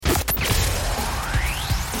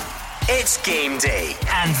It's game day,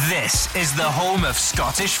 and this is the home of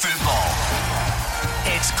Scottish football.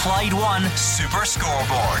 It's Clyde 1 Super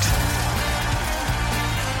Scoreboard.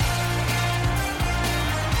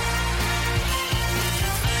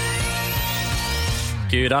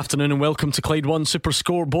 Good afternoon and welcome to Clyde 1 Super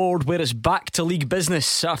Scoreboard, where it's back to league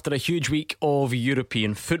business after a huge week of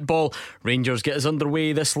European football. Rangers get us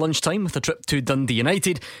underway this lunchtime with a trip to Dundee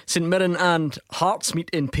United. St Mirren and Hearts meet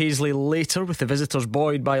in Paisley later, with the visitors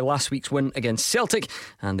buoyed by last week's win against Celtic.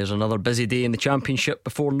 And there's another busy day in the Championship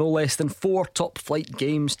before no less than 4 top flight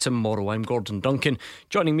games tomorrow. I'm Gordon Duncan.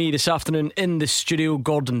 Joining me this afternoon in the studio,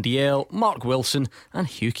 Gordon Dalziel, Mark Wilson and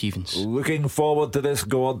Hugh Keevins. Looking forward to this,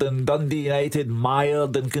 Gordon. Dundee United mired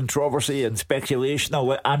in controversy and speculation. I'll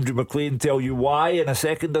let Andrew McLean tell you why in a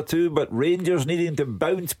second or two, but Rangers needing to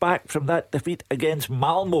bounce back from that defeat against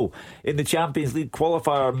Malmo in the Champions League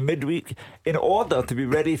qualifier midweek in order to be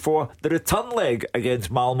ready for the return leg against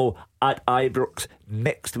Malmo at Ibrox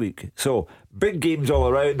next week. So big games all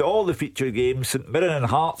around, all the feature games. St Mirren and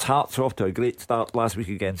Hearts are off to a great start last week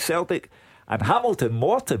against Celtic, and Hamilton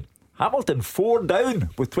 4 down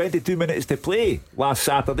with 22 minutes to play last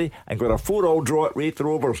Saturday and got a 4-4 draw at Wraith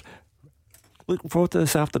Rovers. Looking forward to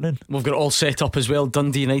this afternoon. We've got it all set up as well.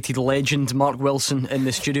 Dundee United legend Mark Wilson in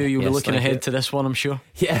the studio. You'll be looking ahead to this one, I'm sure.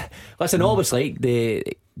 Yeah, listen, always like the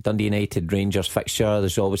Dundee United Rangers fixture,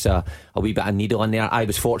 there's always a wee bit of needle in there. I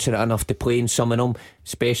was fortunate enough to play in some of them,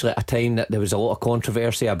 especially at a time that there was a lot of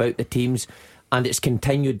controversy about the teams, and it's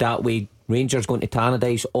continued that way. Rangers going to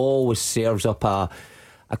Tannadice always serves up a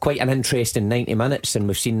quite an interesting 90 minutes, and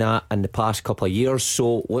we've seen that in the past couple of years.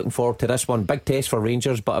 So looking forward to this one. Big test for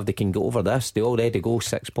Rangers, but if they can go over this, they already go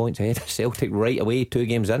 6 points ahead of Celtic right away, 2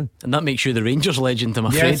 games in. And that makes you the Rangers legend, I'm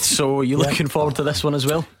afraid. Yes. So are you looking forward to this one as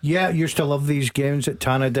well? Yeah, I used to love these games at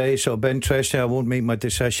Tannadice. It'll be interesting. I won't make my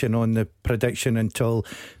decision on the prediction until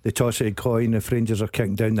the toss of the coin. If Rangers are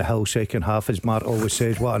kicking down the hill second half, as Mark always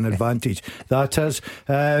says, what an advantage that is.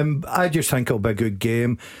 I just think it'll be a good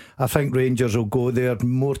game. I think Rangers will go there.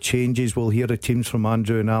 More changes. We'll hear the teams from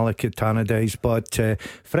Andrew and Alec at Tannadice, but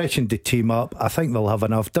freshen the team up. I think they'll have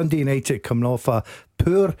enough. Dundee United coming off a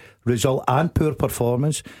poor result and poor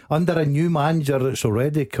performance under a new manager that's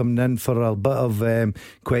already coming in for a bit of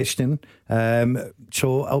questioning.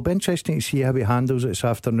 So it'll be interesting to see how he handles it this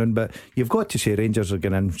afternoon. But you've got to say Rangers are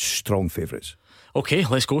getting in strong favourites. Okay,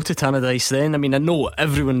 let's go to Tannadice then. I mean, I know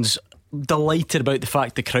everyone's delighted about the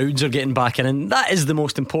fact the crowds are getting back in, and that is the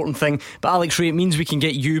most important thing. But Alex Ray, it means we can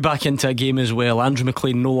get you back into a game as well. Andrew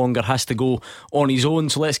McLean no longer has to go on his own.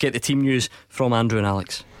 So let's get the team news from Andrew and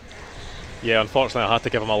Alex. Yeah, unfortunately I had to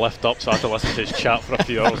give him a lift up, so I had to listen to his chat for a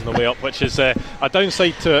few hours on the way up, which is a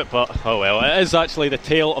downside to it, but oh well. It is actually the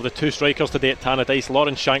tale of the 2 strikers today at Tannadice.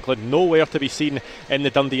 Lawrence Shankland nowhere to be seen in the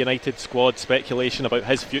Dundee United squad. Speculation about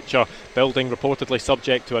his future building, reportedly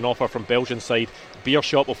subject to an offer from Belgian side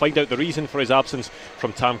Beershop. We'll find out the reason for his absence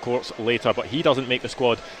from Tam Courts later, but he doesn't make the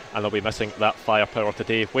squad and they'll be missing that firepower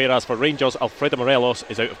today. Whereas for Rangers, Alfredo Morelos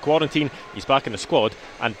is out of quarantine. He's back in the squad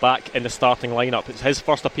and back in the starting lineup. It's his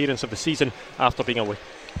first appearance of the season after being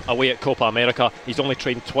away at Copa America. He's only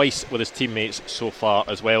trained twice with his teammates so far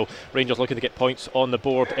as well. Rangers looking to get points on the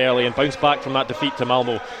board early and bounce back from that defeat to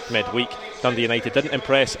Malmo midweek. Dundee United didn't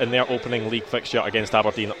impress in their opening league fixture against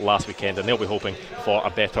Aberdeen last weekend, and they'll be hoping for a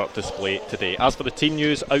better display today. As for the team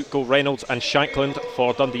news, out go Reynolds and Shankland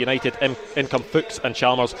for Dundee United, in come Fuchs and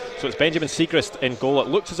Chalmers. So it's Benjamin Siegrist in goal. It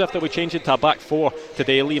looks as if they'll be changing to a back 4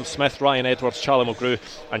 today. Liam Smith, Ryan Edwards, Charlie Mulgrew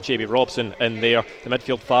and Jamie Robson in there. The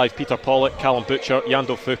midfield 5, Peter Pollock, Callum Butcher,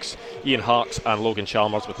 Yando Fuchs, Ian Harkes and Logan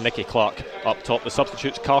Chalmers, with Nicky Clark up top. The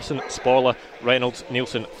substitutes: Carson, Sporla, Reynolds,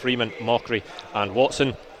 Nielsen, Freeman, Mockery and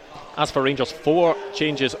Watson. As for Rangers, 4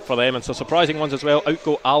 changes for them, and some surprising ones as well. Out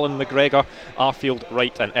go Alan McGregor, Arfield,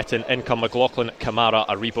 Wright and Itten. In come McLaughlin, Kamara,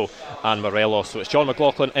 Aribo and Morelos. So it's John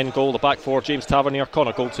McLaughlin in goal. The back 4, James Tavernier,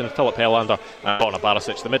 Connor Goldson, Philip Helander and Borna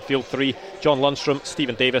Barisic. The midfield 3, John Lundstrom,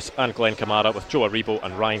 Stephen Davis and Glenn Kamara, with Joe Aribo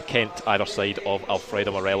and Ryan Kent either side of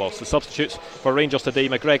Alfredo Morelos. The substitutes for Rangers today: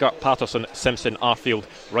 McGregor, Patterson, Simpson, Arfield,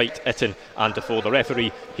 Wright, Itten and Defoe. The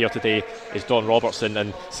referee here today is Don Robertson,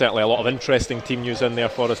 and certainly a lot of interesting team news in there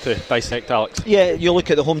for us to dissect, Alex. Yeah, you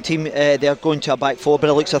look at the home team, they're going to a back 4,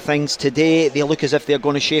 but it looks of things today they look as if they're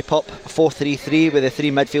going to shape up a 4-3-3 with the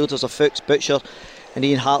 3 midfielders of Fuchs, Butcher and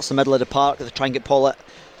Ian Hart's in the middle of the park. They try and get Pollitt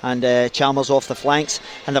and Chalmers off the flanks,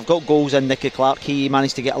 and they've got goals in Nicky Clark. He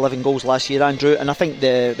managed to get 11 goals last year, Andrew, and I think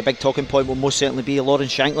the big talking point will most certainly be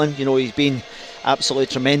Lawrence Shankland. You know, he's been absolutely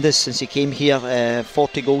tremendous since he came here,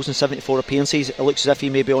 40 goals in 74 appearances. It looks as if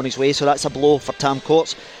he may be on his way, so that's a blow for Tam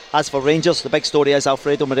Courts. As for Rangers, the big story is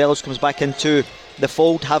Alfredo Morelos comes back into the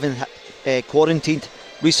fold, having quarantined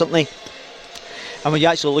recently. And when you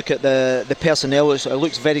actually look at the personnel, it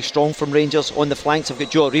looks very strong from Rangers. On the flanks, I've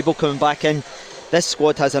got Joe Aribo coming back in. This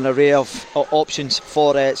squad has an array of options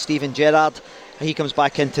for Steven Gerrard. He comes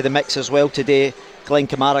back into the mix as well today. Glenn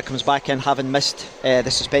Kamara comes back in, having missed the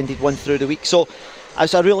suspended one through the week. So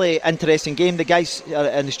it's a really interesting game. The guys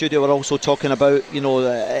in the studio were also talking about,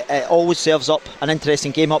 it always serves up an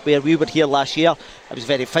interesting game up where we were here last year. It was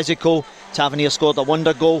very physical. Tavernier scored a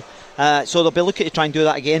wonder goal. So they'll be looking to try and do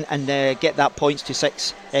that again and get that points to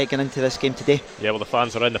 6 going into this game today. Yeah, well, the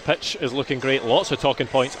fans around the pitch is looking great. Lots of talking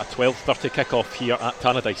points. A 12:30 kick-off here at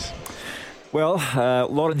Tannadice. Well,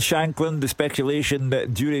 Lawrence Shankland, the speculation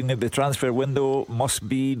that during the transfer window must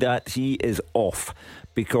be that he is off,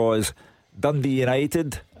 because Dundee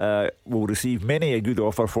United will receive many a good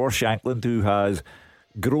offer for Shankland, who has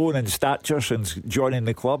grown in stature since joining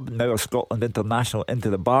the club, now a Scotland international into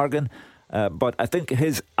the bargain. But I think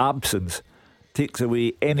his absence takes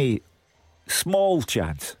away any small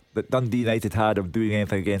chance that Dundee United had of doing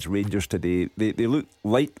anything against Rangers today. They look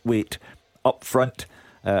lightweight up front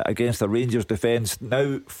against the Rangers defence.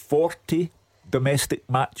 Now 40 domestic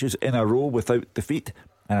matches in a row without defeat,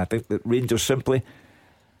 and I think that Rangers simply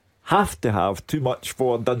have to have too much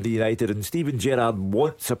for Dundee United, and Steven Gerrard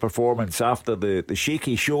wants a performance after the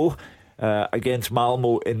shaky show against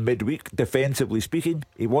Malmo in midweek. Defensively speaking,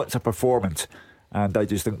 he wants a performance, and I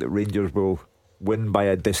just think that Rangers will win by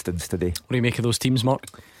a distance today. What do you make of those teams, Mark?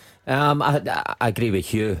 I agree with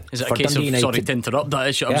Hugh. Is it For a case Dundee of, United, sorry to interrupt that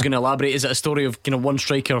issue, I was going to elaborate, is it a story of one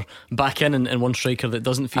striker back in and one striker that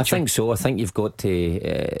doesn't feature? I think so. I think you've got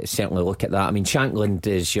to certainly look at that. I mean, Shankland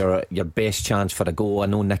is your best chance for a goal. I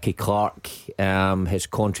know Nicky Clark has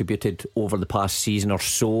contributed over the past season or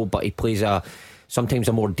so, but he plays sometimes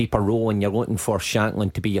a more deeper role when you're looking for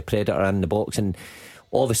Shankland to be your predator in the box, and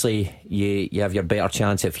obviously you have your better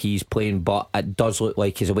chance if he's playing, but it does look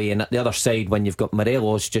like he's away. And at the other side, when you've got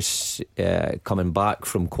Morelos just coming back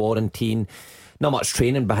from quarantine, not much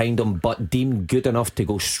training behind him, but deemed good enough to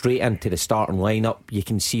go straight into the starting lineup, you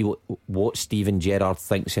can see what Steven Gerrard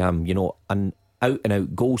thinks of him. An out and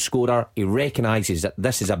out goal scorer. He recognises that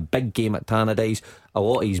this is a big game at Tannadice. A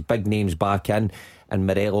lot of his big names back in, and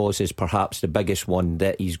Morelos is perhaps the biggest one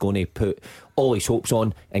that he's going to put all his hopes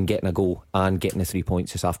on in getting a goal and getting the 3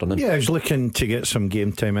 points this afternoon. Yeah, he's looking to get some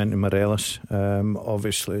game time into Morelos.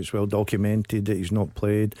 Obviously it's well documented that he's not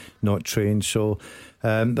played, not trained, so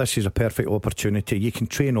this is a perfect opportunity. You can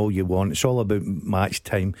train all you want, it's all about match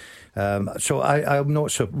time. So I'm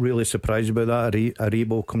not really surprised about that.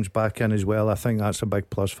 Aribo comes back in as well. I think that's a big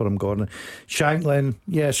plus for him, Gordon. Shankland,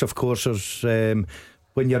 yes, of course, there's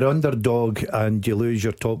when you're underdog and you lose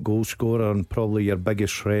your top goal scorer and probably your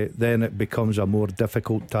biggest threat, then it becomes a more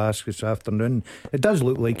difficult task this afternoon. It does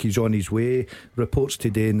look like he's on his way. Reports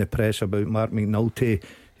today in the press about Mark McNulty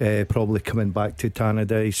probably coming back to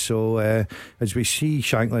Tannadice. So as we see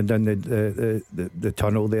Shankland in the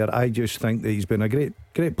tunnel there, I just think that he's been a great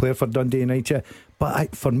player for Dundee United.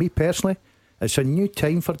 But for me personally, it's a new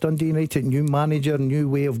time for Dundee United, new manager, new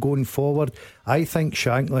way of going forward. I think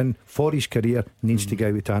Shankland, for his career, needs to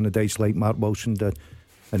go with Tannadice like Mark Wilson did,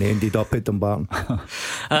 and he ended up at Dumbarton.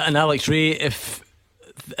 And Alex Ray, if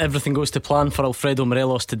everything goes to plan for Alfredo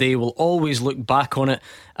Morelos today, we'll always look back on it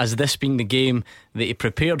as this being the game that he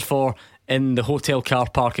prepared for in the hotel car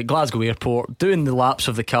park at Glasgow Airport, doing the laps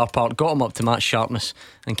of the car park, got him up to match sharpness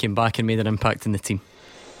and came back and made an impact in the team.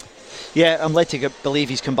 Yeah, I'm led to believe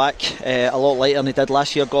he's come back a lot later than he did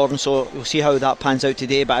last year, Gordon, so we'll see how that pans out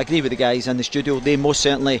today. But I agree with the guys in the studio, they most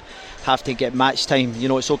certainly have to get match time.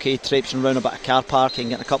 It's okay traipsing around about a car park and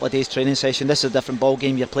getting a couple of days training session. This is a different ball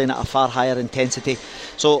game, you're playing at a far higher intensity,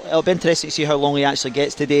 so it'll be interesting to see how long he actually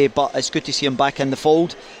gets today. But it's good to see him back in the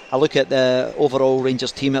fold. I look at the overall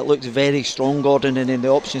Rangers team, it looks very strong, Gordon, and in the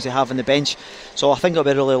options they have on the bench, so I think it'll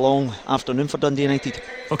be a really long afternoon for Dundee United.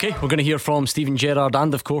 OK, we're going to hear from Steven Gerrard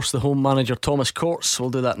and of course the home manager Thomas Courts. We'll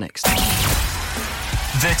do that next.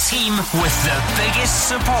 The team with the biggest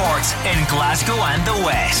support in Glasgow and the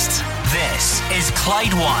West. This is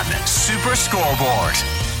Clyde One Super Scoreboard.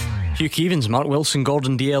 Hugh Keevins, Mark Wilson,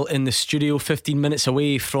 Gordon Dalziel in the studio, 15 minutes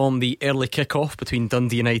away from the early kick-off between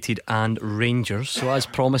Dundee United and Rangers. So as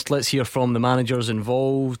promised, let's hear from the managers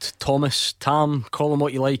involved. Thomas, Tam, call him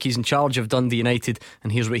what you like, he's in charge of Dundee United,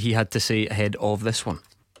 and here's what he had to say ahead of this one.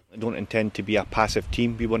 I don't intend to be a passive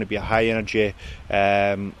team. We want to be a high energy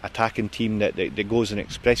attacking team that goes and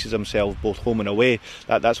expresses themselves both home and away.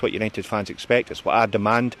 That's what United fans expect. It's what I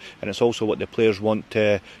demand, and it's also what the players want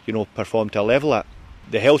to perform to a level at.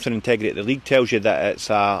 The health and integrity of the league tells you that it's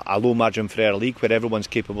a low margin for error league where everyone's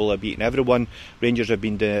capable of beating everyone. Rangers have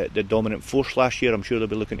been the dominant force last year. I'm sure they'll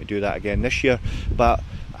be looking to do that again this year, but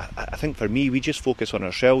I think for me, we just focus on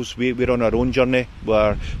ourselves. We're on our own journey.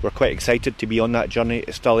 We're quite excited to be on that journey.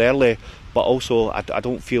 It's still early, but also I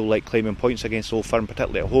don't feel like claiming points against Old Firm,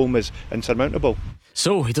 particularly at home, is insurmountable.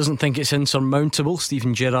 So he doesn't think it's insurmountable.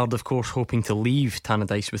 Stephen Gerrard, of course, hoping to leave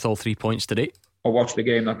Tannadice with all 3 points today. I watched the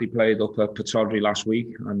game that they played up at Pittodrie last week,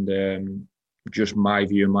 and just my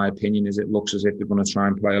view and my opinion is it looks as if they're going to try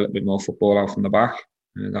and play a little bit more football out from the back.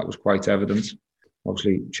 That was quite evident.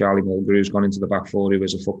 Obviously, Charlie Mulgrew's gone into the back four. He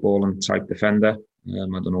was a footballing type defender. I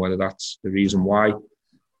don't know whether that's the reason why.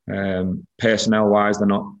 Personnel-wise, they're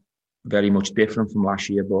not very much different from last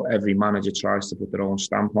year, but every manager tries to put their own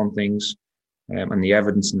stamp on things. And the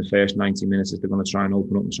evidence in the first 90 minutes is they're going to try and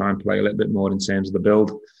open up and try and play a little bit more in terms of the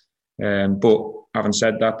build. But having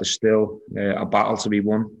said that, there's still a battle to be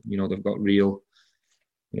won. You know, they've got real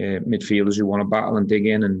midfielders who want to battle and dig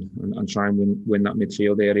in and try and win that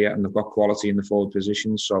midfield area, and they've got quality in the forward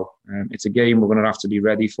positions. So it's a game we're going to have to be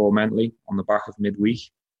ready for mentally on the back of midweek.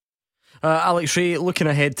 Alex Ray, looking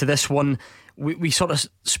ahead to this one, we sort of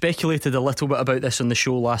speculated a little bit about this on the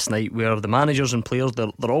show last night, where the managers and players,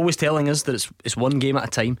 they're always telling us that it's one game at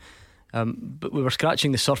a time. But we were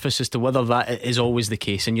scratching the surface as to whether that is always the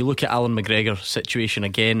case. And you look at Alan McGregor's situation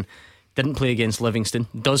again, didn't play against Livingston,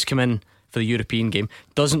 does come in for the European game,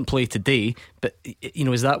 doesn't play today, but you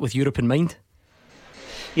know, is that with Europe in mind?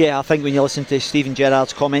 Yeah, I think when you listen to Stephen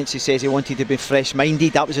Gerrard's comments, he says he wanted to be fresh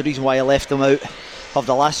minded. That was the reason why I left him out of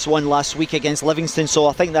the last one last week against Livingston. So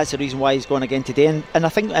I think that's the reason why he's going again today. And I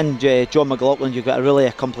think in John McLaughlin, you've got a really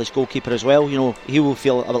accomplished goalkeeper as well. You know, he will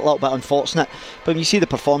feel a little bit unfortunate, but when you see the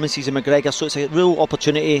performances of McGregor, so it's a real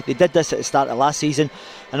opportunity. They did this at the start of last season,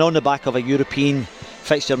 and on the back of a European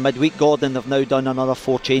fixture midweek, Gordon, they've now done another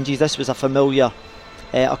 4 changes. This was a familiar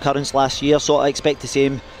occurrence last year, so I expect to see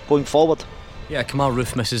him going forward. Yeah, Kamal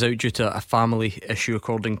Roof misses out due to a family issue,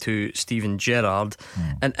 according to Stephen Gerrard.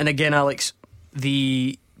 And again, Alex,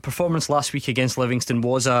 the performance last week against Livingston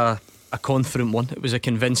was a confident one. It was a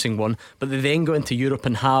convincing one, but they then go into Europe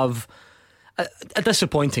and have a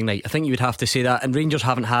disappointing night. I think you would have to say that, and Rangers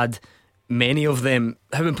haven't had many of them.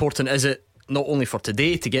 How important is it, not only for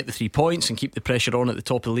today to get the 3 points and keep the pressure on at the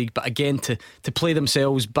top of the league, but again to play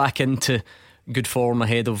themselves back into good form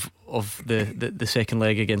ahead of the second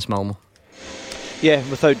leg against Malmo? Yeah,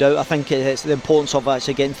 without doubt. I think it's the importance of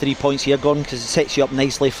actually getting 3 points here, Gordon, because it sets you up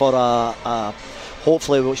nicely for a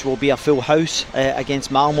hopefully which will be a full house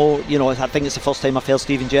against Malmo. You know, I think it's the first time I've heard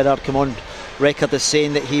Stephen Gerrard come on record as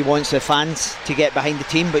saying that he wants the fans to get behind the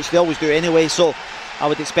team, which they always do anyway. So I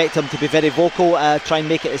would expect him to be very vocal, try and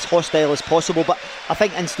make it as hostile as possible. But I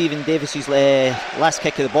think in Stephen Davis's last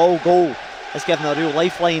kick of the ball goal has given a real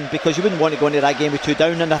lifeline, because you wouldn't want to go into that game with 2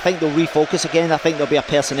 down, and I think they'll refocus again. I think there'll be a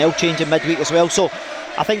personnel change in midweek as well. So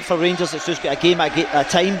I think for Rangers it's just a game at a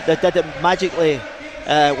time. They did it magically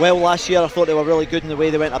well last year. I thought they were really good in the way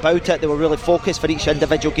they went about it. They were really focused for each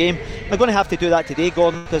individual game. They're going to have to do that today,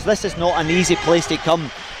 Gordon, because this is not an easy place to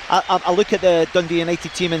come. I look at the Dundee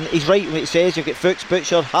United team, and he's right when he says you've got Fuchs,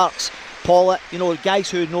 Butcher, Hartz, Pollitt, you know,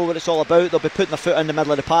 guys who know what it's all about. They'll be putting their foot in the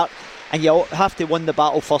middle of the park, and you have to win the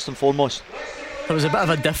battle first and foremost. There was a bit of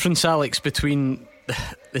a difference, Alex, between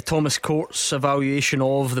the Thomas Courts evaluation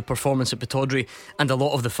of the performance at Pittodrie and a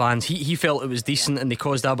lot of the fans. He felt it was decent and they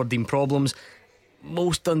caused Aberdeen problems.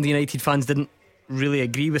 Most Dundee United fans didn't really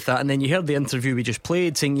agree with that. And then you heard the interview we just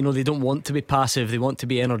played saying, you know, they don't want to be passive, they want to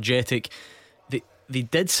be energetic. They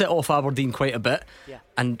did set off Aberdeen quite a bit,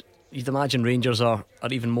 and you'd imagine Rangers are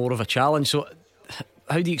even more of a challenge. So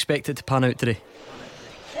how do you expect it to pan out today?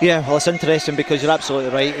 Yeah, well, it's interesting because you're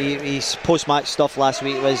absolutely right. His post-match stuff last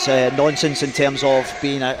week was nonsense in terms of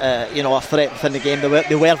being a threat within the game.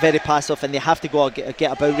 They were very passive, and they have to go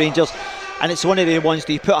get about Rangers. And it's one of the ones,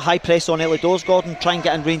 do you put a high press on early doors, Gordon, try and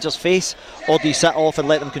get in Rangers' face, or do you sit off and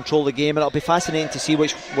let them control the game? And it'll be fascinating to see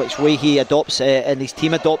which way he adopts and his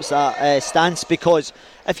team adopts that stance, because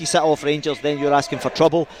if you sit off Rangers, then you're asking for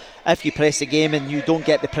trouble. If you press the game and you don't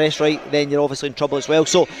get the press right, then you're obviously in trouble as well.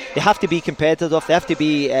 So they have to be competitive, they have to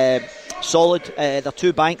be solid. They're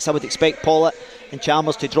 2 banks. I would expect Pollitt and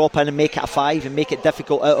Chalmers to drop in and make it a 5 and make it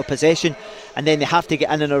difficult out of possession, and then they have to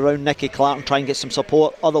get in and around Nicky Clark and try and get some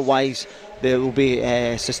support. Otherwise there will be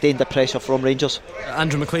sustained pressure from Rangers.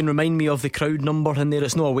 Andrew McLean, remind me of the crowd number in there.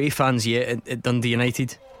 It's no away fans yet at Dundee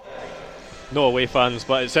United. No away fans,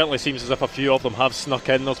 but it certainly seems as if a few of them have snuck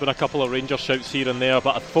in. There's been a couple of Rangers shouts here and there,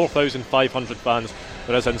 but 4,500 fans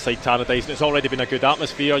there is inside Tannadice, and it's already been a good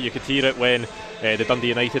atmosphere. You could hear it when the Dundee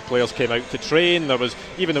United players came out to train. There was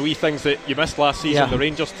even the wee things that you missed last season, the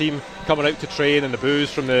Rangers team coming out to train, and the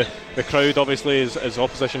boos from the crowd, obviously, as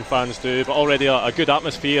opposition fans do, but already a good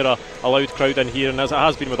atmosphere, a loud crowd in here, and as it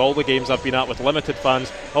has been with all the games I've been at with limited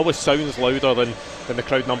fans, always sounds louder than the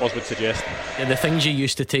crowd numbers would suggest. Yeah, the things you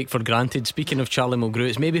used to take for granted. Speaking of Charlie Mulgrew,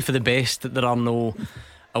 it's maybe for the best that there are no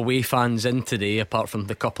away fans in today, apart from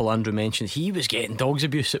the couple Andrew mentioned. He was getting dogs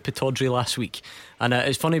abuse at Pittodrie last week, and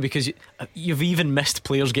it's funny because you've even missed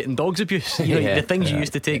players getting dogs abuse. The things you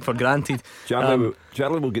used to take for granted. Charlie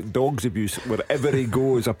will get dogs abuse wherever he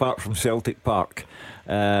goes, apart from Celtic Park,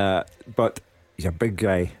 but he's a big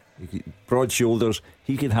guy, broad shoulders,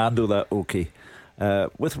 he can handle that okay.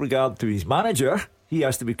 With regard to his manager, he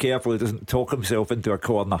has to be careful he doesn't talk himself into a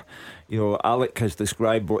corner. Alec has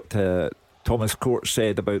described what Thomas Court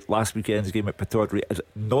said about last weekend's game at Pittodrie as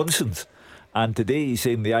nonsense, and today he's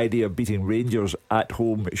saying the idea of beating Rangers at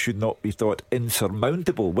home should not be thought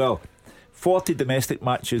insurmountable. Well, 40 domestic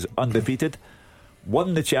matches undefeated,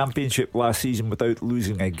 won the championship last season without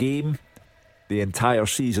losing a game the entire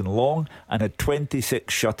season long, and had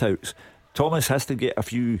 26 shutouts. Thomas has to get a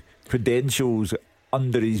few credentials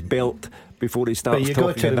under his belt before he starts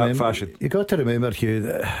talking in that fashion. You got to remember, Hugh,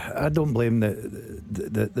 that I don't blame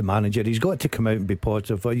the manager. He's got to come out and be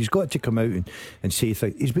positive. He's got to come out and say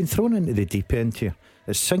things. He's been thrown into the deep end here.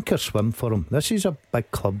 It's sink or swim for him. This is a big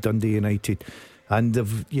club, Dundee United, and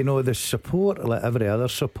the support, like every other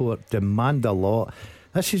support, demand a lot.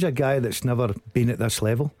 This is a guy that's never been at this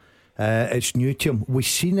level. It's new to him. We've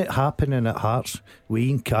seen it happening at Hearts with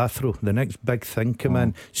Ian Cathro. The next big thing came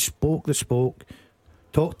in, spoke the spoke,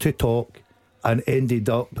 talk to talk, and ended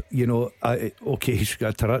up, okay, he's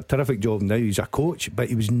got a terrific job now. He's a coach, but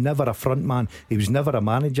he was never a front man. He was never a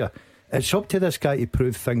manager. It's up to this guy to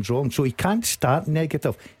prove things wrong. So he can't start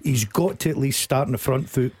negative. He's got to at least start on the front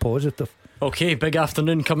foot positive. Okay, big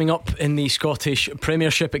afternoon coming up in the Scottish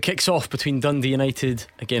Premiership. It kicks off between Dundee United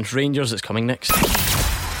against Rangers. It's coming next.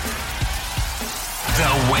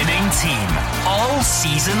 The winning team all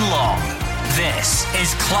season long. This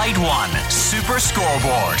is Clyde One Super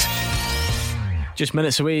Scoreboard. Just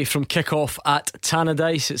minutes away from kick-off at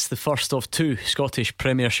Tannadice. It's the first of two Scottish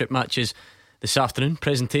Premiership matches this afternoon.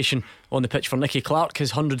 Presentation on the pitch for Nicky Clark,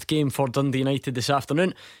 his 100th game for Dundee United this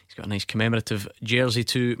afternoon. He's got a nice commemorative jersey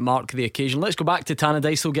to mark the occasion. Let's go back to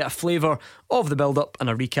Tannadice. We'll get a flavour of the build-up and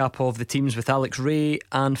a recap of the teams with Alex Ray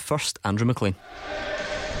and first Andrew McLean.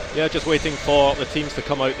 Yeah, just waiting for the teams to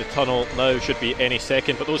come out the tunnel now, should be any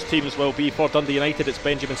second, but those teams will be for Dundee United. It's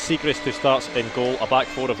Benjamin Siegrist who starts in goal, a back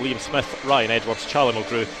four of Liam Smith, Ryan Edwards, Charlie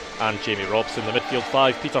Mulgrew and Jamie Robson. The midfield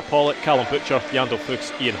five, Peter Pollock, Callum Butcher, Yandel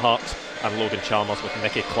Fuchs, Ian Hart and Logan Chalmers, with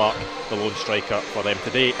Nicky Clark the lone striker for them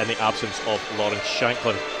today in the absence of Lawrence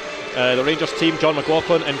Shanklin. The Rangers team, John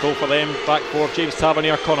McLaughlin in goal for them, back four, James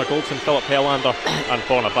Tavernier, Connor Goldson, Philip Helander and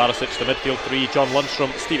Borna Barisic. The midfield three, John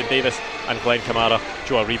Lundstrom, Stephen Davis and Glenn Kamara,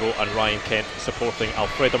 Joe Aribo and Ryan Kent supporting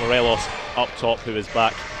Alfredo Morelos up top, who is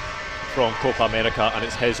back from Copa America and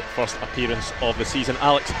it's his first appearance of the season.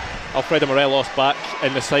 Alex, Alfredo Morelos back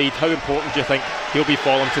in the side, how important do you think he'll be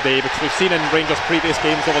for them today? Because we've seen in Rangers' previous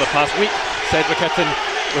games over the past week, Cedric Hitton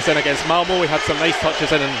was in against Malmo, he had some nice touches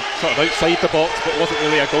in and sort of outside the box, but wasn't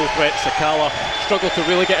really a goal threat. Sakala struggled to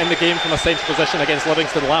really get in the game from a centre position against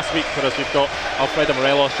Livingston last week, whereas we've got Alfredo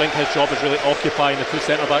Morelos. I think his job is really occupying the two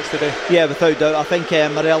centre backs today. Yeah, without doubt. I think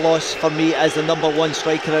Morelos for me is the number one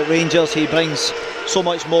striker at Rangers. He brings so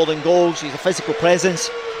much more than goals. He's a physical presence,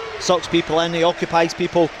 sucks people in, he occupies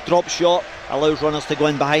people, drops shot, allows runners to go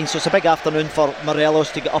in behind. So it's a big afternoon for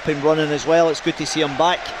Morelos to get up and running as well. It's good to see him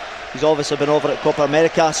back. He's obviously been over at Copa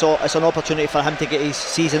America, so it's an opportunity for him to get his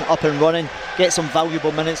season up and running, get some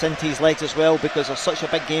valuable minutes into his legs as well, because there's such a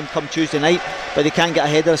big game come Tuesday night, but they can't get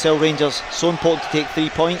ahead of themselves, Rangers. So important to take 3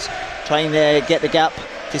 points, try and get the gap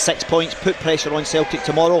to 6 points, put pressure on Celtic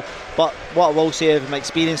tomorrow. But what I will say of my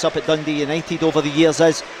experience up at Dundee United over the years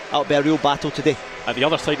is that'll be a real battle today. At the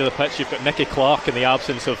other side of the pitch you've got Nicky Clark in the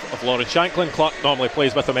absence of Lawrence Shanklin. Clark normally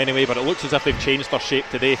plays with him anyway, but it looks as if they've changed their shape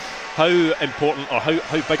today. How important or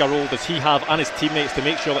how big a role does he have and his teammates to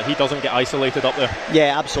make sure that he doesn't get isolated up there?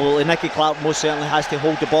 Yeah, absolutely. Nicky Clark most certainly has to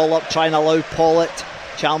hold the ball up, try and allow Pollitt,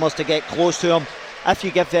 Chalmers to get close to him. If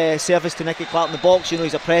you give service to Nicky Clark in the box, you know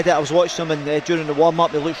he's a predator. I was watching him during the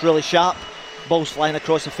warm-up, he looks really sharp, balls flying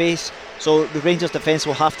across the face. So the Rangers defence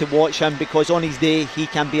will have to watch him, because on his day he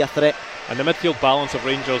can be a threat. And the midfield balance of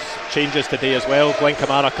Rangers changes today as well. Glenn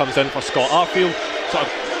Kamara comes in for Scott Arfield. Sort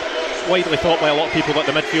of widely thought by a lot of people that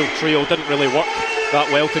the midfield trio didn't really work that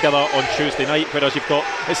well together on Tuesday night, whereas you've got,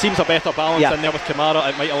 it seems, a better balance in there with Kamara.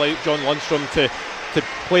 It might allow John Lundstrom to to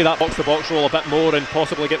play that box-to-box role a bit more and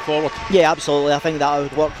possibly get forward? Yeah, absolutely. I think that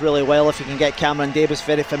would work really well if you can get Cameron Davis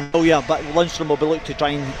very familiar. But Lundstram will be looking to try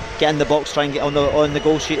and get in the box, try and get on the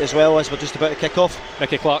goal sheet as well, as we're just about to kick off.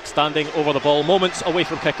 Nicky Clark standing over the ball, moments away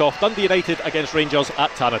from kick-off. Dundee United against Rangers at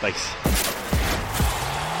Tannadice.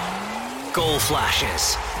 Goal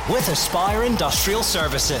flashes with Aspire Industrial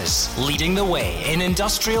Services, leading the way in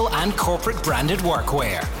industrial and corporate branded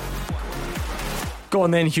workwear. Go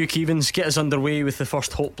on then, Hugh Keevins, get us underway with the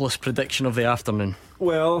first hopeless prediction of the afternoon.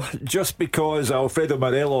 Well, just because Alfredo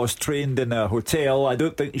Morelos trained in a hotel, I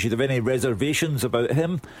don't think you should have any reservations about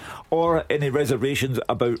him or any reservations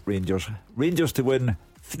about Rangers. Rangers to win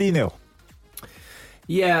 3-0.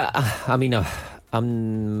 Yeah, I mean,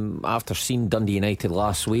 after seeing Dundee United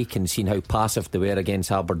last week and seeing how passive they were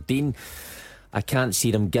against Aberdeen, I can't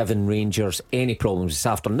see them giving Rangers any problems this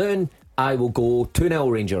afternoon. I will go 2-0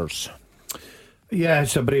 Rangers. Yeah,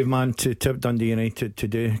 it's a brave man to tip Dundee United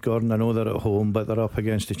today, Gordon. I know they're at home, but they're up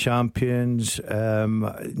against the champions.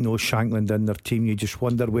 No Shankland in their team. You just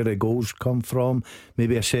wonder where the goals come from.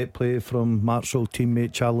 Maybe a set play from Mark's old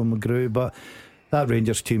teammate Charlie McGrew, but that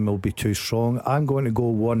Rangers team will be too strong. I'm going to go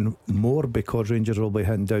one more because Rangers will be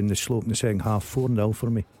heading down the slope in the second half. 4-0 for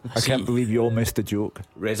me. I can't believe you all missed the joke.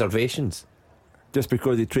 Reservations? Just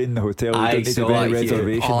because he trained in the hotel, you don't need to have any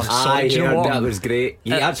reservations. I heard that was great.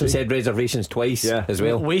 He actually said reservations twice as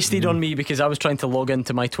well. Wasted on me because I was trying to log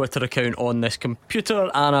into my Twitter account on this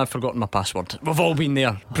computer and I've forgotten my password. We've all been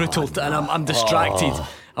there. Brutal. And I'm distracted.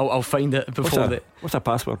 I'll find it before what's a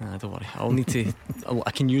password? Don't worry. I'll need to.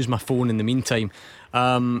 I can use my phone in the meantime.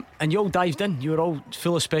 And you all dived in. You were all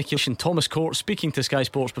full of speculation. Thomas Court speaking to Sky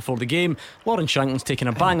Sports before the game. Lauren Shankland's taking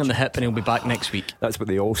a bang on the hip and he'll be back next week. That's what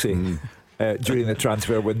they all say. During the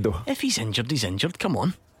transfer window. If he's injured, he's injured. Come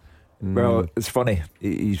on. Well, it's funny.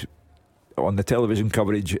 He's on the television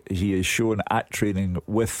coverage. He is shown at training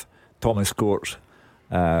with Thomas Courts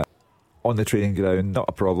on the training ground. Not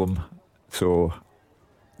a problem. So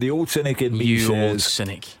the old cynic in me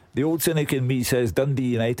The old cynic in me says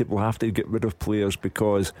Dundee United will have to get rid of players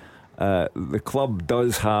because the club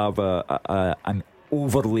does have an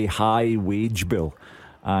overly high wage bill,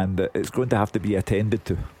 and it's going to have to be attended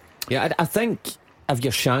to. Yeah, I think if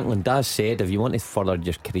you're Shankland, as said, if you want to further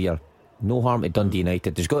your career, no harm to Dundee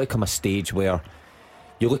United. There's got to come a stage where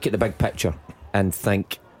you look at the big picture and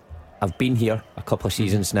think, I've been here a couple of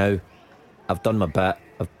seasons now, I've done my bit,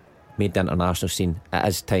 I've made the international scene. It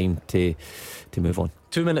is time to move on.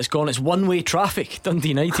 2 minutes gone, it's one-way traffic. Dundee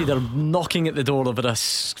United are knocking at the door. They've had a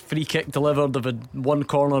free kick delivered, they've had one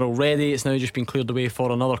corner already. It's now just been cleared away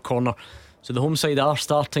for another corner. So the home side are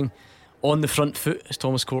starting on the front foot, as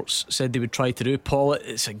Thomas Courts said they would try to do. Paul,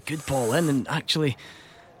 it's a good ball in, and actually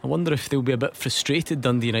I wonder if they'll be a bit frustrated,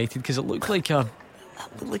 Dundee United, because it looked like a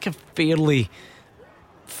fairly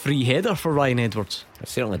free header for Ryan Edwards. It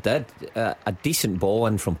certainly did. A decent ball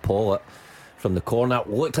in from Pollitt from the corner.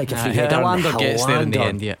 Looked like a free header. Helander gets there in the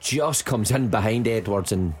end, just comes in behind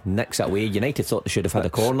Edwards and nicks it away. United thought they should have had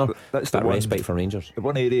a corner. That's the respite for Rangers. The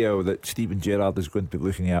one area that Stephen Gerrard is going to be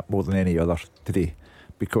looking at more than any other today,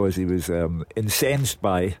 because he was incensed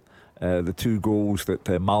by the 2 goals that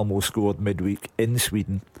Malmo scored midweek in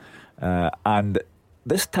Sweden, and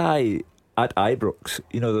this tie at Ibrox.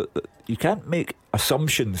 You can't make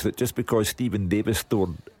assumptions that just because Stephen Davis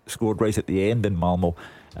scored right at the end in Malmo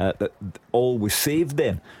that all was saved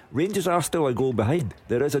then. Rangers are still a goal behind.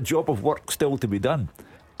 There is a job of work still to be done,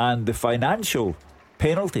 and the financial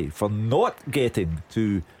penalty for not getting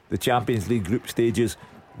to the Champions League group stages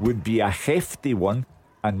would be a hefty one.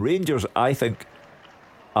 And Rangers, I think,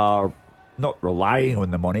 are not relying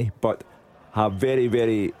on the money, but have very,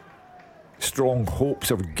 very strong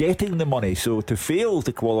hopes of getting the money. So to fail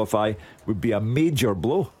to qualify would be a major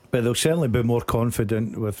blow. But they'll certainly be more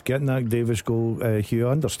confident with getting that Davis goal. Hugh,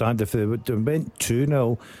 I understand if they would have went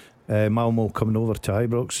 2-0, Malmo coming over to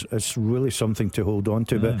Ibrox, it's really something to hold on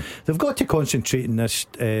to. But they've got to concentrate on this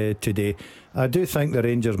today. I do think the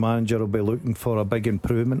Rangers manager will be looking for a big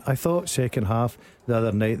improvement. I thought second half the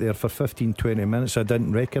other night there for 15-20 minutes I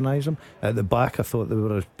didn't recognise them. At the back I thought they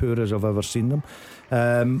were as poor as I've ever seen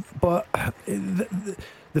them. But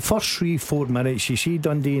the first 3-4 minutes you see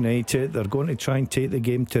Dundee United, they're going to try and take the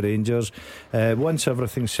game to Rangers once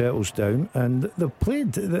everything settles down, and they've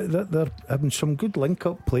played, they're having some good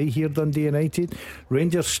link-up play here, Dundee United.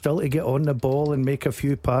 Rangers still to get on the ball and make a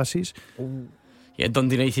few passes. Yeah,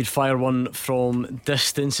 Dundee United fire one from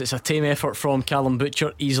distance. It's a tame effort from Callum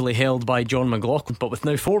Butcher, easily held by John McLaughlin. But with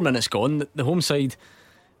now 4 minutes gone, the home side,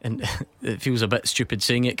 and it feels a bit stupid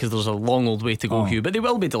saying it because there's a long old way to go, Hugh, but they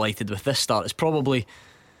will be delighted with this start. It's probably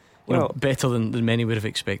better than many would have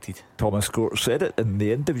expected. Thomas Court said it in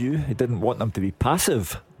the interview. He didn't want them to be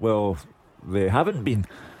passive. Well, they haven't been,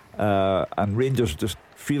 and Rangers just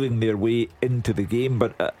feeling their way into the game.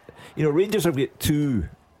 But Rangers have got two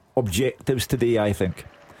objectives today, I think.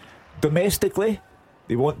 Domestically,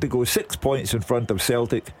 they want to go 6 points in front of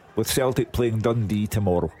Celtic, with Celtic playing Dundee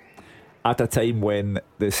tomorrow, at a time when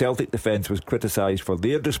the Celtic defence was criticised for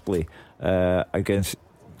their display against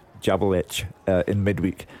Jablonec in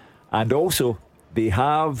midweek. And also they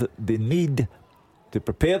have the need to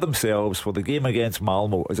prepare themselves for the game against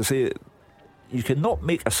Malmo. As I say, you cannot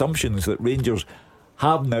make assumptions that Rangers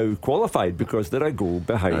have now qualified, because they're a goal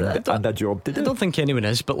behind and a job to do. I don't think anyone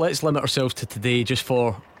is, but let's limit ourselves to today just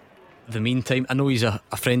for the meantime. I know he's a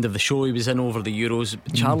friend of the show. He was in over the Euros.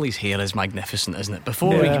 Charlie's hair is magnificent, isn't it?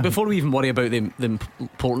 Before we even worry about the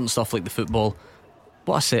important stuff like the football,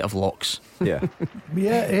 what a set of locks. Yeah.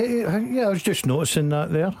 I was just noticing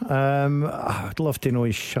that there. I'd love to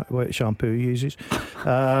know what shampoo he uses.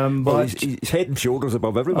 But he's head and shoulders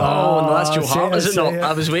above everyone. Oh, no, that's Joe Hart, is it not?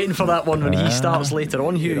 I was waiting for that one when he starts later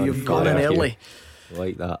on. Hugh, you've gone in early.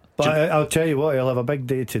 Like that. But I'll tell you what, he'll have a big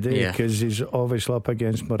day today, because he's obviously up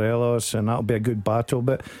against Morelos, and that'll be a good battle.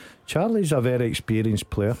 But Charlie's a very experienced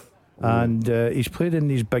player, and he's played in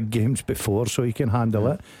these big games before, so he can handle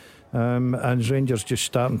it. And Rangers just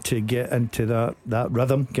starting to get into that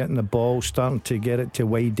rhythm, getting the ball, starting to get it to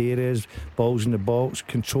wide areas, balls in the box,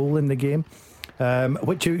 controlling the game,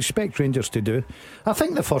 which you expect Rangers to do. I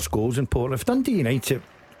think the first goal is important. If Dundee United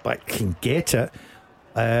can get it,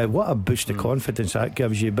 what a boost of confidence that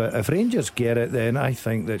gives you. But if Rangers get it, then I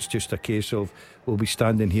think that's just a case of we'll be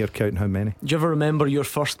standing here counting how many. Do you ever remember your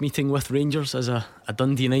first meeting with Rangers as a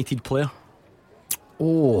Dundee United player?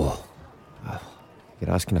 Oh, you're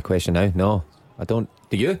asking a question now. No, I don't.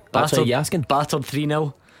 Do you? That's what you're asking. Battered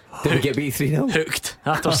 3-0. Did we get beat 3-0? Hooked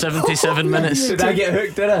after 77 minutes. Did I get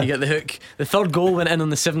hooked, did I? You get the hook. The third goal went in on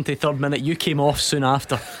the 73rd minute. You came off soon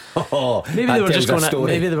after. Maybe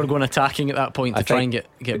they were going attacking at that point to try and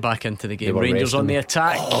get back into the game. Rangers on the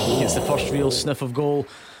attack. It's the first real sniff of goal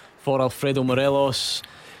for Alfredo Morelos.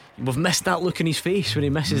 We've missed that look in his face when he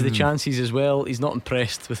misses the chances as well. He's not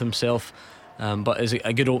impressed with himself. But it's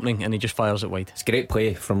a good opening, and he just fires it wide. It's great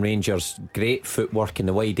play from Rangers. Great footwork in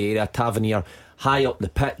the wide area. Tavernier high up the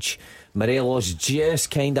pitch. Morelos just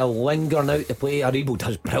kind of lingering out the play. Aribo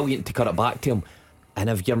does brilliant to cut it back to him. And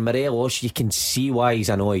if you're Morelos, you can see why he's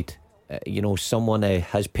annoyed. Someone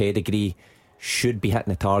his pedigree should be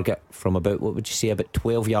hitting the target from about, what would you say, about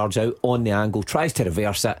 12 yards out on the angle. Tries to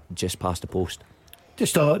reverse it just past the post.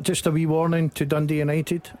 Just a wee warning to Dundee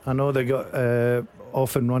United. I know they got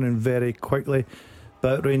off and running very quickly,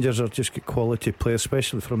 but Rangers are just got quality play,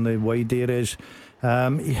 especially from the wide areas.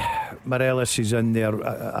 Morelos is in there.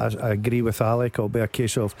 I agree with Alec. It'll be a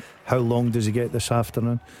case of how long does he get this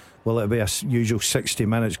afternoon. Will it be a usual 60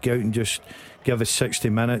 minutes? Go out and just give us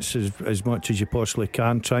 60 minutes as much as you possibly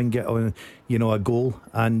can. Try and get on a goal.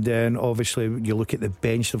 And then obviously you look at the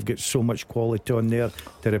bench, they've got so much quality on there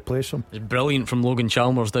to replace him. It's brilliant from Logan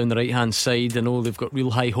Chalmers down the right hand side. I know they've got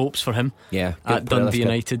real high hopes for him at Dundee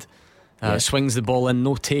United. Swings the ball in,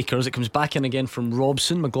 no takers. It comes back in again from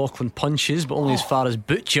Robson. McLaughlin punches, but only as far as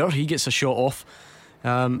Butcher. He gets a shot off.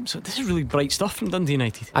 So this is really bright stuff from Dundee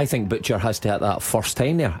United. I think Butcher has to hit that first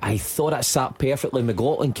time there. I thought it sat perfectly.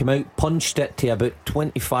 McLaughlin came out, punched it to about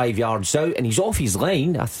 25 yards out, and he's off his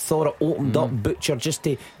line. I thought it opened up Butcher just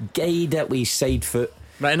to guide it with his side foot.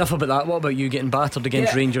 Right, enough about that. What about you getting battered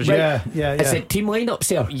against Rangers? Yeah. Is it team lineups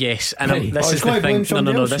there? Yes, and this is the thing.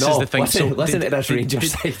 No, this is the thing. Listen to this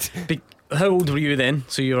Rangers side. How old were you then?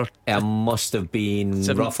 So you were. I must have been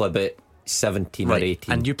roughly about 17 or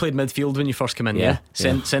 18. And you played midfield when you first came in,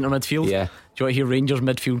 Centre midfield. Yeah. Do you want to hear Rangers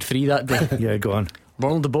midfield 3 that day? Yeah, go on.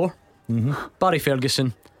 Ronald de Boer, Barry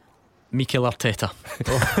Ferguson, Mikel Arteta.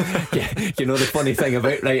 The funny thing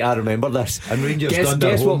about, I remember this. And Rangers done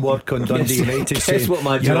their homework on Dundee United. Guess what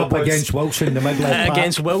my you're job up against Wilson, the middle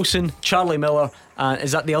against Wilson, Charlie Miller, and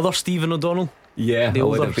is that the other Stephen O'Donnell? Yeah, it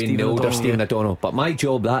would have been the older Stephen O'Donnell. But my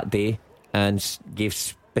job that day, and gave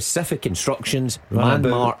specific instructions,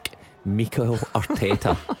 mark Mikel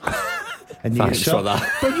Arteta. And thanks for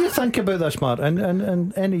that. But you think about this, Mark,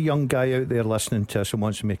 and any young guy out there listening to us and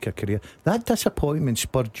wants to make a career, that disappointment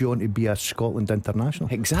spurred you on to be a Scotland international.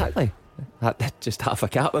 Exactly. That just half a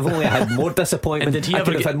cap. We've only had more disappointment. Did he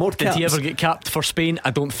ever get capped for Spain?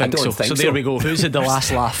 I don't think so. So there we go. Who's had the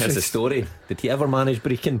last laugh? That's the story. Did he ever manage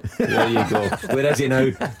Brecon? There you go. Where is he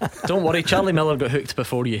now? Don't worry, Charlie Miller got hooked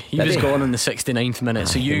before you. He was gone in the 69th minute.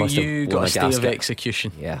 So you got a stay of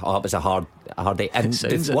execution. Yeah, it was a hard day. And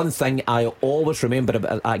one thing I always remember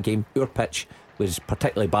about that game, our pitch was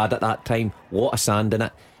particularly bad at that time. A lot of sand in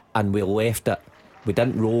it, and we left it. We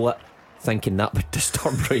didn't roll it, thinking that would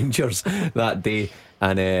disturb Rangers that day.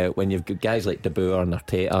 And when you've got guys like De Boer and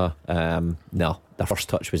Arteta, no, the first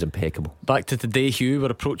touch was impeccable. Back to today, Hugh. We're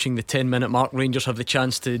approaching the 10-minute mark. Rangers have the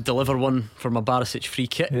chance to deliver one from a Barisic free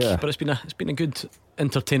kick, but it's been a good,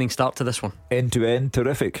 entertaining start to this one. End to end,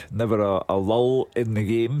 terrific. Never a lull in the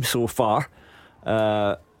game so far.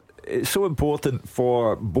 It's so important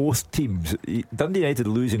for both teams. Dundee United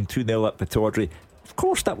losing 2-0 at Pittodrie, of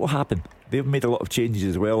course that will happen. They've made a lot of changes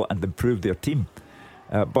as well and improved their team,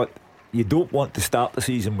 but you don't want to start the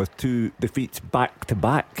season with 2 defeats back to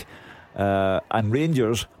back. And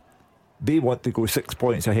Rangers, they want to go 6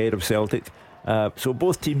 points ahead of Celtic. So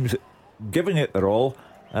both teams giving it their all,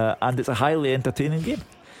 and it's a highly entertaining game.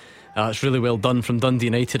 It's really well done from Dundee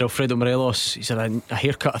United. Alfredo Morelos, he's had a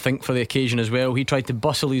haircut I think for the occasion as well. He tried to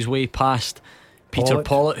bustle his way past Peter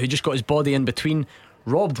Pollitt, who just got his body in between,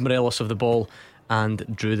 robbed Morelos of the ball and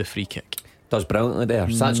drew the free kick. Does brilliantly there.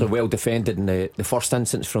 It's actually well defended in the first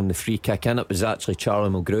instance from the free kick in. It was actually Charlie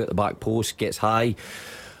Mulgrew at the back post, gets high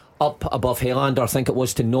up above Helander, I think it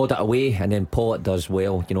was, to nod it away, and then Pollitt does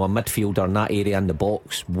well. You know, a midfielder in that area in the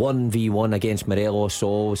box, 1v1 against Morelos, so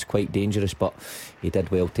always quite dangerous, but he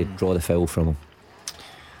did well to draw the foul from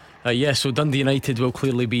him. So Dundee United will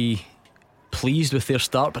clearly be pleased with their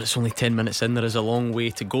start, but it's only 10 minutes in. There is a long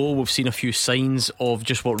way to go. We've seen a few signs of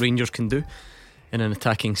just what Rangers can do in an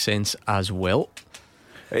attacking sense as well.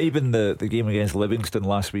 Even the game against Livingston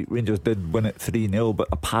last week, Rangers did win it 3-0, but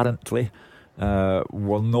apparently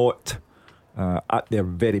were not at their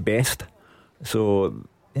very best. So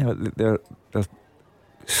you know, they're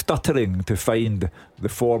stuttering to find the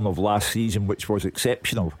form of last season, which was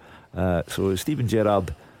exceptional. So Steven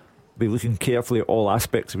Gerrard be looking carefully at all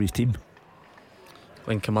aspects of his team.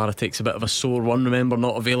 Glenn Kamara takes a bit of a sore one, remember,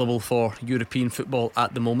 not available for European football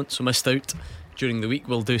at the moment, so missed out during the week.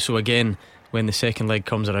 Will do so again when the second leg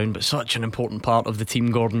comes around, but such an important part of the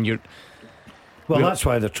team, Gordon. That's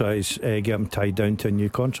why they try to get him tied down to a new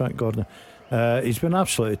contract, Gordon. He's been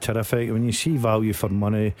absolutely terrific. When you see value for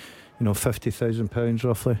money, you know, £50,000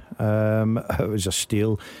 roughly, it was a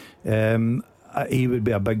steal. He would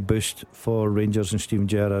be a big boost for Rangers and Steven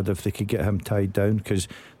Gerrard if they could get him tied down, because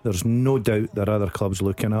there's no doubt there are other clubs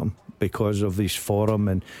looking at him because of his form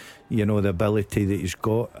and, you know, the ability that he's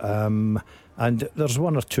got. And there's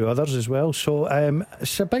one or two others as well. So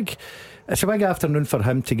it's a big afternoon for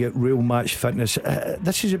him to get real match fitness.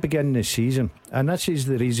 This is the beginning of the season, and this is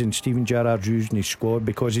the reason Steven Gerrard's using his squad,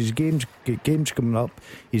 because his games coming up.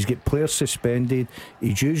 He's got players suspended.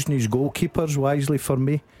 He's using his goalkeepers wisely for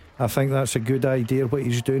me. I think that's a good idea what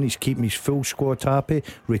he's doing. He's keeping his full squad happy,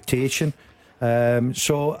 rotation.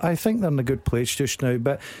 So I think they're in a good place just now,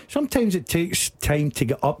 but sometimes it takes time to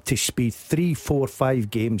get up to speed. 3, 4,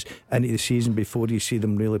 5 games into the season before you see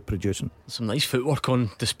them really producing. Some nice footwork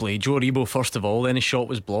on display. Joe Rebo first of all, then his shot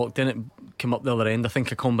was blocked, then it came up the other end. I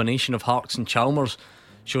think a combination of Harkes and Chalmers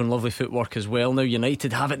showing lovely footwork as well. Now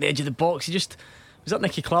United have it at the edge of the box. Was that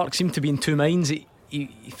Nicky Clark seemed to be in two minds. He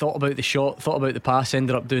thought about the shot, thought about the pass,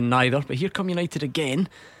 ended up doing neither. But here come United again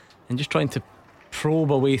and just trying to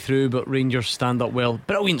probe a way through, but Rangers stand up well.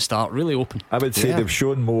 Brilliant start, really open. I would say they've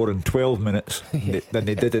shown more in 12 minutes than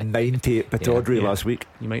they did in 90 at Pittodrie last week.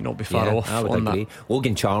 You might not be far off. I would agree.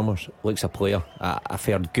 Logan Chalmers looks a player. I've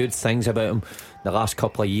heard good things about him the last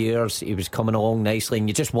couple of years. He was coming along nicely, and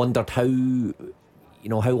you just wondered how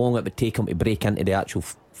long it would take him to break into the actual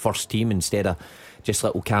first team instead of just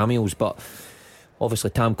little cameos. But obviously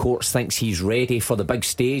Tam Courts thinks he's ready for the big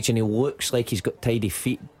stage, and he looks like he's got tidy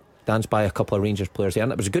feet. Danced by a couple of Rangers players there,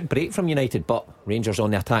 and it was a good break from United, but Rangers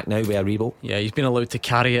on the attack now with a Rebo. Yeah, he's been allowed to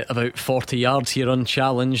carry it about 40 yards here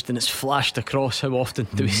unchallenged, and it's flashed across. How often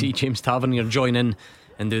do we see James Tavernier join in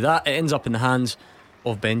and do that? It ends up in the hands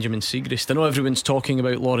of Benjamin Siegrist. I know everyone's talking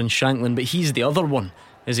about Lawrence Shankland, but he's the other one,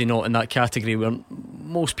 is he not, in that category where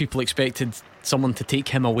most people expected someone to take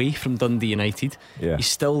him away from Dundee United. He's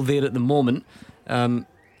still there at the moment,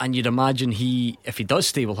 and you'd imagine if he does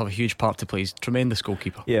stay, will have a huge part to play. He's a tremendous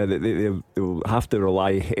goalkeeper. Yeah, they will have to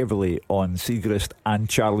rely heavily on Siegrist and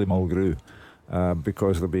Charlie Mulgrew,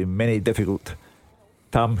 because there'll be many difficult.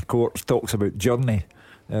 Tam Courts talks about journey.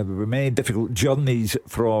 There'll be many difficult journeys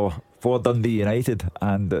for Dundee United,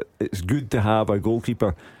 and it's good to have a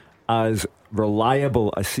goalkeeper as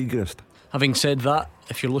reliable as Siegrist. Having said that,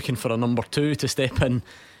 if you're looking for a number 2 to step in,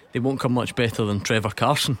 they won't come much better than Trevor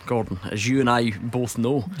Carson, Gordon, as you and I both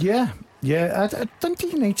know. Yeah, Yeah,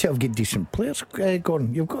 Dundee United have got decent players,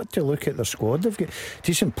 Gordon. You've got to look at their squad. They've got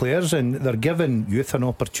decent players and they're giving youth an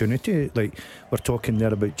opportunity. Like we're talking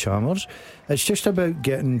there about Chalmers. It's just about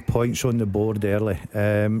getting points on the board early.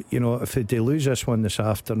 If they lose this one this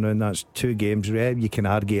afternoon, that's 2 games. You can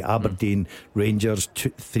argue Aberdeen, Rangers,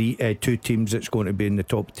 two teams that's going to be in the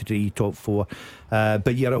top 3, top 4.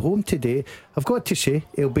 But you're at home today. I've got to say,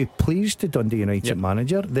 he'll be pleased, the Dundee United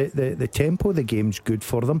manager. The tempo of the game's good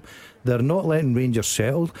for them. They're not letting Rangers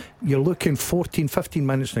settle. You're looking 14, 15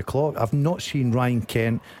 minutes on the clock. I've not seen Ryan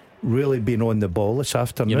Kent really been on the ball this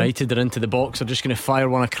afternoon. United are into the box. They're just going to fire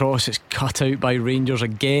one across. It's cut out by Rangers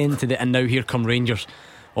again and now here come Rangers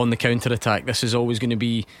on the counter-attack. This is always going to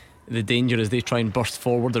be the danger as they try and burst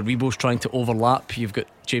forward. The Rebo's trying to overlap. You've got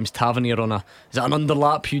James Tavernier on is it an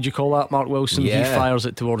underlap? Who do you call that? Mark Wilson. He fires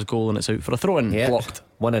it towards goal and it's out for a throw-in. Blocked.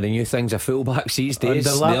 One of the new things a fullback these days,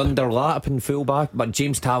 the underlap and fullback. But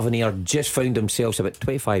James Tavernier just found himself about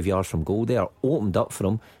 25 yards from goal there, opened up for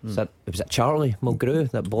him. It was Charlie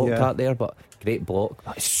Mulgrew that blocked that there, but great block.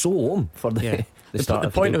 It's so home for the start.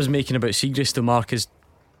 The point I was making about Siegrist to Mark is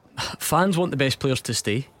fans want the best players to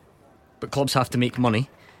stay, but clubs have to make money.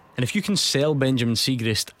 And if you can sell Benjamin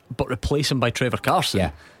Siegrist but replace him by Trevor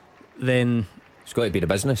Carson, then it's got to be the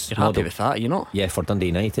business. You're happy with that, you're not? Yeah, for Dundee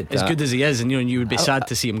United. As good as he is, and you would be sad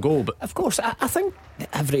to see him go. But of course, I think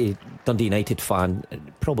every Dundee United fan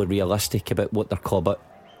probably realistic about what their club,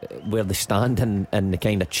 where they stand in the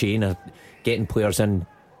kind of chain of getting players in,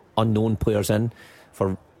 unknown players in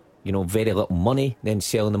for very little money, then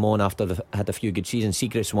selling them on after they've had a few good seasons.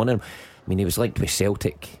 Siegrist one of them. I mean, he was linked with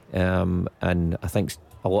Celtic, and I think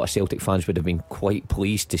a lot of Celtic fans would have been quite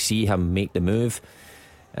pleased to see him make the move.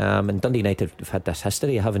 And Dundee United have had this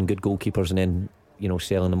history of having good goalkeepers and then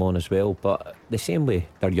selling them on as well. But the same way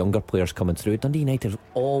their younger players coming through, Dundee United have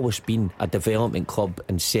always been a development club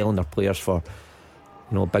and selling their players for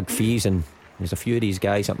big fees, and there's a few of these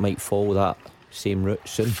guys that might follow that same route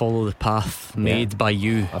soon. Follow the path made by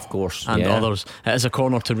you, of course, and others. It is a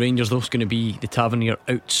corner to Rangers. That's going to be the Tavernier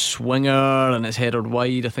out swinger, and it's headed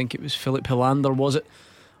wide. I think it was Philip Hilander, was it?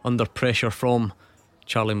 Under pressure from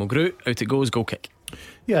Charlie Mulgrew. Out it goes, goal kick.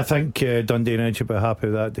 Yeah, I think Dundee United will be happy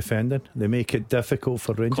with that defending. They make it difficult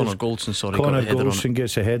for Rangers. Connor Goldson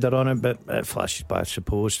gets a header on it, but it flashes by, I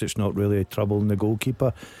suppose. It's not really troubling the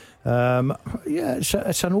goalkeeper.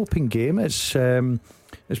 It's an open game. It's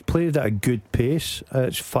played at a good pace.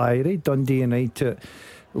 It's fiery. Dundee United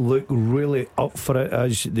look really up for it,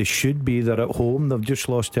 as they should be. They're at home. They've just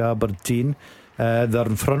lost to Aberdeen. They're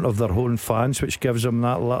in front of their own fans, which gives them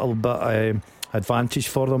that little bit advantage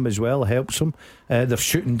for them as well, helps them. They're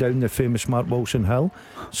shooting down the famous Mark Wilson Hill.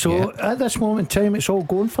 So at this moment in time, it's all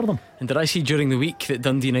going for them. And did I see during the week that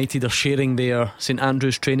Dundee United are sharing their St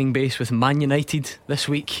Andrews training base with Man United this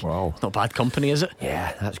week? Wow, not bad company, is it?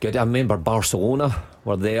 Yeah, that's good. I remember Barcelona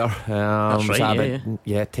were there. That's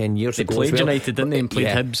right, 10 years ago. They played United, didn't they? And played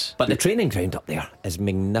Hibs. But the training ground up there is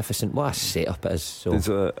magnificent. What a setup it is.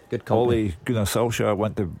 So good company. Ole Gunnar Solskjaer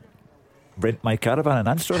went to rent my caravan in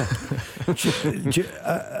Anstora.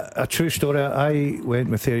 A true story. I went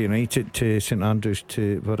with Ayr United to St Andrews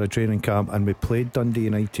for a training camp, and we played Dundee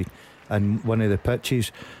United in one of the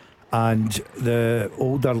pitches. And the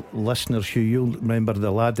older listeners, Hugh, you'll remember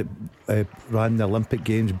the lad that ran the Olympic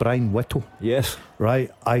Games, Brian Whittle. Yes. Right,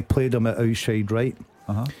 I played him at outside right.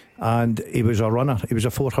 And he was a runner. He was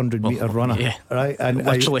a 400 metre runner. Yeah. Right, and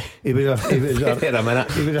literally. He was a wait a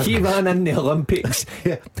minute. He ran in the Olympics.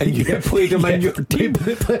 And you played him in your team.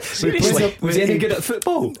 Seriously? Was he any good at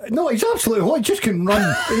football? No, he's absolutely hot. He just can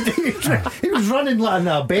run. He was running like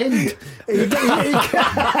a bend. He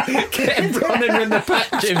kept running around the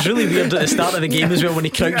pitch. It was really weird at the start of the game as well when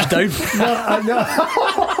he crouched down.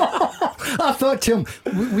 I thought to him,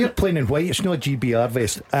 we're playing in white, it's not a GBR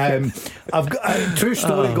vest. I've got a true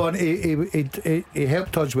story going. He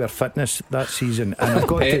helped us with our fitness that season, and I've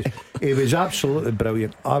got to, he was absolutely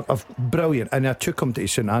brilliant. Brilliant. And I took him to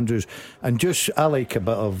St Andrews, and just I like a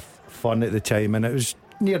bit of fun at the time, and it was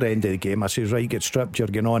near the end of the game. I says, right, get stripped, you're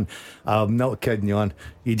going on. I'm not kidding you on.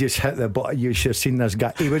 You just hit the button. You should have seen this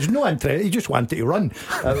guy. He was no interested, he just wanted to run.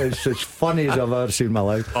 It was as funny as I've ever seen in my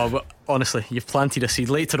life. But honestly, you've planted a seed.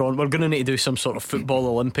 Later on, we're going to need to do some sort of football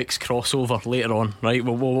Olympics crossover later on, right?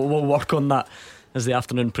 We'll work on that as the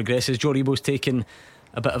afternoon progresses. Joe Rebo's taking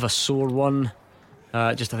a bit of a sore one.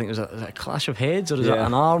 Just I think is it a clash of heads, or is it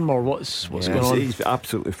an arm, or what's going on? He's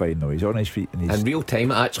absolutely fine though. He's on his feet and in real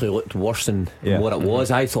time it actually looked worse than what it was.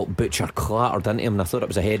 I thought Butcher clattered into him and I thought it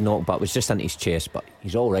was a head knock, but it was just into his chest. But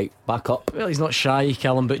he's alright, back up. Well, he's not shy,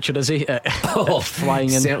 Callum Butcher, is he?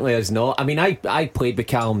 Flying in. Certainly is not. I mean, I played with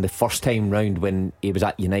Callum the first time round when he was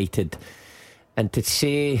at United, and to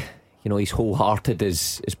say, you know, he's wholehearted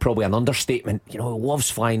is probably an understatement. You know, he loves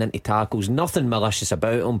flying into tackles, nothing malicious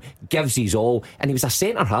about him, gives his all. And he was a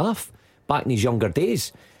centre half back in his younger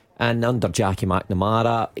days. And under Jackie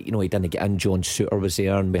McNamara, you know, he didn't get in. John Souttar was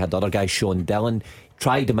there, and we had other guys, Sean Dillon.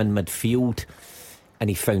 Tried him in midfield, and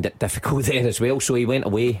he found it difficult there as well. So he went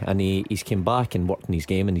away, and he's came back and worked in his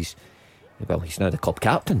game, and he's now the club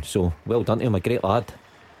captain. So well done to him, a great lad.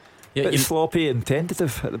 Bit sloppy and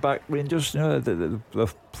tentative at the back, Rangers. You know,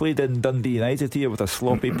 they've played in Dundee United here with a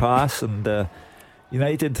sloppy pass, and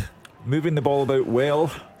United moving the ball about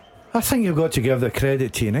well. I think you've got to give the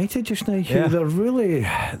credit to United just now, Hugh.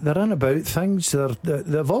 They're in about things.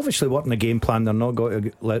 They've obviously worked in a game plan. They're not going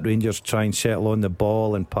to let Rangers try and settle on the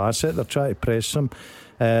ball and pass it. They're trying to press them.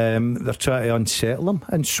 They're trying to unsettle them,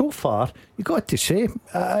 and so far you've got to say,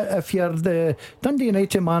 if you're the Dundee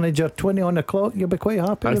United manager, 20 on the clock, you'll be quite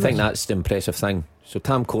happy. I think that's the impressive thing. So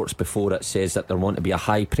Tam Courts before it says that they want to be a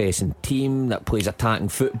high pressing team that plays attacking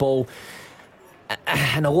football,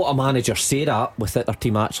 and a lot of managers say that with their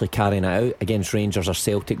team actually carrying it out against Rangers or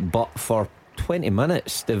Celtic, but for 20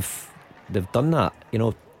 minutes they've done that. You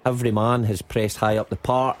know, every man has pressed high up the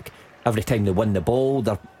park. Every time they win the ball,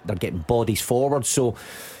 they're getting bodies forward. So,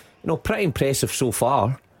 you know, pretty impressive so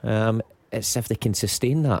far. It's if they can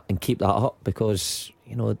sustain that and keep that up, because,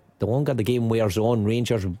 you know, the longer the game wears on,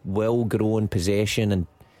 Rangers will grow in possession and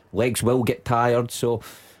legs will get tired. So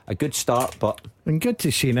a good start, but and good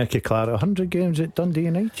to see Nicky Clark 100 games at Dundee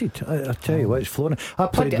United. I tell you what, it's flown. I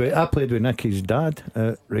played with Nicky's dad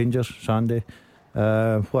at Rangers Sunday.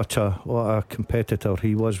 What a competitor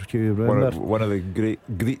he was. Do you remember? One of the great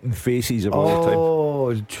greeting faces of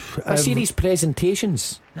all time. I see these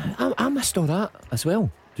presentations. I missed all that as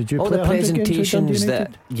well. Did you all play the presentations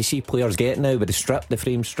that you see players get now with the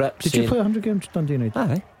frame strips? Did you play 100 games at Dundee United?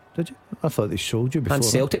 Aye. Did you? I thought they sold you before. And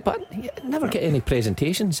Celtic, but you never get any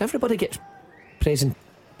presentations. Everybody gets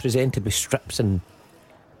presented with strips, and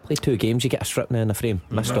play 2 games, you get a strip now in a frame.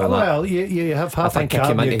 Missed all that. Well, you have half a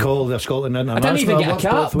cap you call the Scotland International. I didn't even get a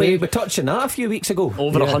cap. We were touching that a few weeks ago.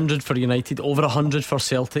 Over 100 for United, over 100 for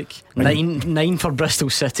Celtic, 9 for Bristol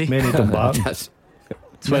City. Many Dumbarton.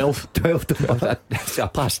 12 Dumbarton. I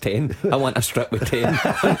passed 10. I want a strip with 10.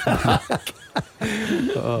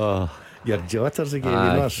 Your jotters again.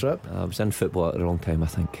 You know a strip. I was in football at the wrong time, I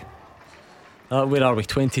think. Where are we?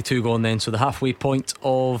 22 gone then. So the halfway point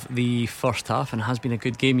of the first half, and it has been a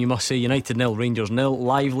good game, you must say. United 0, Rangers 0.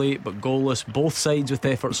 Lively but goalless, both sides with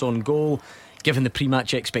efforts on goal. Given the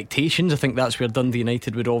pre-match expectations, I think that's where Dundee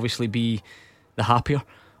United would obviously be the happier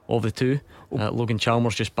of the two. Logan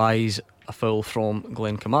Chalmers just buys a foul from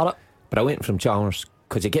Glenn Kamara. Brilliant from Chalmers,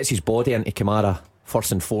 because he gets his body into Kamara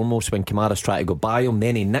first and foremost when Kamara's trying to go by him,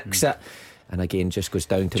 then he nicks it, and again just goes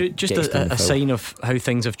down to just a sign of how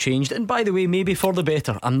things have changed. And by the way, maybe for the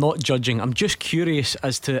better. I'm not judging, I'm just curious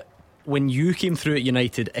as to when you came through at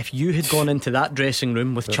United, if you had gone into that dressing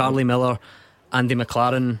room with Charlie Miller, Andy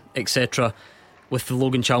McLaren, etc., with the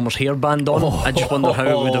Logan Chalmers hairband on, I just wonder how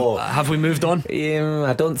it would have we moved on?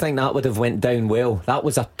 I don't think that would have went down well. That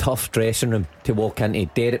was a tough dressing room to walk into.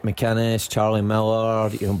 Derek McInnes, Charlie Miller,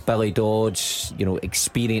 Billy Dodge,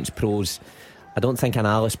 experienced pros. I don't think an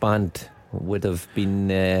Alice band would have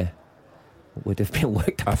been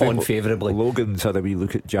looked upon favourably. Logan's had a wee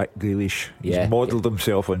look at Jack Grealish. He's modelled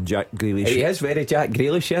himself on Jack Grealish. He is very Jack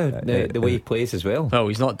Grealish, the way he plays as well. Well,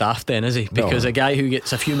 he's not daft then, is he? Because a guy who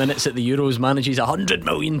gets a few minutes at the Euros manages £100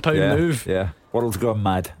 million move. Yeah, world's gone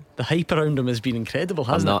mad. The hype around him has been incredible,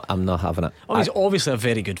 hasn't it? I'm not having it. He's obviously a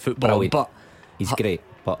very good footballer, but he's great.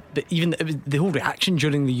 But even the whole reaction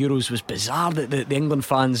during the Euros was bizarre. That the England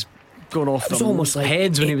fans going off it was almost like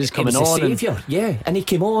heads when he was coming on. Saviour, and he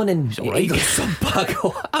came on and he got some back.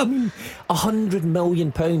 I mean, £100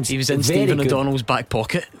 million. He was in Stephen O'Donnell's back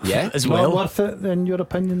pocket, as well. Not worth it, in your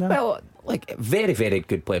opinion? Then? Well, very, very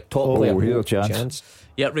good player, top player. Real chance.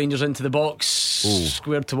 Yeah, Rangers into the box,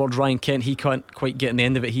 squared towards Ryan Kent. He can't quite get in the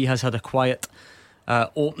end of it. He has had a quiet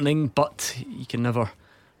opening, but you can never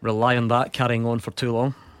rely on that carrying on for too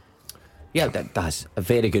long. Yeah, that's a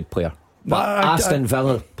very good player. But Aston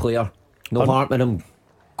Villa player. No harm in him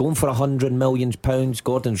going for £100 million.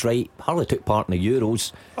 Gordon's right. Hardly took part in the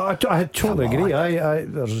Euros. I totally agree.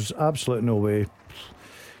 There's absolutely no way.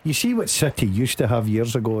 You see what City used to have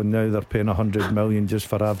years ago, and now they're paying 100 million just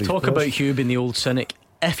for average Talk players. about Hugh being the old cynic.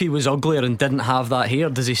 If he was uglier and didn't have that hair,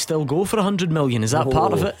 does he still go for 100 million? Is that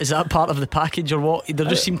part of it? Is that part of the package or what? There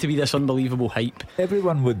just seemed to be this unbelievable hype.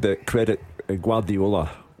 Everyone would credit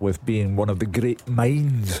Guardiola with being one of the great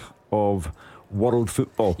minds of world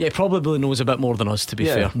football. Yeah, he probably knows a bit more than us, to be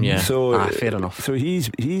fair. Yeah, so fair enough. So he's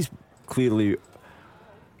clearly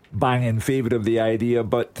bang in favour of the idea,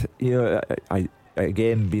 but I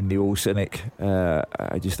again, being the old cynic,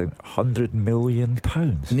 I just think £100 million,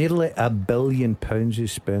 nearly £1 billion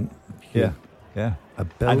is spent. Yeah. $1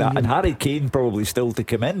 billion. And Harry Kane probably still to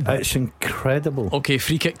come in. It's incredible. Okay,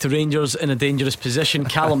 free kick to Rangers in a dangerous position.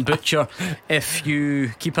 Callum Butcher, if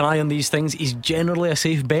you keep an eye on these things, he's generally a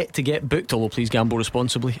safe bet to get booked, although please gamble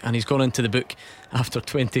responsibly. And he's gone into the book after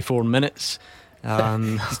 24 minutes.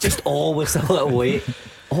 It's just always a little late.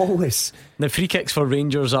 Always. The free kicks for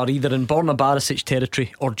Rangers are either in Borna Barisic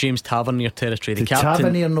territory or James Tavernier territory. The Did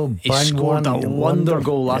captain, Tavernier he scored a wonder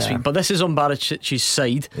goal last Yeah. week, but this is on Barisic's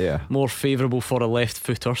side. Yeah. More favourable for a left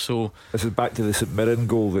footer. So this is back to the St Mirren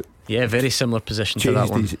goal that very similar position to that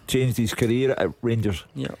one. Changed his career at Rangers.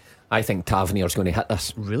 Yeah. I think Tavernier's going to hit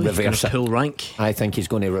this. Really? Reverse it. Pull rank. I think he's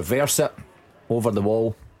going to reverse it over the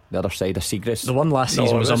wall, the other side of Seagrass. The one last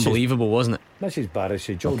season was unbelievable, wasn't it? This is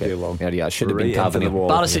Barisic all day long. Yeah, it should have Right been into the Tavernier. wall.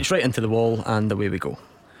 Barisic right into the wall, and away we go.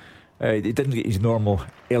 He didn't get his normal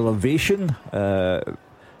elevation, so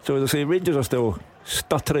as I say, Rangers are still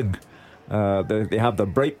stuttering. They have their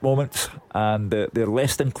bright moments and their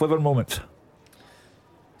less than clever moments.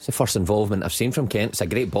 It's the first involvement I've seen from Kent. It's a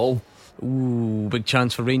great ball. Ooh, big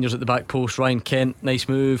chance for Rangers at the back post. Ryan Kent, nice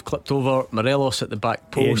move, clipped over. Morelos at the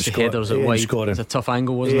back post. The headers at wide. It's a tough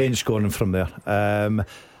angle, wasn't it? He ain't scoring from there.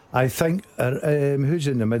 I think who's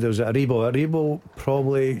in the middle? Is it Aribo? Aribo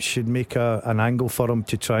probably should make an angle for him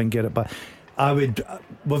to try and get it back.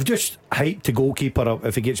 We've just hyped the goalkeeper up.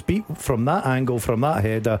 If he gets beat from that angle, from that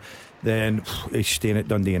header, then he's staying at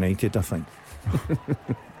Dundee United, I think.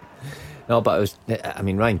 No, but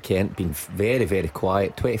Ryan Kent been very, very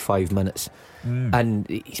quiet. 25 minutes, and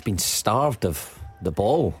he's been starved of the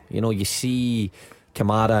ball. You see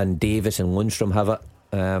Kamara and Davis and Lundstrom have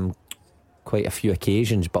it quite a few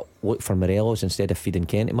occasions, but look for Morelos instead of feeding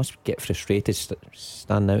Kent. He must get frustrated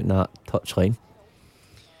standing out in that touchline.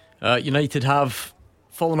 United have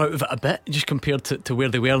fallen out of it a bit just compared to where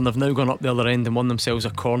they were, and they've now gone up the other end and won themselves a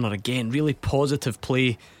corner again. Really positive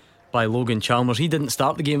play by Logan Chalmers. He didn't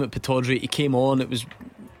start the game at Pittodrie. He came on, it was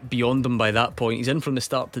beyond him by that point. He's in from the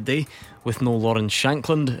start today with no Lawrence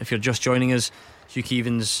Shankland. If you're just joining us, Hugh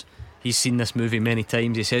Keevins, he's seen this movie many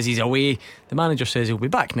times. He says he's away. The manager says he'll be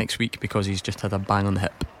back next week because he's just had a bang on the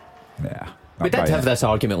hip. Yeah, we did have this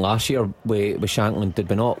argument last year with Shankland, did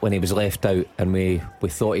we not, when he was left out and we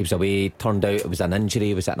thought he was away. Turned out it was an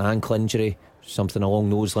injury. Was it an ankle injury, something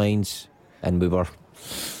along those lines, and we were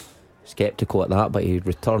sceptical at that, but he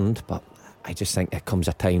returned. But I just think there comes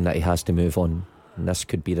a time that he has to move on, and this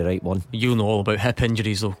could be the right one. You know all about hip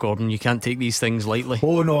injuries though, Gordon. You can't take these things lightly.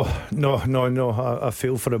 Oh no, I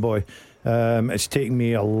feel for the boy. It's taken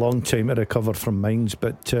me a long time to recover from mines,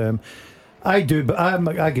 but I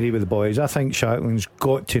agree with the boys. I think Shankland's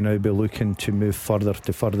got to now be looking to move further,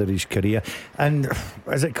 to further his career. And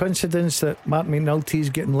is it coincidence that Mark McNulty's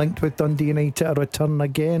getting linked with Dundee United to return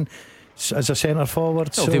again as a centre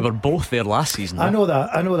forward? Well, they were both there last season though.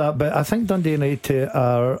 I know that, but I think Dundee United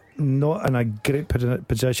are not in a great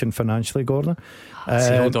position financially, Gordon.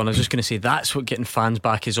 Hold on, I was just going to say that's what getting fans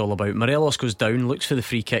back is all about. Morelos goes down, looks for the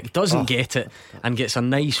free kick, doesn't get it, and gets a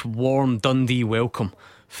nice warm Dundee welcome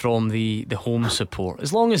from the home support.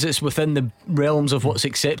 As long as it's within the realms of what's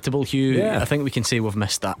acceptable, Hugh, I think we can say we've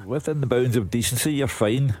missed that. Within the bounds of decency, you're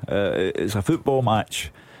fine. It's a football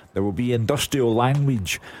match. There will be industrial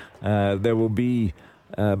language. There will be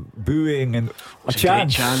booing and a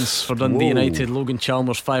chance. Great chance for Dundee United. Logan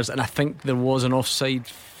Chalmers fires, and I think there was an offside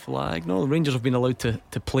flag. No, the Rangers have been allowed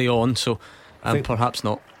to play on, so perhaps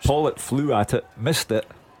not. Pollitt flew at it, missed it,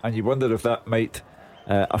 and you wonder if that might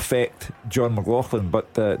affect John McLaughlin,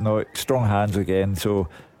 but no, strong hands again. So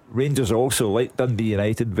Rangers also, like Dundee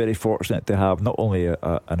United, very fortunate to have not only an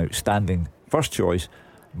outstanding first choice,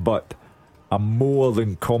 but a more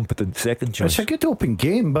than competent second choice. It's a good open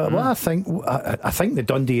game, but what I think the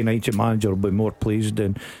Dundee United manager will be more pleased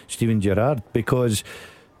than Steven Gerrard, because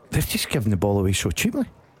they're just giving the ball away so cheaply.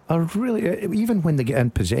 Even when they get in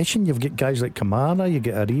possession, you've got guys like Kamara, you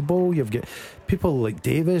get Aribo, you've got people like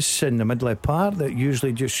Davis in the middle of the park that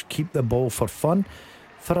usually just keep the ball for fun.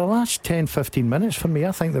 For the last 10-15 minutes, for me,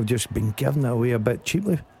 I think they've just been giving it away a bit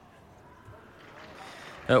cheaply.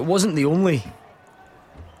 It wasn't the only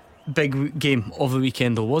big game of the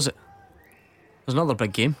weekend, though, was it? There's another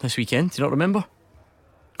big game this weekend. Do you not remember?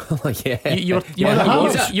 Oh yeah. You were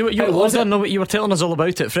telling us all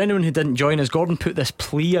about it. For anyone who didn't join us, Gordon put this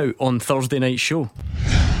plea out on Thursday night show.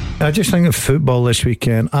 I just think of football this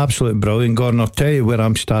weekend, absolutely brilliant. Gordon, I'll tell you where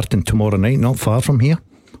I'm starting tomorrow night, not far from here.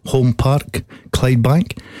 Home Park,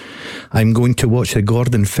 Clyde. I'm going to watch the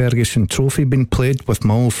Gordon Ferguson Trophy being played with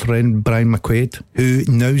my old friend Brian McQuaid, who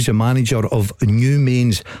now's the manager of New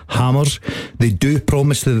Main's Hammers. They do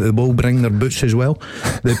promise that they will bring their boots as well.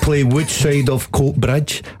 They play Woodside of Coat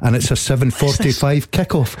Bridge, and it's a 7:45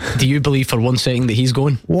 kickoff. Do you believe for one second that he's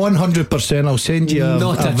going? 100%. I'll send you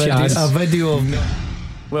a video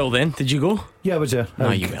of. Well then, did you go? Yeah, it was a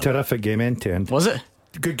you terrific game end to end. Was it?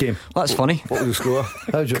 Good game. Well, that's funny. What was the score?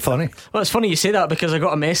 How was it funny? Well, it's funny you say that because I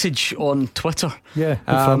got a message on Twitter. Yeah.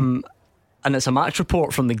 And it's a match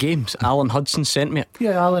report from the games. Alan Hudson sent me it.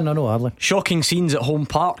 Yeah, Alan, I know Alan. Shocking scenes at Home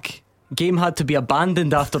Park. Game had to be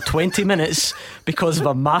abandoned after 20 minutes because of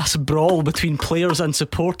a mass brawl between players and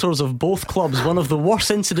supporters of both clubs. One of the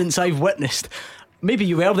worst incidents I've witnessed. Maybe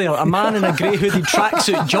you were there. A man in a grey hooded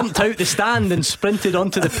tracksuit jumped out the stand and sprinted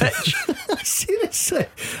onto the pitch. Seriously,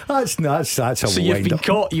 that's a so you've been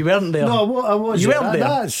caught. You weren't there. No, I was. You weren't there.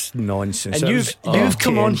 That's nonsense. And you've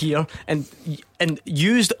come on here and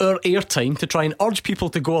used our airtime to try and urge people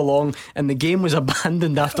to go along, and the game was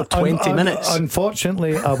abandoned after 20 minutes.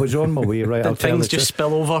 Unfortunately, I was on my way. Right, Did things just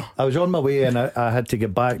spill over? I was on my way and I had to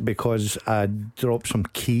get back because I dropped some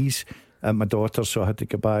keys at my daughter, so I had to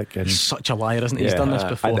go back. And such a liar, isn't he? He's done this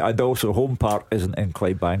before. And also Home Park isn't in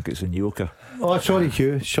Clydebank, it's in Yoker. Oh, sorry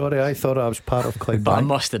Hugh, sorry, I thought I was part of Clydebank. But I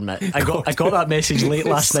must admit, I got that message late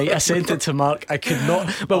last night. I sent it to Mark. I could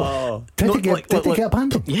not. Well, did it get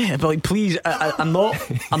abandoned? Yeah, but please, I'm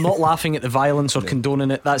not laughing at the violence or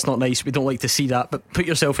condoning it. That's not nice. We don't like to see that. But put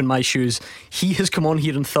yourself in my shoes. He has come on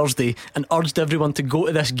here on Thursday and urged everyone to go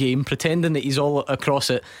to this game, pretending that he's all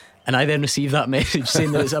across it. And I then received that message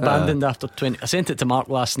saying that it's abandoned after 20. I sent it to Mark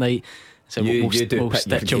last night. So we'll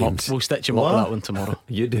stitch him up. We'll stitch him up with that one tomorrow.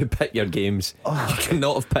 You do pick your games. You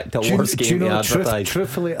cannot have picked a worse game to advertise.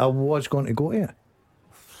 Truthfully, I was going to go to it.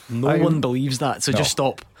 No one believes that, so just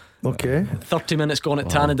stop. Okay. 30 minutes gone at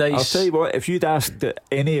Tannadice. I'll tell you what, if you'd asked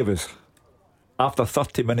any of us after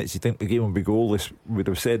 30 minutes you think the game would be goalless, we'd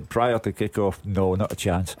have said prior to kick-off, no, not a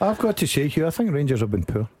chance. I've got to say, Hugh, I think Rangers have been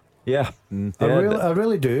poor. Yeah, I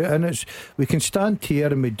really do, and we can stand here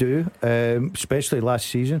and we do, especially last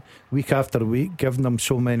season, week after week, giving them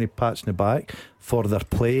so many pats in the back for their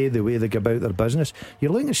play, the way they go about their business.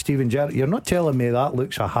 You're looking at Steven Gerrard. You're not telling me that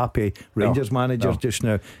looks a happy Rangers manager just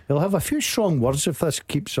now. He'll have a few strong words if this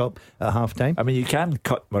keeps up at half time. I mean, you can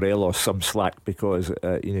cut Morelos some slack because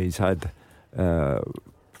he's had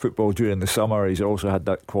football during the summer. He's also had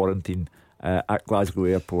that quarantine at Glasgow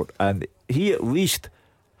Airport, and he at least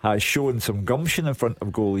has shown some gumption in front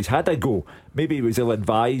of goal. He's had a go. Maybe he was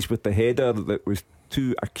ill-advised with the header that was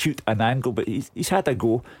too acute an angle, but he's had a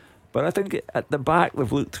go. But I think at the back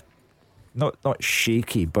they've looked not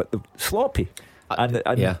shaky, but sloppy, and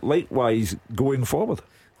likewise going forward.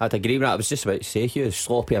 I'd agree with that. I was just about to say, Hugh,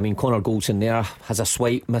 sloppy. I mean, Connor Goldson there has a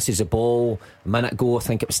swipe, misses the ball. A minute ago, I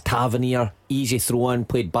think it was Tavernier, easy throw in,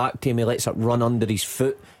 played back to him, he lets it run under his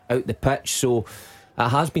foot out the pitch. So it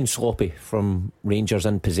has been sloppy from Rangers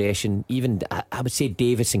in possession. Even I would say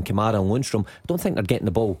Davis and Kamara and Lundstrom, I don't think they're getting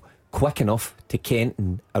the ball quick enough to Kent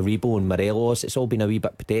and Aribo and Morelos. It's all been a wee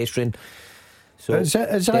bit pedestrian. So is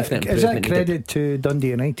that credit to Dundee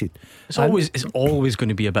United? It's always going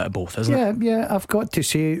to be a bit of both, isn't it? Yeah, I've got to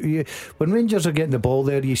say, when Rangers are getting the ball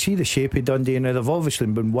there, you see the shape of Dundee, and they've obviously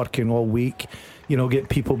been working all week. Get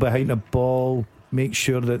people behind the ball, make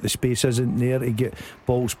sure that the space isn't there to get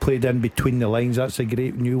balls played in between the lines. That's a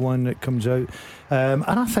great new one that comes out, and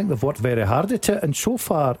I think they've worked very hard at it, and so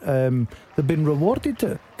far they've been rewarded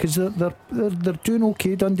it because they're doing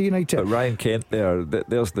okay, Dundee United. But Ryan Kent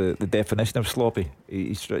there's the definition of sloppy.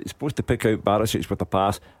 He's supposed to pick out Barisic with a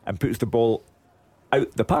pass and puts the ball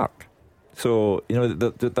out the park. So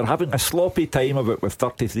they're having a sloppy time of it with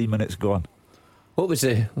 33 minutes gone. What was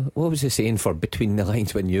the saying for between the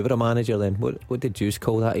lines when you were a manager then? What did you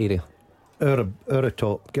call that area? Over a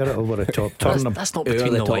top, get it over the top, turn them. That's not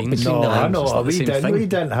between the lines. No, I know. We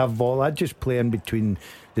didn't have ball. I'd just play in between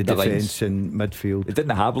the defence and midfield. They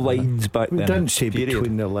didn't have lines back then. We didn't say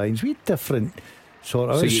between the lines. We had different sort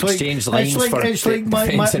of. So it's you exchanged lines for it's like my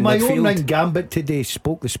defence and opening midfield. gambit today.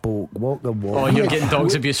 Spoke the spoke, walk the walk. Oh, you're getting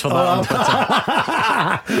dogs abuse for that on Twitter.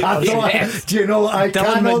 I thought, do you know,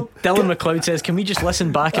 Dylan McLeod says, can we just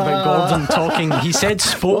listen back about Gordon talking? He said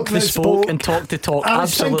spoke the spoke and talk the talk. I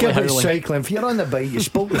was Absolutely thinking about howling. cycling. If you're on the bike, you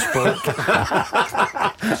spoke the spoke.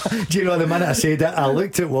 Do you know, the minute I said it, I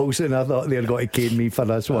looked at Wilson. I thought they're going to cane me for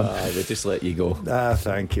this one. They just let you go.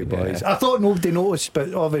 Thank you, boys. I thought nobody noticed,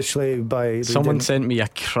 but obviously by someone sent me a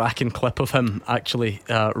cracking clip of him. Actually,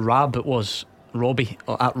 Rab, it was Robbie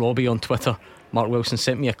at Robbie on Twitter. Mark Wilson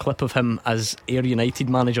sent me a clip of him as Ayr United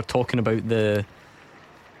manager talking about the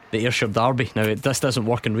Ayrshire derby. Now this doesn't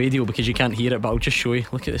work in radio because you can't hear it, but I'll just show you.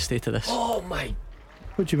 Look at the state of this. Oh my!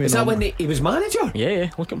 What do you mean? Is that when he was manager?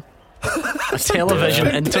 Yeah, look at him. A television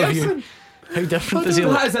interview. How different does he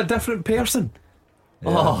look? That is a different person. Yeah.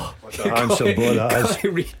 Oh, what a handsome boy that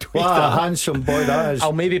is. What a handsome boy that is.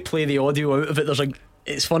 I'll maybe play the audio out of it.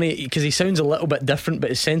 It's funny because he sounds a little bit different, but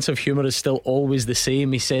his sense of humour is still always the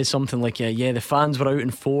same. He says something like, yeah, the fans were out in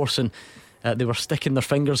force and they were sticking their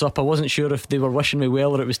fingers up. I wasn't sure if they were wishing me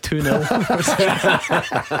well or it was 2-0.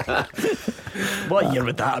 What year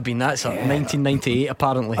would that have been? That's 1998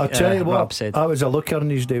 apparently. I'll tell you what, said. I was a looker in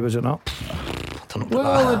these days, was it not? I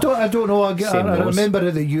don't know. I remember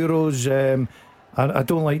at the Euros, I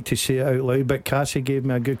don't like to say it out loud, but Cassie gave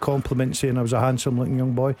me a good compliment saying I was a handsome looking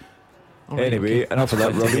young boy. Anyway, enough of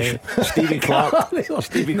that rubbish. Stevie Clark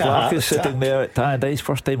is sitting there at Tannadice.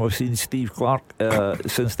 First time I've seen Steve Clark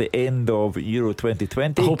since the end of Euro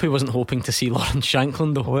 2020. I hope he wasn't hoping to see Lawrence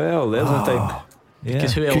Shankland though. Well, there's a thing.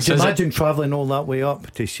 Because who else could you is imagine travelling all that way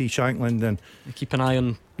up to see Shankland and keep an eye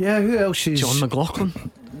on? Yeah, who else is John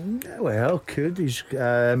McLaughlin? Well, could he's?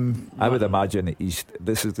 I would imagine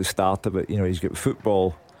this is the start of it. You know, he's got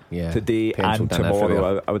football today and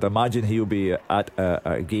tomorrow. I would imagine he'll be at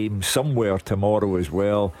a game somewhere tomorrow as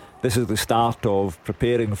well. This is the start of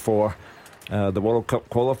preparing for the World Cup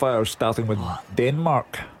qualifiers, starting with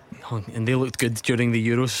Denmark. And they looked good during the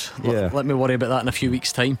Euros. Yeah. Let me worry about that in a few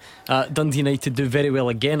weeks' time. Dundee United do very well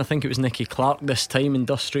again. I think it was Nicky Clark this time.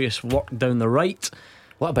 Industrious work down the right.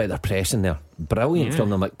 What about their pressing there? Brilliant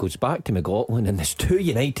from them. It goes back to McLaughlin, and there's two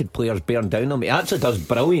United players bearing down on him. He actually does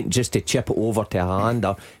brilliant just to chip it over to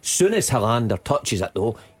Helander. As soon as Helander touches it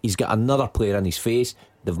though, he's got another player in his face.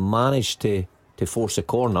 They've managed to force a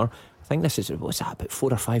corner. I think this is, what's that, about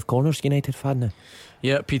 4 or 5 corners United have had now?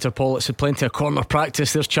 Yeah, Peter Pollitt's had plenty of corner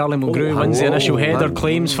practice. There's Charlie Mulgrew, wins the initial header,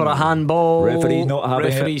 claims for a handball. Referee not having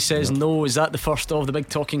Referee says no. Is that the first of the big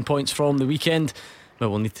talking points from the weekend? Well,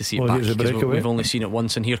 we'll need to see it back because we've only seen it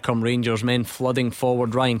once. And here come Rangers men flooding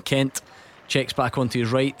forward. Ryan Kent checks back onto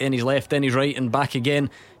his right, then his left, then his right, and back again.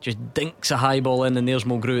 Just dinks a high ball in, and there's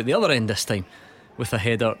Mulgrew at the other end this time with a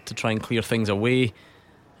header to try and clear things away.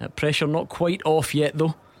 Pressure not quite off yet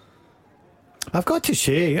though. I've got to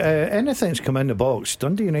say, anything's come in the box,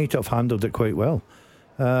 Dundee United have handled it quite well.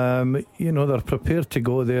 You know, they're prepared to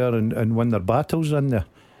go there and win their battles in there.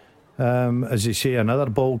 As they say,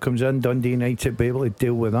 another ball comes in, Dundee United be able to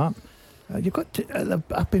deal with that.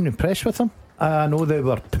 I've been impressed with them. I know they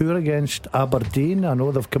were poor against Aberdeen. I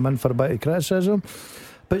know they've come in for a bit of criticism,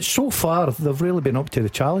 but so far they've really been up to the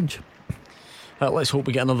challenge. Let's hope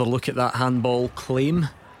we get another look at that handball claim.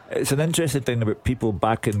 It's an interesting thing about people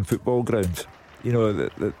back in football grounds. You know,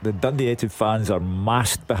 the Dundee United fans are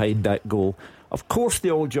massed behind that goal. Of course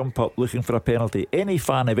they all jump up looking for a penalty. Any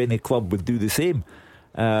fan of any club would do the same.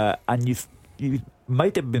 And you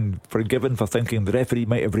might have been forgiven for thinking the referee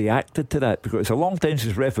might have reacted to that, because it's a long time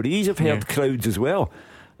since referees have heard crowds as well.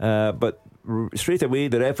 But straight away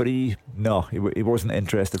the referee, no, he wasn't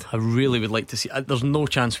interested. I really would like to see. There's no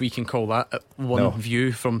chance we can call that at one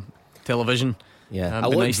view from television. Yeah,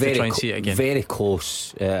 it'd be nice to try and see it again. Very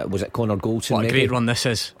close. Was it Connor Goldson? What a great run this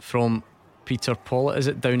is from Peter Pollitt. Is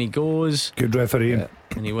it? Down he goes. Good refereeing.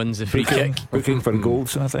 And he wins the free kick. Booking for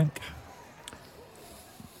Goldson, I think.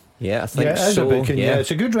 Yeah, I think so.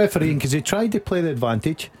 It's a good refereeing because he tried to play the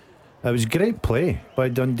advantage. It was great play by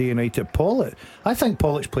Dundee United. Pollitt, I think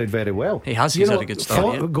Pollitt's played very well. He has. He's had a good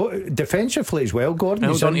start. Defensively as well, Gordon.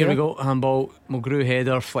 Hold on, here we go. Handball, Mulgrew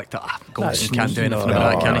header, flicked it. Goldson can't do anything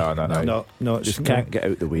about that, can he? No, just can't get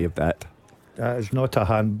out the way of that. That is not a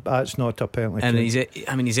hand. That's not a penalty.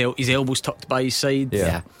 And his elbow's tucked by his side.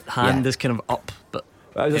 Hand is kind of up, but.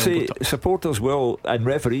 As I say, supporters will and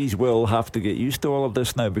referees will have to get used to all of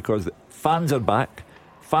this now, because fans are back.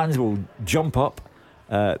 Fans will jump up,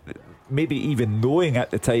 maybe even knowing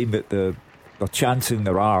at the time that they're chancing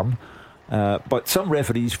their arm. But some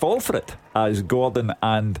referees fall for it, as Gordon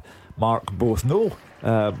and Mark both know.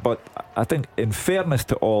 But I think, in fairness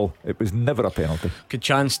to all, it was never a penalty. Good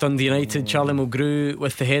chance, Dundee United. Charlie Mulgrew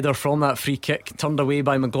with the header from that free kick, turned away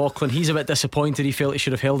by McLaughlin. He's a bit disappointed. He felt he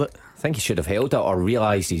should have held it. I think he should have held it, or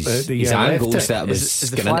realised his angles that it was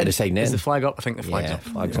going into the side net. Is the flag up? I think the flag's up.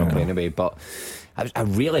 Flag's up anyway. But a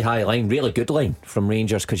really high line, really good line from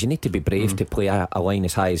Rangers, because you need to be brave to play a line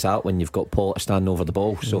as high as that when you've got Paul standing over the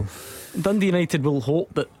ball. So Dundee United will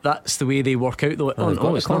hope that that's the way they work out, though.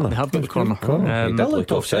 It's not. They have got the corner. It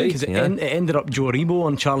looked offside, because it ended up Joe Rebo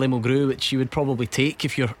on Charlie Mulgrew, which you would probably take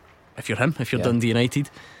if you're Dundee United.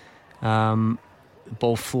 The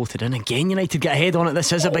ball floated in again. United get ahead on it.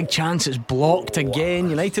 This is a big chance. It's blocked again.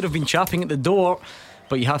 United have been chapping at the door,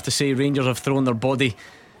 but you have to say Rangers have thrown their body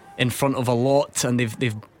in front of a lot, and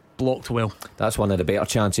they've blocked well. That's one of the better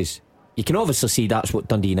chances. You can obviously see that's what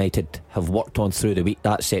Dundee United have worked on through the week,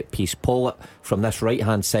 that set piece. Pollitt from this right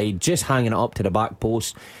hand side, just hanging it up to the back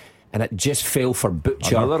post, and it just fell for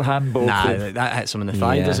Butcher. Another handball. That hits him in the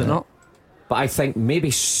thigh, does it not? But I think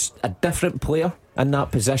maybe a different player in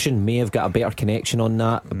that position may have got a better connection on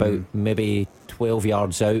that, about maybe 12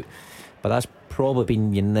 yards out. But that's probably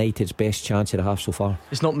been United's best chance of the half so far.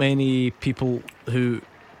 There's not many people who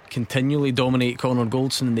continually dominate Connor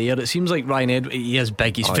Goldson in the air. It seems like Ryan Edwards, he is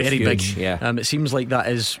big, he's very huge, big. It seems like that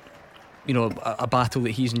is, a battle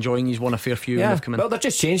that he's enjoying. He's won a fair few when they've come in. Well, they're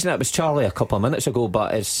just changing it. It was Charlie a couple of minutes ago,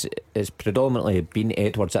 but it's predominantly been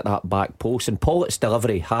Edwards at that back post, and Pollitt's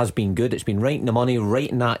delivery has been good. It's been right in the money, right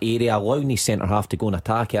in that area, allowing his centre half to go and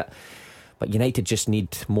attack it. But United just need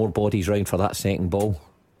more bodies round for that second ball.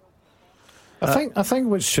 I think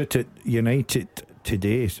what suited United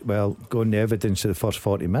today, well, going the evidence of the first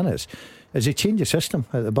 40 minutes, is they changed the system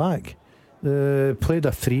at the back. They played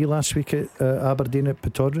a 3 last week at Aberdeen at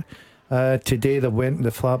Pittodrie. Today they went in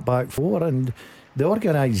the flat back 4, and the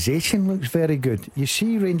organisation looks very good. You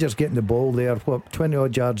see Rangers getting the ball there, 20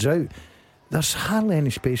 odd yards out. There's hardly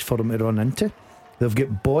any space for them to run into. They've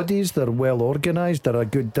got bodies, they're well organised, they're a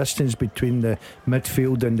good distance between the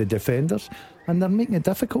midfield and the defenders, and they're making it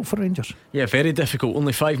difficult for Rangers. Yeah, very difficult.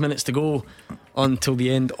 Only 5 minutes to go until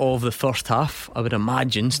the end of the first half. I would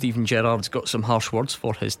imagine Stephen Gerrard's got some harsh words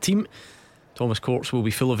for his team. Thomas Courts will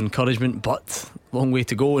be full of encouragement, but long way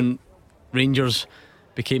to go. And Rangers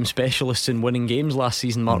became specialists in winning games last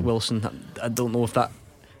season. Mark Wilson, I don't know if that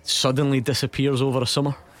suddenly disappears over a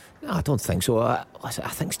summer. No, I don't think so. I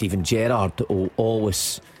think Stephen Gerrard will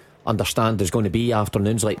always understand there's going to be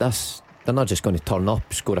afternoons like this. They're not just going to turn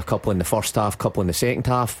up, score a couple in the first half, couple in the second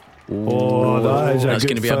half. That's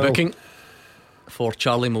going to be a booking for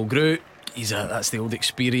Charlie Mulgrew. That's the old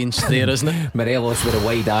experience there, isn't it? Morelos with the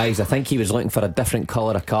wide eyes. I think he was looking for a different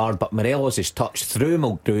colour of card, but Morelos is touched through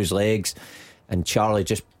Mulgrew's legs, and Charlie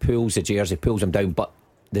just pulls the jersey, pulls him down. But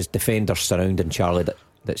there's defenders surrounding Charlie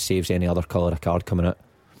that saves any other colour of card coming out.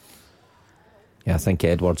 Yeah, I think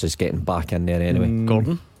Edwards is getting back in there anyway.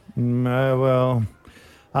 Gordon? Well,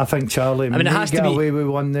 I think Charlie it has to be away with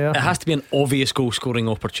one there. It has to be an obvious goal scoring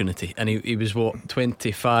opportunity, and he was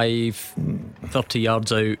 25, 30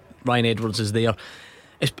 yards out. Ryan Edwards is there.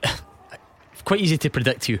 It's quite easy to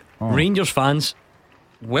predict you. Rangers fans,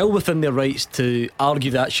 well within their rights to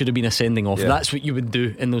argue that should have been a sending off. That's what you would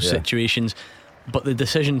do in those situations. But the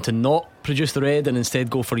decision to not produce the red and instead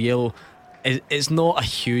go for yellow is not a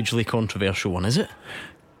hugely controversial one, is it?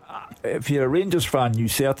 If you're a Rangers fan, you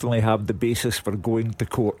certainly have the basis for going to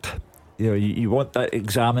court. You want that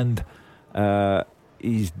examined.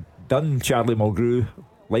 He's done Charlie Mulgrew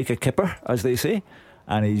like a kipper, as they say,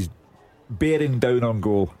 and he's bearing down on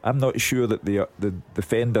goal. I'm not sure that the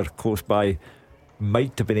defender close by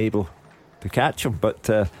might have been able to catch him, but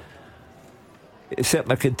it's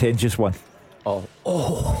certainly a contentious one.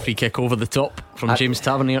 Free kick over the top from James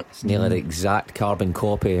Tavernier. It's nearly the exact carbon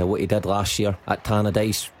copy of what he did last year at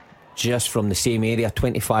Tannadice, just from the same area,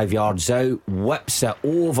 25 yards out, whips it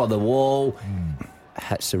over the wall,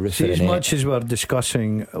 hits the roof of the net. As much as we're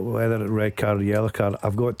discussing whether it's red card or yellow card,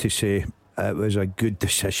 I've got to say it was a good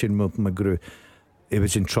decision with McGrew. He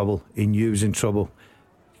was in trouble. He knew he was in trouble.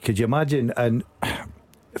 Could you imagine? And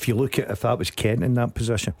if you look at if that was Kent in that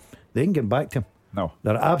position, they ain't getting back to him. No,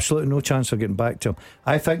 there are absolutely no chance of getting back to him.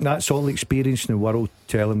 I think that's all the experience in the world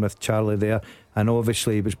telling with Charlie there, and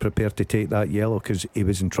obviously he was prepared to take that yellow because he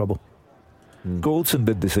was in trouble. Goldson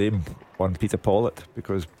did the same on Peter Pollitt,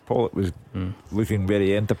 because Pollitt was looking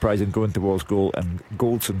very enterprising going towards goal, and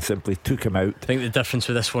Goldson simply took him out. I think the difference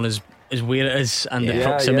with this one is where it is and the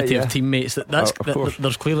proximity of teammates.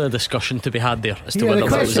 There's clearly a discussion to be had there as to whether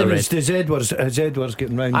that was a red. Is Edwards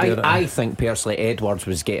getting round there? I think personally Edwards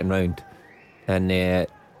was getting round, and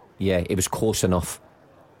he was close enough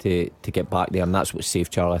to get back there, and that's what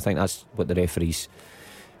saved Charlie. I think that's what the referees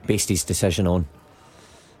based his decision on.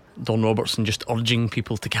 Don Robertson just urging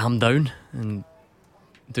people to calm down and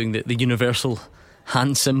doing the universal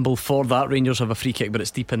hand symbol for that. Rangers have a free kick, but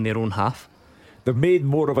it's deep in their own half. They've made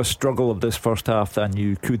more of a struggle of this first half than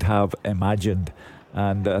you could have imagined,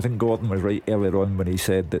 and I think Gordon was right earlier on when he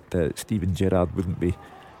said that Steven Gerrard wouldn't be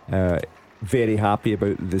very happy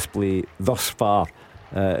about the display thus far.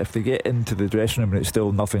 If they get into the dressing room and it's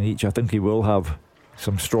still nothing each, I think he will have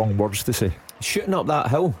some strong words to say. Shooting up that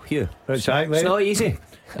hill, Hugh. Exactly. It's not easy.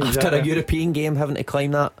 After a European game, having to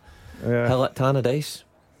climb that hill at Tannadice.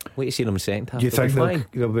 Wait to see them in the second half. Do you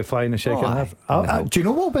think they'll be fine in the second half? Do you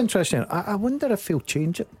know what will be interesting? I wonder if he'll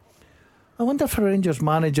change it. I wonder if a Rangers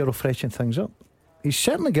manager will freshen things up. He's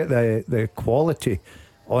certainly got the quality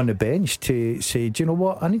on the bench to say, do you know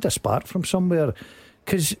what, I need a spark from somewhere.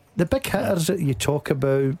 Because the big hitters that you talk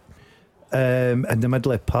about in the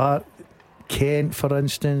middle of the park, Kent for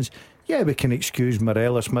instance, yeah, we can excuse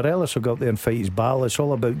Morelos will go up there and fight his battle. It's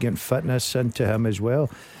all about getting fitness into him as well.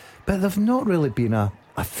 But they've not really been a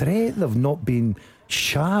threat. They've not been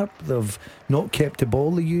sharp. They've not kept the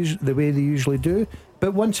ball the way they usually do.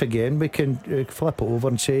 But once again, we can flip it over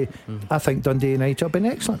and say, I think Dundee United have been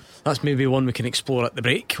excellent. That's maybe one we can explore at the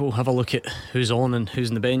break. We'll have a look at who's on and who's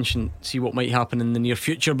on the bench and see what might happen in the near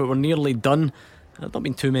future. But we're nearly done. There's not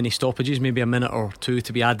been too many stoppages, maybe a minute or two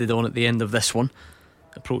to be added on at the end of this one.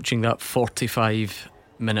 Approaching that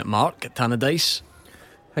 45-minute mark at Tannadice.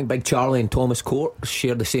 I think Big Charlie and Thomas Court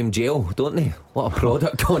share the same jail, don't they? What a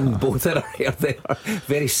product on both of their hair there.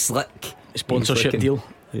 Very slick sponsorship deal.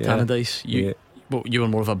 Tannadice. You were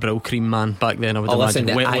more of a brow cream man back then, I would imagine.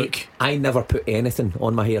 Listen, wet look. I never put anything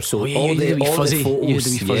on my hair, so all the photos,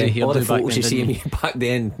 all the photos you see me back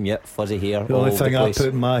then, fuzzy hair. The only thing I put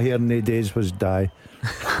in my hair in the days was dye.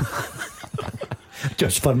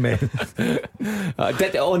 Just for men.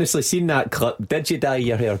 Did honestly seen that clip? Did you dye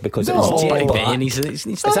your hair because it was jet black?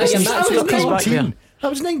 I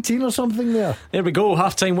was 19 or something there. There we go,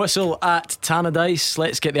 half-time whistle at Tannadice.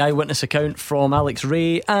 Let's get the eyewitness account from Alex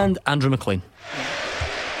Ray and Andrew McLean.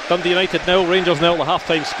 Dundee United 0, Rangers 0, the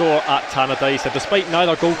half-time score at Tannadice. And despite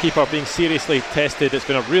neither goalkeeper being seriously tested, it's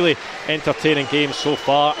been a really entertaining game so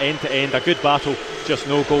far, end to end, a good battle, just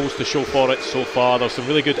no goals to show for it so far. There's some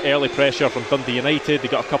really good early pressure from Dundee United. They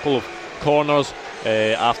got a couple of corners.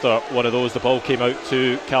 After one of those, the ball came out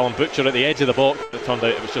to Callum Butcher at the edge of the box. It turned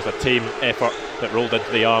out it was just a tame effort that rolled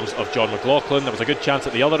into the arms of John McLaughlin. There was a good chance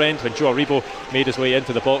at the other end when Joe Aribo made his way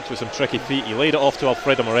into the box with some tricky feet. He laid it off to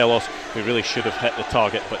Alfredo Morelos, who really should have hit the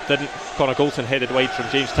target but didn't. Connor Goldson headed wide from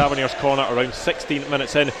James Tavernier's corner around 16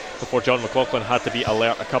 minutes in before John McLaughlin had to be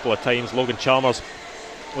alert a couple of times. Logan Chalmers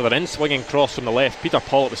with an in-swinging cross from the left. Peter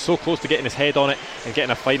Pollitt was so close to getting his head on it and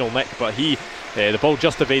getting a final nick, but the ball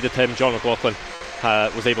just evaded him. John McLaughlin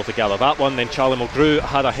was able to gather that one. Then Charlie Mulgrew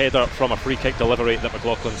had a header from a free kick delivery that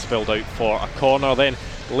McLaughlin spilled out for a corner. Then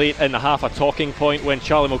late in the half, a talking point when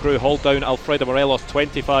Charlie Mulgrew hauled down Alfredo Morelos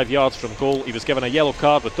 25 yards from goal. He was given a yellow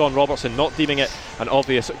card, with Don Robertson not deeming it an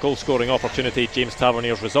obvious goal scoring opportunity. James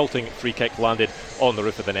Tavernier's resulting free kick landed on the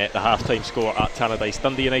roof of the net. The half-time score at Tannadice: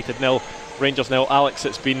 Dundee United 0, Rangers 0. Alex,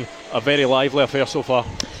 it's been a very lively affair so far.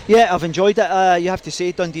 Yeah, I've enjoyed it. You have to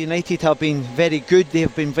say Dundee United have been very good.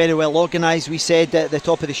 They've been very well organised. We said at the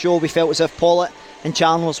top of the show we felt as if Pollitt and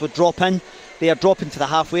Chalmers would drop in. They are dropping to the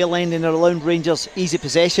halfway line and they're allowing Rangers easy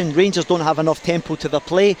possession. Rangers don't have enough tempo to their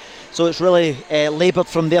play, so it's really laboured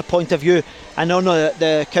from their point of view. And on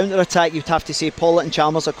the counter-attack, you'd have to say Pollitt and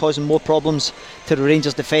Chalmers are causing more problems to the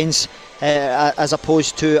Rangers defence as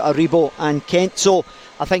opposed to Aribo and Kent. So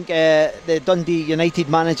I think the Dundee United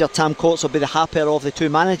manager Tam Courts will be the happier of the two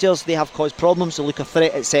managers. They have caused problems. They look a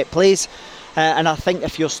threat at set plays. And I think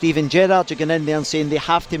if you're Steven Gerrard, you're going in there and saying they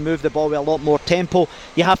have to move the ball with a lot more tempo.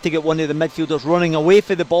 You have to get one of the midfielders running away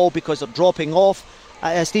for the ball because they're dropping off.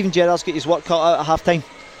 Steven Gerrard's got his work cut out at half time.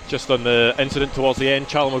 Just on the incident towards the end,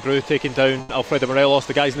 Charlie Mulgrew taking down Alfredo Morelos.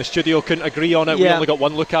 The guys in the studio couldn't agree on it. We only got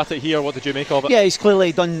one look at it here. What did you make of it? Yeah, he's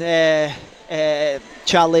clearly done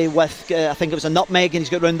Charlie with I think it was a nutmeg, and he's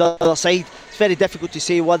got round the other side. It's very difficult to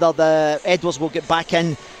say whether the Edwards will get back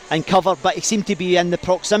in and cover, but he seemed to be in the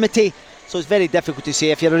proximity, so it's very difficult to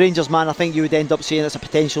say. If you're a Rangers man, I think you would end up saying it's a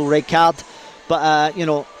potential red card, but I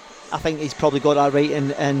think he's probably got that right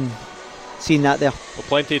in seeing that there. Well,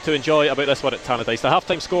 plenty to enjoy about this one at Tannadice. The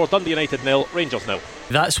half-time score: Dundee United 0, Rangers 0.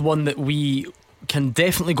 That's one that we can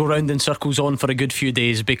definitely go round in circles on for a good few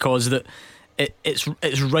days, because it's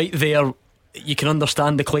right there. You can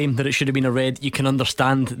understand the claim that it should have been a red. You can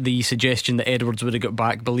understand the suggestion that Edwards would have got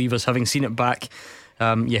back. Believe us, having seen it back,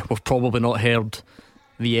 we've probably not heard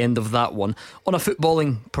the end of that one. On a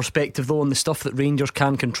footballing perspective though, on the stuff that Rangers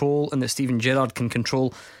can control and that Steven Gerrard can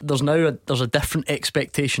control, there's a different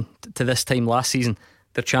expectation to this time last season.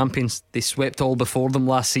 They're champions, they swept all before them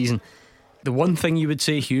last season. The one thing you would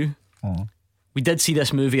say, Hugh, we did see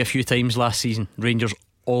this movie a few times last season. Rangers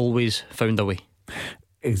always found a way.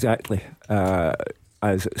 Exactly.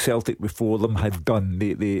 As Celtic before them had done,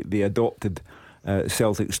 they adopted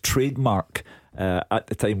Celtic's trademark at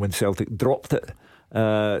the time when Celtic dropped it.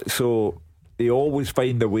 So they always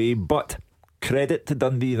find a way. But credit to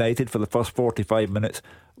Dundee United for the first 45 minutes.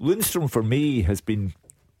 Lundstrom for me has been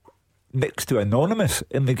next to anonymous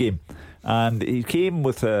in the game, and he came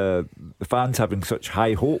with the fans having such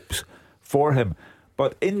high hopes for him.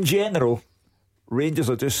 But in general, Rangers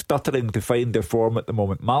are just stuttering to find their form at the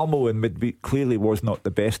moment. Malmo in midweek clearly was not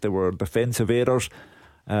the best. There were defensive errors,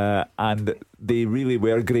 and they really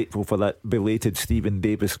were grateful for that belated Stephen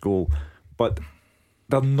Davis goal. But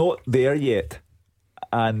they're not there yet,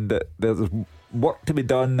 and there's work to be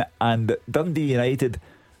done, and Dundee United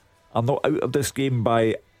are not out of this game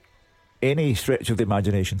by any stretch of the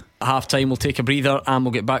imagination. At half time we'll take a breather and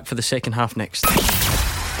we'll get back for the second half next.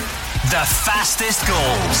 The fastest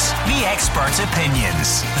goals, the expert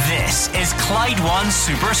opinions. This is Clyde One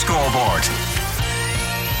Super Scoreboard.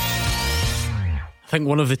 I think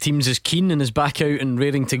one of the teams is keen and is back out and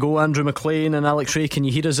raring to go. Andrew McLean and Alex Ray, can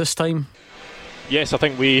you hear us this time? Yes, I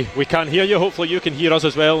think we can hear you. Hopefully you can hear us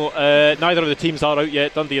as well. Neither of the teams are out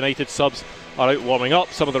yet. Dundee United subs are out warming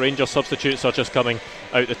up. Some of the Rangers substitutes are just coming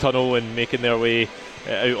out the tunnel and making their way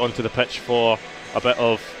out onto the pitch for a bit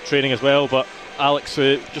of training as well. But Alex,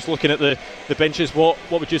 just looking at the benches, what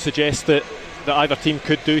would you suggest that either team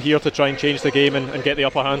could do here to try and change the game and get the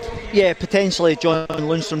upper hand? Yeah, potentially John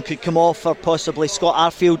Lundstrom could come off, or possibly Scott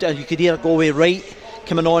Arfield, and you could either go away right,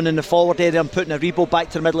 coming on in the forward area and putting a Rebo back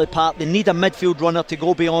to the middle of the park. They need a midfield runner to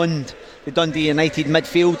go beyond the Dundee United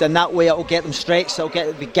midfield, and that way it will get them stretched, it will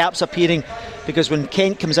get the gaps appearing, because when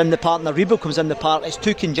Kent comes in the park and the Rebo comes in the park, it's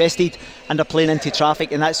too congested and they're playing into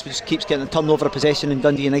traffic, and that's what keeps getting a turnover of possession in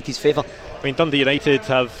Dundee United's favour. I mean, Dundee United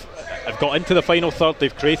have got into the final third,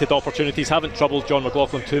 they've created opportunities, haven't troubled John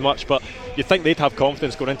McLaughlin too much, but you'd think they'd have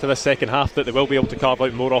confidence going into this second half that they will be able to carve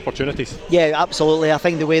out more opportunities. Yeah, absolutely. I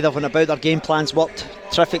think the way they've went about their game plans worked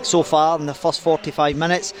terrific so far in the first 45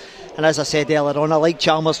 minutes, and as I said earlier on, I like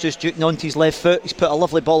Chalmers just duking onto his left foot. He's put a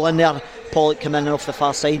lovely ball in there. Pollock come in off the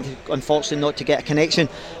far side, unfortunately not to get a connection,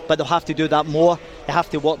 but they'll have to do that more. They have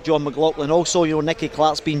to work John McLaughlin also. Nicky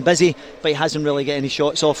Clark's been busy, but he hasn't really got any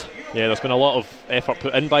shots off. Yeah, there's been a lot of effort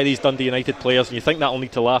put in by these Dundee United players, and you think that'll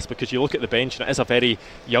need to last, because you look at the bench and it is a very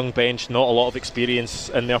young bench, not a lot of experience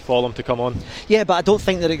in there for them to come on. Yeah, but I don't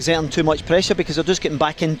think they're exerting too much pressure, because they're just getting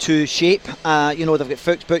back into shape. They've got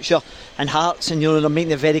Fuchs, Butcher and Hearts, and they're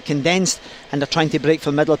making it very condensed, and they're trying to break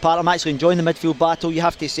from the middle of the park. I'm actually enjoying the midfield battle. You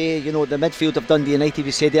have to say, the midfield of Dundee United,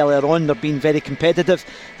 we said earlier on, they're being very competitive,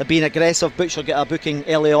 they're being aggressive. Butcher got a booking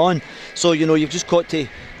early on, so you've just got to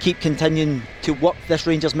keep continuing to work this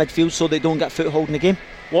Rangers midfield so they don't get foothold in the game.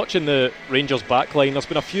 Watching the Rangers backline, there's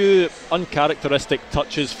been a few uncharacteristic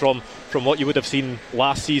touches from what you would have seen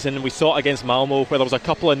last season. We saw it against Malmo, where there was a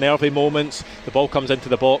couple of nervy moments, the ball comes into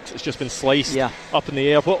the box, it's just been sliced up in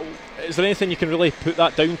the air. Is there anything you can really put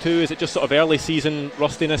that down to? Is it just sort of early season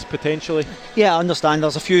rustiness potentially? Yeah, I understand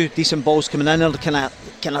there's a few decent balls coming in, they're kind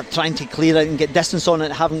of trying to clear it and get distance on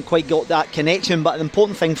it, haven't quite got that connection, but the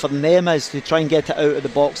important thing for them is to try and get it out of the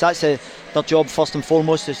box. That's their job first and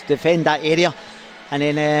foremost, is to defend that area, and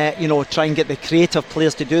then try and get the creative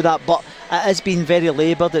players to do that. But it has been very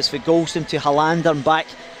laboured. It's for Golston to Hollander and back,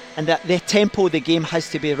 and the tempo of the game has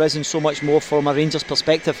to be risen so much more from a Rangers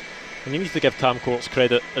perspective. And you need to give Tam Courts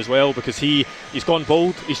credit as well, because he's gone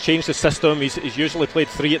bold, he's changed the system. He's usually played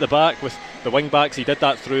three at the back with the wing backs. He did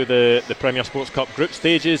that through the Premier Sports Cup group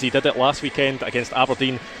stages. He did it last weekend against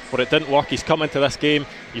Aberdeen, where it didn't work. He's come into this game,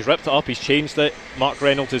 he's ripped it up, he's changed it. Mark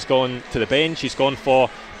Reynolds has gone to the bench, he's gone for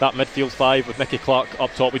that midfield five with Nicky Clark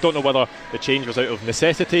up top. We don't know whether the change was out of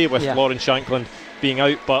necessity with Lauren Shankland being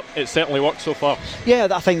out, but it certainly worked so far. Yeah,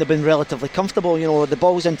 I think they've been relatively comfortable. The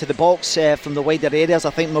balls into the box from the wider areas,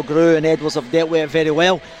 I think McGrew and Edwards have dealt with it very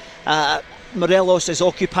well. Morelos is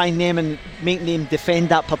occupying them and making them defend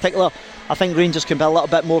that particular. I think Rangers can be a little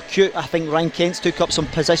bit more cute. I think Ryan Kent's took up some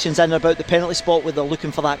positions in about the penalty spot where they're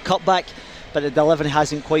looking for that cutback, but the delivery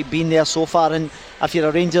hasn't quite been there so far. And if you're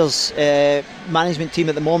a Rangers management team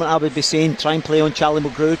at the moment, I would be saying try and play on Charlie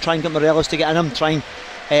McGrew, try and get Morelos to get in him, try and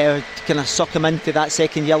kind of suck him into that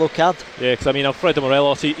second yellow card. Yeah, because I mean, Alfredo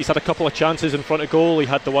Morelos, he's had a couple of chances in front of goal. He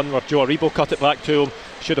had the one where Joe Aribo cut it back to him,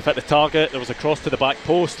 should have hit the target. There was a cross to the back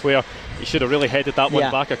post where he should have really headed that one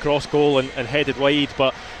back across goal and headed wide,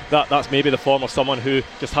 but that's maybe the form of someone who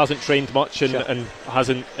just hasn't trained much and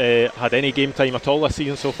hasn't had any game time at all this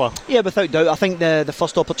season so far. Yeah, without doubt. I think the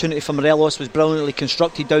first opportunity for Morelos was brilliantly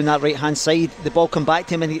constructed down that right hand side. The ball come back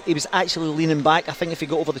to him and he was actually leaning back. I think if he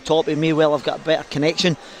got over the top he may well have got a better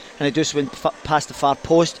connection, and he just went past the far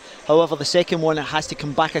post. However, the second one, it has to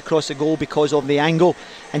come back across the goal because of the angle,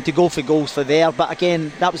 and to go for goals for there. But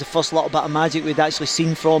again, that was the first little bit of magic we'd actually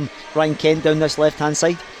seen from Ryan Kent down this left hand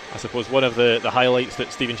side. I suppose one of the highlights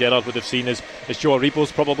that Steven Gerrard would have seen is Joe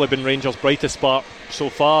Aribo's probably been Rangers' brightest spark so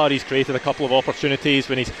far. He's created a couple of opportunities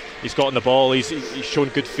when he's gotten the ball. He's shown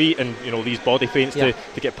good feet and these body feints to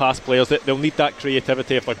get past players. They'll need that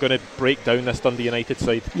creativity if they're going to break down this Dundee United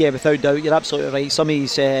side. Yeah, without doubt, you're absolutely right. Some of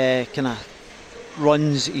his kind of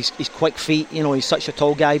runs, his quick feet. He's such a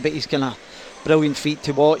tall guy, but he's kind of brilliant feet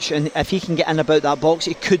to watch. And if he can get in about that box,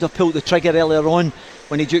 he could have pulled the trigger earlier on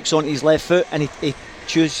when he jukes onto his left foot and he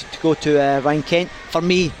choose to go to Ryan Kent. For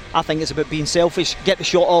me, I think it's about being selfish. Get the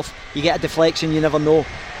shot off, you get a deflection, you never know.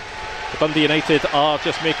 Dundee United are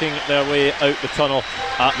just making their way out the tunnel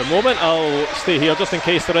at the moment. I'll stay here just in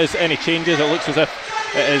case there is any changes. It looks as if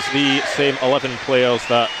it is the same 11 players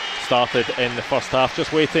that started in the first half,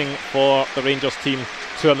 just waiting for the Rangers team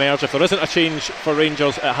to emerge. If there isn't a change for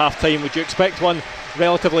Rangers at half time, would you expect one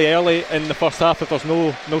relatively early in the first half if there's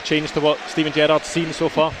no change to what Steven Gerrard's seen so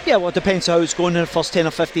far? Yeah, well, it depends how it's going in the first 10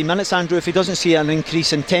 or 15 minutes, Andrew. If he doesn't see an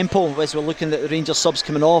increase in tempo as we're looking at the Rangers subs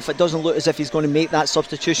coming off, it doesn't look as if he's going to make that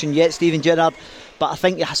substitution yet, Steven Gerrard. But I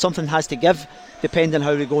think something has to give, depending on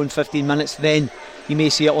how we go in 15 minutes. Then you may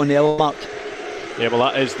see it on the hour mark. Yeah, well,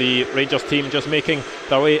 that is the Rangers team just making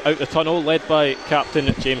their way out the tunnel, led by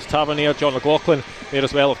captain James Tavernier. John McLaughlin there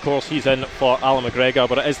as well, of course, he's in for Alan McGregor,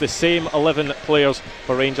 but it is the same 11 players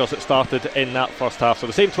for Rangers that started in that first half, so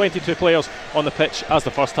the same 22 players on the pitch as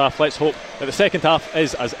the first half. Let's hope that the second half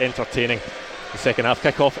is as entertaining. The second half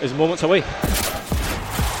kickoff is moments away.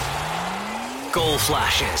 Goal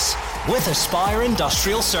flashes with Aspire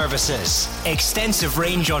Industrial Services. Extensive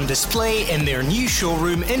range on display in their new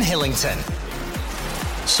showroom in Hillington.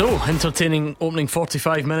 So, entertaining opening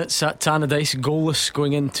 45 minutes at Tannadice, goalless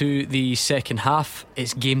going into the second half.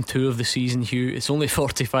 It's game 2 of the season, Hugh. It's only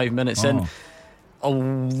 45 minutes in.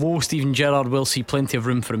 Although Steven Gerrard will see plenty of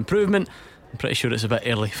room for improvement, I'm pretty sure it's a bit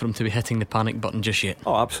early for him to be hitting the panic button just yet.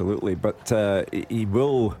 Oh, absolutely, but he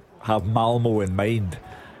will have Malmo in mind.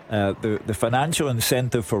 The financial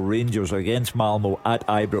incentive for Rangers against Malmo at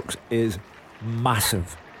Ibrox is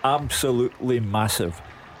massive, absolutely massive.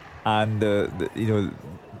 And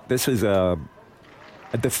this is a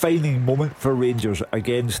defining moment for Rangers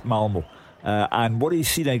against Malmo, and what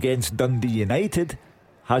he's seen against Dundee United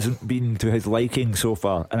hasn't been to his liking so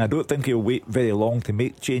far, and I don't think he'll wait very long to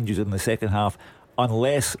make changes in the second half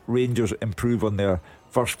unless Rangers improve on their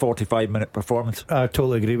first 45-minute performance. I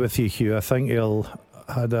totally agree with you, Hugh. I think he'll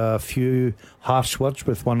had a few harsh words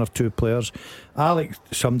with one or two players. Alex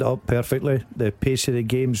summed it up perfectly. The pace of the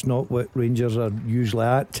game's not what Rangers are usually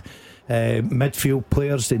at. Midfield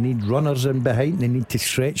players, they need runners in behind. They need to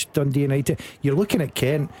stretch Dundee United. You're looking at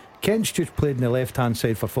Kent. Kent's just played in the left hand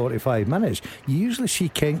side for 45 minutes. You usually see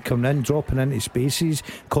Kent coming in, dropping into spaces,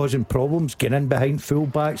 causing problems, getting in behind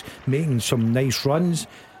fullbacks, making some nice runs.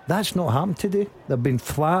 That's not happened today. They've been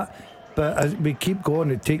flat. But as we keep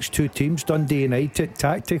going, it takes two teams. Dundee United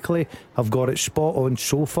tactically have got it spot on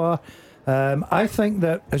so far. I think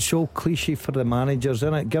that it's so cliche for the managers,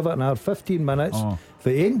 isn't it? Give it another 15 minutes. If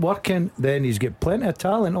it ain't working, then he's got plenty of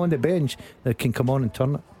talent on the bench that can come on and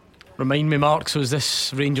turn it. Remind me, Mark, so is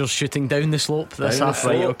this Rangers shooting down the slope this half?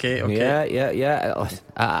 Right, okay. Yeah.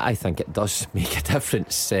 I think it does make a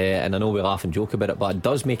difference, and I know we laugh and joke about it, but it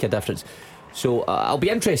does make a difference. So it'll be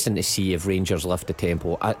interesting to see if Rangers lift the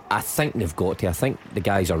tempo. I think they've got to. I think the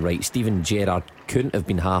guys are right. Steven Gerrard couldn't have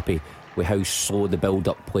been happy with how slow the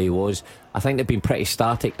build-up play was. I think they've been pretty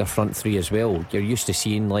static, their front three as well. You're used to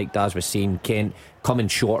seeing, like Daz was saying, Kent coming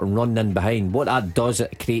short and running in behind. What that does,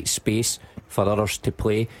 it creates space for others to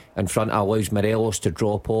play in front. It allows Morelos to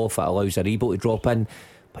drop off, it allows Aribo to drop in.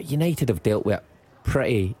 But United have dealt with it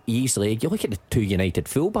pretty easily. You look at the two United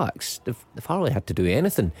fullbacks, they've hardly had to do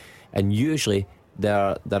anything, and usually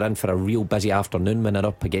they're in for a real busy afternoon when they're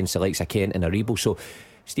up against the likes of Kent and Aribo. So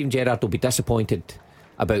Steven Gerrard will be disappointed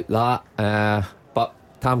about that, but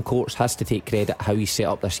Tam Courts has to take credit how he set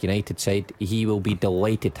up this United side. He will be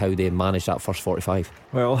delighted how they managed that first 45.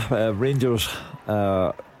 Well, Rangers,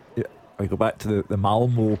 I go back to the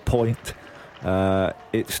Malmo point.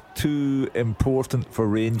 It's too important for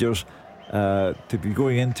Rangers to be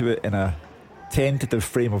going into it in a tentative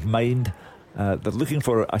frame of mind. They're looking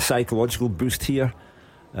for a psychological boost here,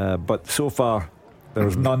 but so far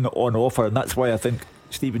there's none on offer, and that's why I think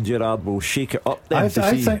Steven Gerrard will shake it up then.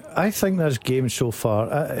 I think this game so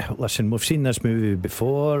far, listen, we've seen this movie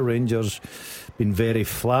before. Rangers been very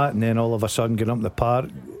flat and then all of a sudden getting up the park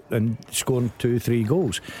and scoring 2-3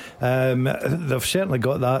 goals. They've certainly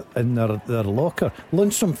got that in their locker.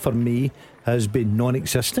 Lundstram for me has been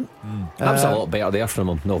non-existent. That was a lot better there from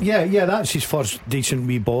him. No, yeah, that's his first decent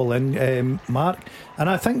wee ball in, Mark, and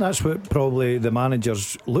I think that's what probably the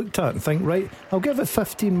managers looked at and think, right, I'll give it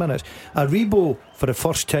 15 minutes. Aribo for the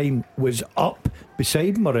first time was up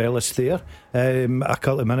beside Morelos there a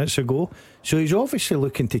couple of minutes ago, so he's obviously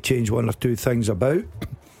looking to change one or two things about.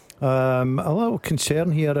 A little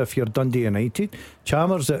concern here if you're Dundee United.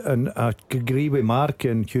 Chalmers, and I agree with Mark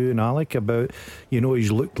and Hugh and Alec about,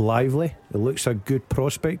 he's looked lively. He looks a good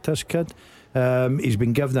prospect, this kid. He's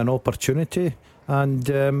been given an opportunity, and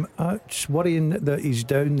it's worrying that he's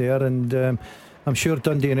down there, and I'm sure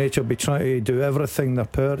Dundee United will be trying to do everything in their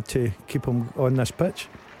power to keep him on this pitch.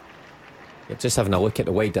 Just having a look at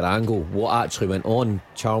the wider angle, what actually went on.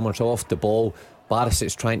 Chalmers off the ball,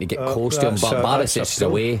 Barisic's trying to get close to him, but Barisic's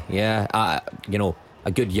away. Yeah,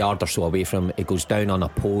 a good yard or so away from him. He goes down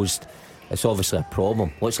unopposed. It's obviously a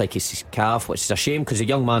problem. Looks like it's his calf, which is a shame because the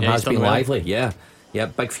young man has been lively. Yeah,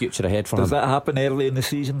 big future ahead for him. Does that happen early in the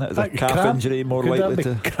season? Is a calf injury more likely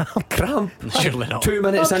to cramp? Surely not. 2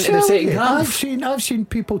 minutes into the second half. I've seen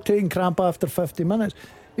people taking cramp after 50 minutes.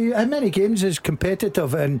 How many games is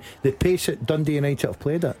competitive and the pace that Dundee United have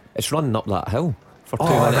played at? It's running up that hill for 2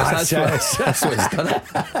 minutes. That's what it's done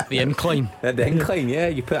it. The incline. The incline, yeah.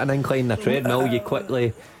 You put an incline in a treadmill, you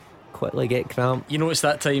quickly get cramp. It's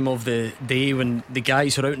that time of the day when the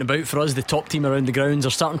guys who are out and about for us, the top team around the grounds, are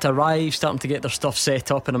starting to arrive, starting to get their stuff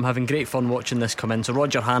set up, and I'm having great fun watching this come in. So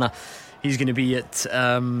Roger Hanna, he's going to be at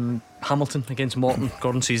Hamilton against Morton.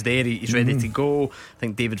 Gordon says there he's ready to go. I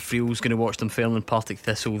think David Friel's going to watch Dunfermline Partick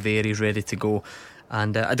Thistle there. He's ready to go.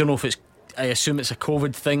 And I don't know if I assume it's a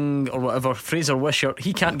COVID thing or whatever. Fraser Wishart,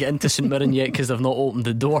 he can't get into St Mirren yet because they've not opened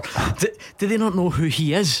the door. Do they not know who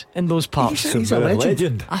he is in those parts? He's a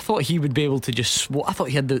legend. I thought he would be able to just I thought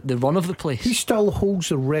he had the run of the place. He still holds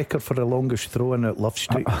the record for the longest throw-in at Love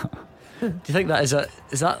Street. Do you think that is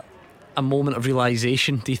that a moment of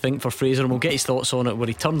realisation, do you think, for Fraser? And we'll get his thoughts on it, where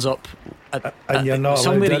he turns up at you're not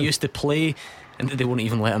somewhere he used to play and they won't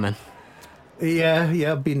even let him in.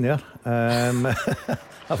 Yeah, I've been there.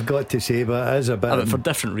 I've got to say, but it is a bit for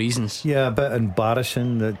different reasons. Yeah, a bit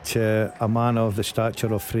embarrassing that a man of the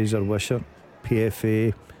stature of Fraser Wishart,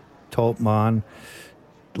 PFA, top man,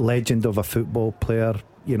 legend of a football player,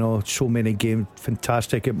 so many games,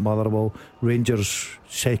 fantastic at Motherwell, Rangers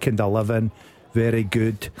second 11, very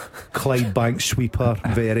good, Clyde Bank sweeper,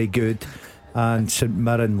 very good, and St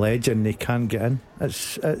Mirren legend. They can't get in.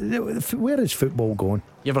 Where is football going?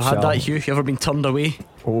 You ever had that, Hugh? You ever been turned away?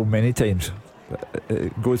 Oh, many times.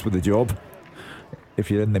 It goes with the job if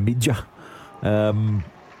you're in the media.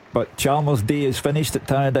 But Chalmers' day is finished at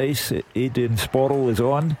Tannadice. Adrian Sporrell is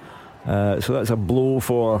on, so that's a blow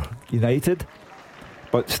for United.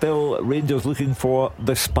 But still, Rangers looking for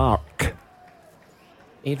the spark.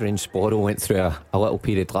 Adrian Sporrell went through a little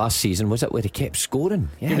period last season, was it, where he kept scoring?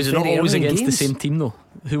 Yeah, he was not always against the same team though.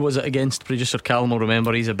 Who was it against? Producer Callum will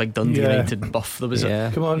remember. He's a big Dundee United buff. There was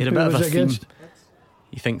Come on, he had a bit of a theme.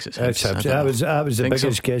 He thinks it's Hibs. That was the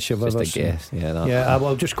biggest guess you've ever seen. Guess.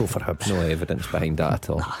 I'll just go for Hibs. No evidence behind that at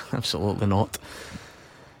all. Nah, absolutely not.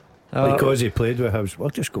 Because he played with Hibs, we'll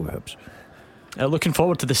just go with Hibs. Looking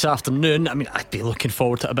forward to this afternoon. I mean, I'd be looking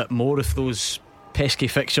forward to it a bit more if those pesky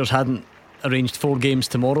fixtures hadn't arranged 4 games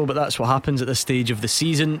tomorrow, but that's what happens at this stage of the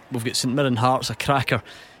season. We've got St Mirren Hearts, a cracker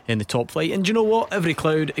in the top flight, and do you know what? Every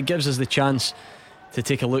cloud, it gives us the chance to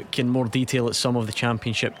take a look in more detail at some of the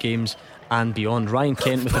championship games and beyond. Ryan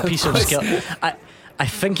Kent with a piece of skill. I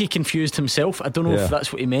think he confused himself. I don't know if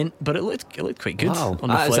that's what he meant, but it looked quite good. Wow, on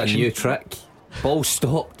that reflection. is a new trick. Ball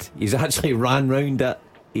stopped, he's actually ran round it,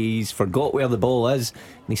 he's forgot where the ball is,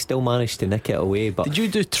 and he still managed to nick it away. But did you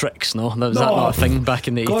do tricks? No, was that not a thing back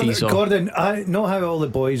in the 80s? Gordon, I know how all the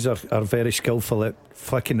boys are very skillful at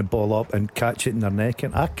flicking the ball up and catch it in their neck,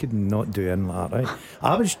 and I could not do anything like that, right?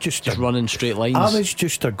 I was just running straight lines. I was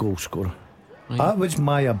just a goal scorer. Right. That was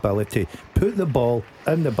my ability. Put the ball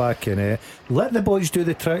in the back of net, let the boys do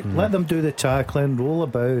the trick, let them do the tackling, roll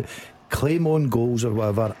about, claim on goals or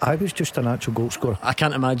whatever. I was just a natural goal scorer. I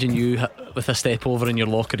can't imagine you with a step over in your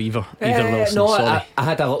locker either Wilson. No, sorry. I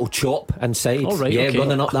had a little chop inside. Oh, right, yeah, okay.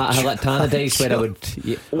 running up that hill at Tannadice where I would.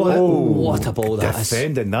 Yeah. What a ball that is!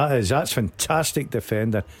 Defending that's fantastic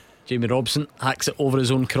defending. Jamie Robson hacks it over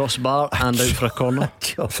his own crossbar and out for a corner.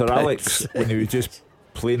 Sir Alex, when he was just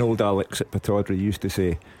plain old Alex at Pittodrie, used to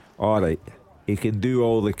say, alright, he can do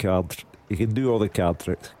all the card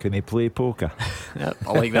tricks, can he play poker? Yep,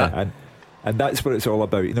 I like that. and that's what it's all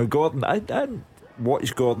about. You know, Gordon, I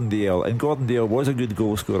watched Gordon Dalziel, and Gordon Dalziel was a good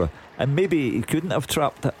goal scorer, and maybe he couldn't have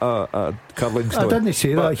trapped a curling stone. I didn't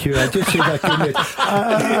say that, Hugh. I just said I couldn't.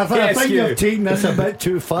 I think you're taking this a bit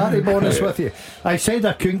too far, to be honest with you. I said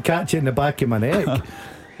I couldn't catch it in the back of my neck.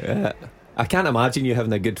 Yeah. I can't imagine you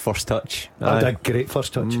having a good first touch. I had a great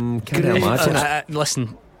first touch. Can't imagine it.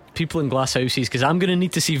 Listen, people in glass houses, because I'm going to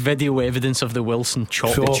need to see video evidence of the Wilson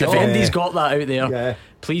chop. Chop. If Andy's got that out there, Yeah.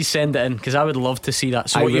 please send it in, because I would love to see that.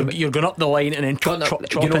 So you're going up the line and then chop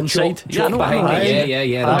inside. Chop behind me.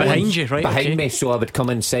 Yeah. Behind you, right? Behind okay. me, so I would come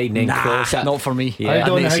inside and then cross it. Not for me. Yeah. I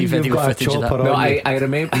don't need to see think you've video got a footage of that. chopper No, on you. I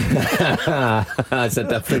remember. That's a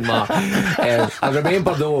different mark. I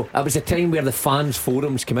remember though, it was a time where the fans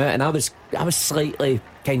forums came out, and I was slightly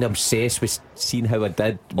kind of obsessed with seeing how I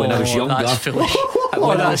did when I was younger. That's foolish.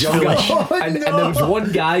 When I was younger, foolish. and there was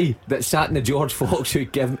one guy that sat in the George Fox who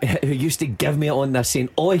used to give me it on this, saying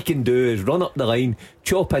all he can do is run up the line,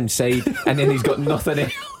 chop inside, and then he's got nothing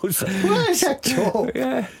else. What is a chop?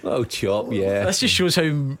 Yeah, little chop. Yeah, This just shows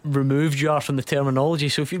how removed you are from the terminology.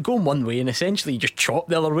 So if you're going one way and essentially you just chop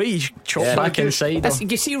the other way, you just chop back inside.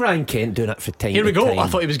 You see Ryan Kent doing it for time. Here we go. Time. I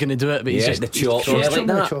thought he was going to do it, but he's just the chop. he's Yeah, like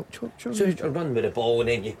that. Chop. So you run with the ball and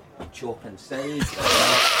then you chop inside.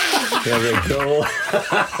 There we go.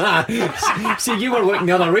 See, you were looking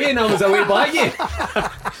the other way and I was away by you.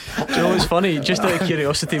 Do you know what's funny? Just out of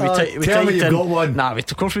curiosity, we tell me typed you've in. got one. Nah,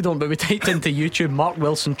 of course we don't. But we typed into YouTube Mark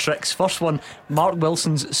Wilson tricks. First one, Mark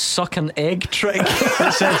Wilson's suck an egg trick.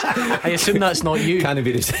 It says, I assume that's not you. Can't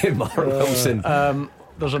be the same, Mark Wilson.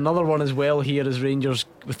 There's another one as well here as Rangers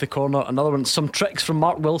with the corner. Another one, some tricks from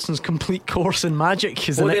Mark Wilson's complete course in magic.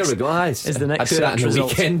 Is the next, there we go, guys. Is the next I do that in the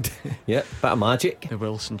result. Weekend. Yep, bit of magic. The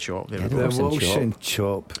Wilson chop. There Yeah, we go. The Wilson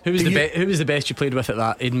chop. Who was the best you played with at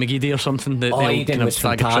that? Aidan McGeady or something? Aidan was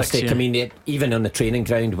fantastic. Tricks, yeah. I mean, even on the training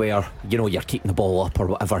ground where you're keeping the ball up or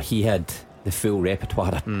whatever, he had the full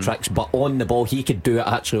repertoire of tricks. But on the ball, he could do it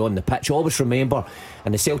actually on the pitch. Always remember,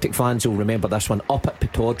 and the Celtic fans will remember this one, up at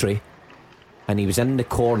Pittodrie, and he was in the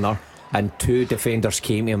corner, and two defenders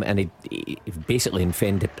came to him, and he basically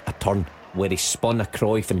invented a turn where he spun a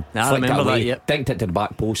Cruyff and flicked it away, dinked it to the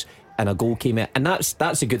back post, and a goal came out. And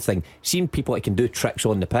that's a good thing. Seeing people that can do tricks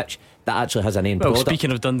on the pitch, that actually has an end product.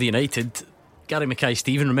 Speaking of Dundee United, Gary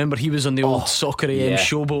Mackay-Steven, remember he was on the old Soccer AM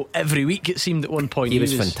showboat every week, it seemed at one point. He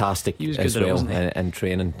was fantastic. He was good as well in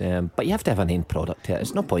training, but you have to have an end product to it.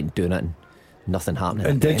 It's no point doing it and nothing happening.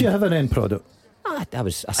 And did you have an end product? I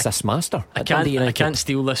was assist master. I can't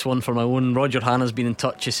steal this one for my own. Roger Hanna's been in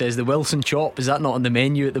touch. He says the Wilson chop, is that not on the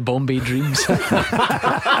menu at the Bombay Dreams? Very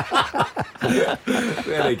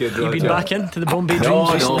good, Roger. You been back into the Bombay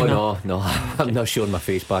Dreams recently? No I'm not showing my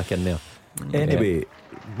face back in there. Anyway,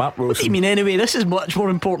 Mark Wilson. What do you mean anyway? This is much more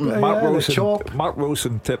important. Mark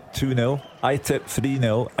Wilson tipped 2-0. I tipped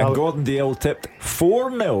 3-0, and Gordon Dalziel tipped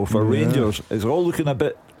 4-0 for Rangers. It's all looking a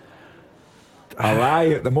bit awry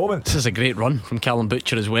at the moment. This is a great run from Callum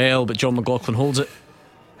Butcher as well, but John McLaughlin holds it.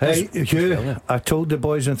 Hey Hugh, I told the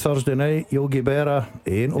boys on Thursday night, Yogi Berra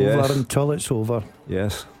ain't over until it's over.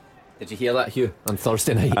 Yes. Did you hear that, Hugh, on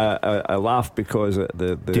Thursday night? I laughed because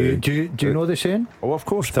do you know the saying? Oh, of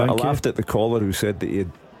course. But I laughed at the caller who said that he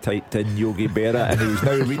had typed in Yogi Berra and he was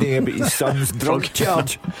now reading about his son's drug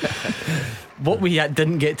charge. What we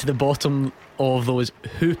didn't get to the bottom of though is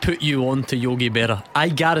who put you on to Yogi Berra. I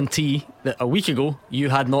guarantee that a week ago you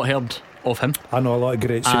had not heard of him. I know a lot of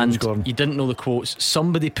great sayings, and Gordon. You didn't know the quotes.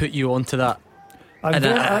 Somebody put you on to that.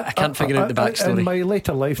 I can't figure out the backstory. In my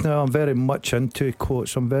later life now, I'm very much into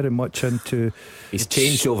quotes. I'm very much into. He's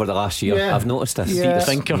changed over the last year. I've noticed this. Deep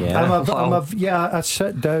thinker. I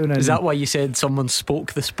sit down and. Is that why you said someone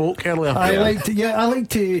spoke the spoke earlier? I like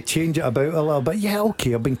to change it about a little bit. Yeah,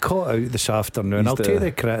 okay, I've been caught out this afternoon. I'll take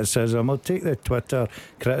the criticism. I'll take the Twitter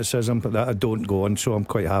criticism, but that I don't go on, so I'm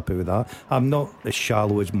quite happy with that. I'm not as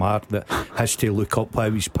shallow as Mark that has to look up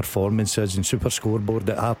how his performance is in Superscoreboard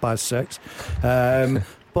at 6:30.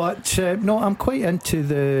 But no, I'm quite into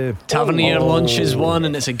the Tavernier launches one,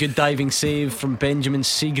 and it's a good diving save from Benjamin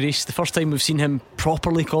Siegrist. The first time we've seen him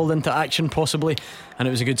properly called into action, possibly, and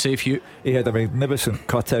it was a good save, Hugh. He had a magnificent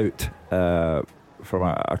cutout from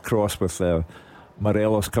a cross with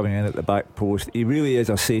Morelos coming in at the back post. He really is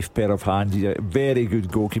a safe pair of hands. He's a very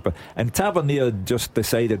good goalkeeper. And Tavernier just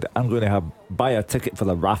decided, I'm going to buy a ticket for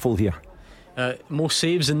the raffle here. Most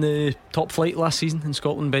saves in the top flight last season in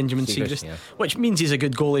Scotland, Benjamin Siegrist, which means he's a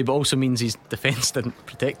good goalie, but also means his defence didn't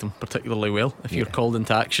protect him particularly well if you're called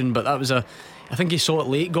into action. But that was I think he saw it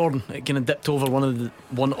late, Gordon. It kind of dipped over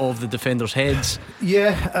one of the defenders' heads.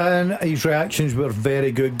 Yeah, and his reactions were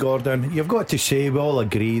very good, Gordon. You've got to say, we all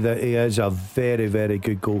agree that he is a very, very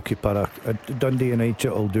good goalkeeper. Dundee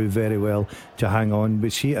United will do very well to hang on. We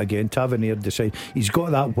see it again. Tavernier decide he's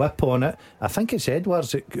got that whip on it. I think it's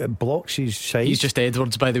Edwards that blocks his side. He's just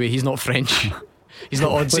Edwards, by the way. He's not French. He's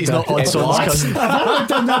not Odson's cousin. I've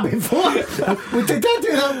done that before. Did I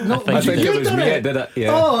do that? No, I think it was me that did it.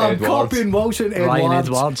 Yeah, I'm copying Wilson. Ryan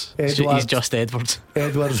Edwards. He's just Edwards.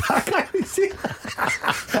 I can't see.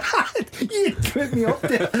 You put me up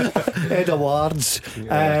there. Edwards.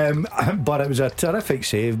 But it was a terrific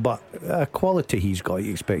save. But quality he's got,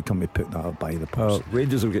 you expect him to put that up by the post.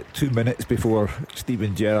 Rangers will get 2 minutes before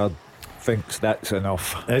Steven Gerrard thinks that's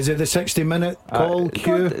enough. Is it the 60-minute call,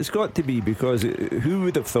 Hugh? It's got to be, because who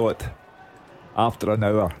would have thought after an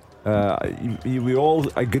hour we all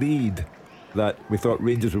agreed that we thought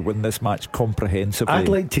Rangers would win this match comprehensively. I'd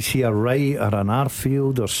like to see a Wright or an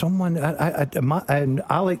Arfield or someone, and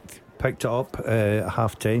Alec picked it up at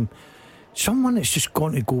half time. Someone that's just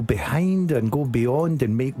going to go behind and go beyond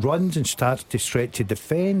and make runs and start to stretch the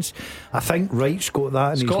defence. I think Wright's got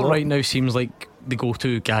that. Scott Wright now seems like the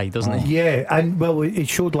go-to guy, doesn't he? Yeah, and well, he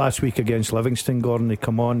showed last week against Livingston, Gordon. He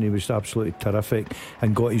come on, he was absolutely terrific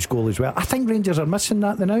and got his goal as well. I think Rangers are missing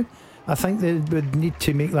that now. I think they would need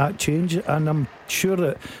to make that change, and I'm sure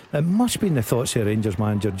that it must be in the thoughts of the Rangers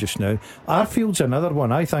manager just now. Arfield's another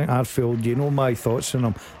one. I think Arfield, you know my thoughts on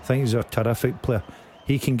him, I think he's a terrific player.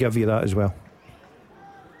 He can give you that as well.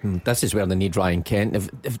 This is where they need Ryan Kent.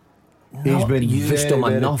 He's been used him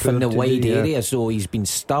enough in the wide area, so he's been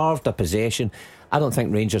starved of possession. I don't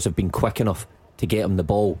think Rangers have been quick enough to get him the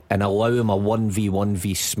ball and allow him a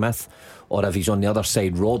 1v1v Smith, or if he's on the other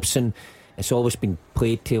side, Robson. It's always been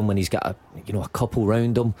played to him when he's got a couple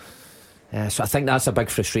round him. So I think that's a big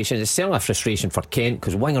frustration. It's certainly a frustration for Kent,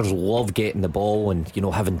 because wingers love getting the ball and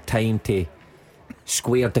having time to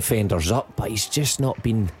square defenders up, but he's just not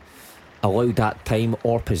been allowed that time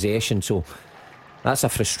or possession. So that's a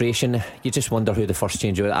frustration. You just wonder who the first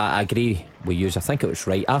change was. I agree with you. I think it was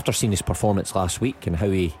right after seeing his performance last week and how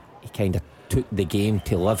he kind of took the game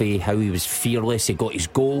to Livy, how he was fearless, he got his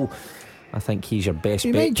goal. I think he's your best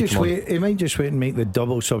bet. He might just wait and make the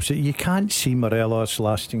double substitute. You can't see Morelos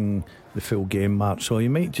lasting the full game, Mark, so you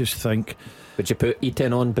might just think, would you put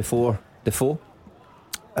Eaton on before Defoe?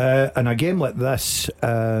 In a game like this,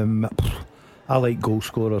 I like goal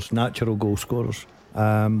scorers, natural goal scorers.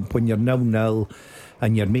 When you're 0-0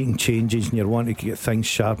 and you're making changes and you're wanting to get things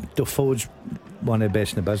sharp, Defoe's one of the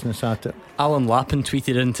best in the business at it. Alan Lappin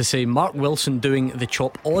tweeted in to say Mark Wilson doing the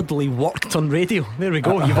chop oddly worked on radio. There we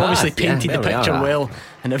go. You've obviously painted the picture well,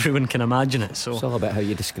 and everyone can imagine it. So it's all about how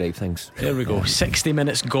you describe things. There we go. 60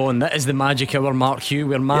 minutes gone. That is the magic hour, Mark Hugh,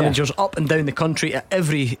 where managers up and down the country at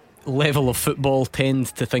every level of football tend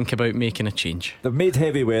to think about making a change. They've made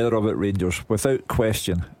heavy weather of it, Rangers, without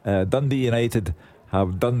question. Dundee United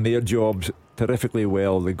have done their jobs terrifically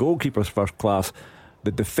well. The goalkeeper's first class.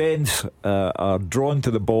 The defence are drawn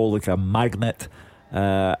to the ball like a magnet,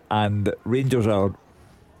 and Rangers are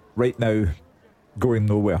right now going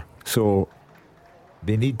nowhere. So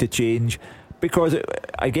they need to change, because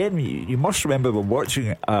again, you must remember we're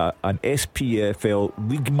watching an SPFL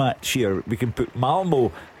league match here. We can put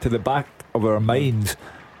Malmo to the back of our minds.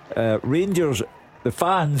 Rangers, the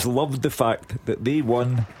fans loved the fact that they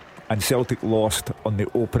won and Celtic lost on the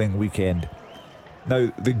opening weekend.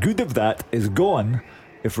 Now the good of that is gone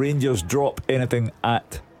if Rangers drop anything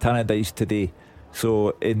at Tannadice today.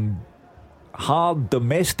 So in hard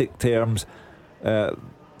domestic terms, they're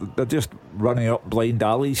just running up blind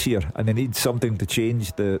alleys here, and they need something to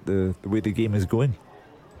change the way the game is going.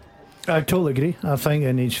 I totally agree. I think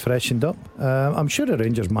it needs freshened up. I'm sure the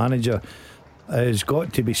Rangers manager has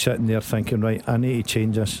got to be sitting there thinking, right, I need to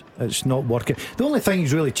change this. It's not working. The only thing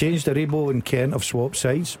he's really changed, Aribo and Kent have swapped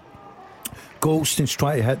sides. Goldston's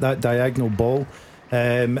trying to hit that diagonal ball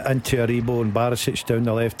into Aribo, and Barisic down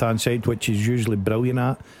the left hand side, which he's usually brilliant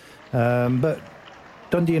at. But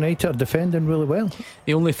Dundee United are defending really well.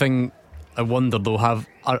 The only thing I wonder though,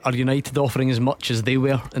 are United offering as much as they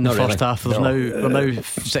were in the first half? We're now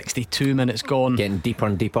 62 minutes gone, getting deeper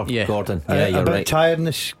and deeper. Yeah. Gordon, you're a bit right.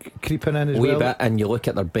 tiredness creeping in as Wee well. bit, and you look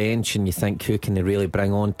at their bench and you think, who can they really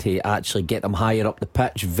bring on to actually get them higher up the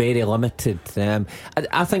pitch? Very limited.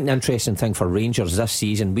 I think the interesting thing for Rangers this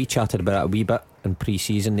season, we chatted about it a wee bit in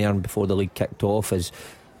pre-season there and before the league kicked off, is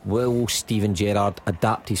will Steven Gerrard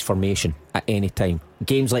adapt his formation at any time?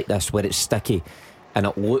 Games like this where it's sticky and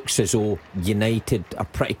it looks as though United are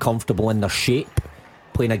pretty comfortable in their shape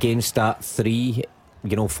playing against that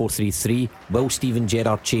 4-3-3. Will Steven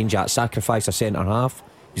Gerrard change that? Sacrifice a centre half?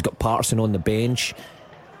 He's got Patterson on the bench.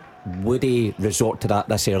 Would he resort to that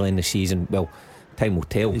this early in the season? Well, time will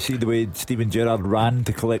tell. You see the way Steven Gerrard ran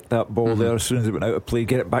to collect that ball there as soon as it went out of play,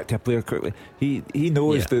 get it back to a player quickly. He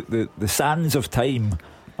knows that the sands of time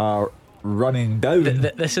are running down.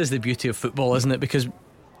 This is the beauty of football, isn't it? Because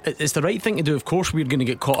it's the right thing to do. Of course we're going to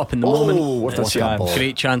get caught up in the moment. What a chance.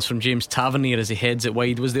 Great chance from James Tavernier as he heads it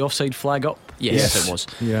wide. Was the offside flag up? Yes. It was.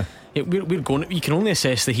 We're going. You can only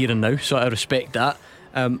assess the here and now, so I respect that.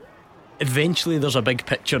 Eventually there's a big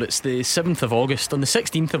picture. It's the 7th of August. On the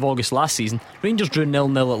 16th of August last season, Rangers drew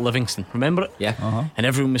 0-0 at Livingston. Remember it? Yeah. And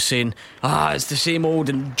everyone was saying, it's the same old,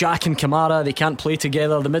 and Jack and Kamara, they can't play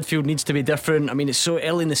together, the midfield needs to be different. I mean, it's so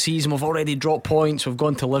early in the season, we've already dropped points, we've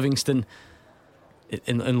gone to Livingston,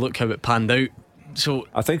 and look how it panned out. So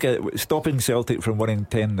I think stopping Celtic from winning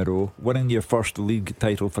 10 in a row, winning your first league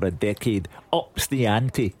title for a decade, ups the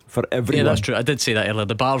ante for everyone. Yeah, that's true. I did say that earlier.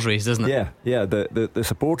 The bar's raised, isn't it? Yeah. The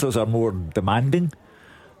supporters are more demanding,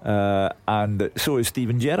 and so is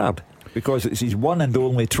Steven Gerrard, because it's his one and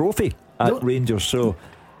only trophy at Rangers. So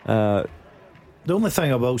the only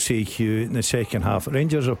thing I will say, Hugh, in the second half,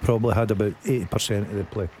 Rangers have probably had about 80% of the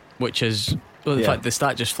play, which is, well, in fact, the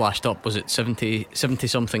stat just flashed up. Was it 70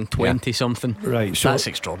 something, 20 something? Right, so that's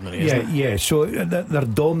extraordinary, isn't it? Yeah, so they're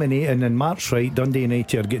dominating, and Mark's right, Dundee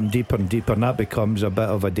United are getting deeper and deeper, and that becomes a bit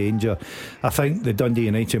of a danger. I think the Dundee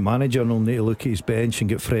United manager will need to look at his bench and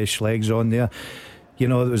get fresh legs on there. You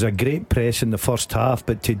know, there was a great press in the first half,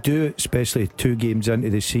 but to do it, especially 2 games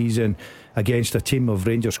into the season against a team of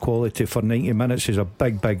Rangers quality for 90 minutes is a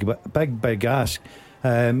big ask.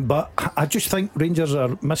 But I just think Rangers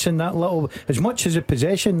are missing that little, as much as a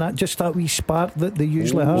possession, that wee spark that they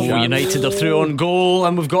usually have. United are through on goal,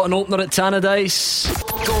 and we've got an opener at Tannadice.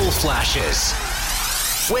 Goal flashes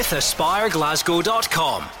with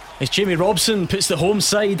AspireGlasgow.com. As Jamie Robson puts the home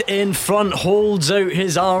side in front, holds out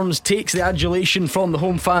his arms, takes the adulation from the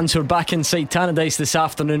home fans who are back inside Tannadice this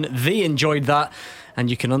afternoon. They enjoyed that, and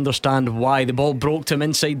you can understand why. The ball broke to him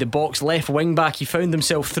inside the box, left wing back. He found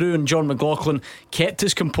himself through, and John McLaughlin kept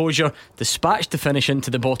his composure, dispatched the finish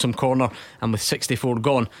into the bottom corner, and with 64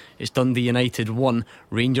 gone, it's Dundee United 1,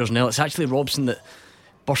 Rangers 0. It's actually Robson that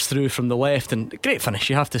burst through from the left, and great finish,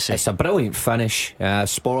 you have to say. It's a brilliant finish.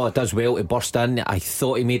 Sporla does well to burst in. I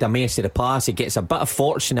thought he made a mess of the pass. He gets a bit of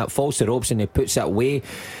fortune, it falls to Robson, he puts it away.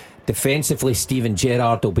 Defensively, Steven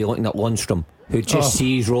Gerrard will be looking at Lundstrom, who just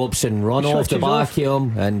sees Robson run off the back of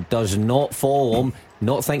him and does not follow him,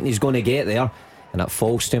 not thinking he's going to get there, and it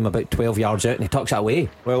falls to him about 12 yards out and he tucks it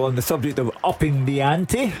away. Well, on the subject of upping the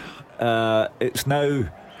ante, it's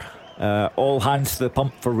now all hands to the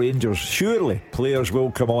pump for Rangers. Surely players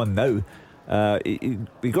will come on now.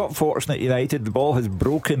 We got fortunate, United. The ball has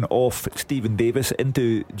broken off Stephen Davis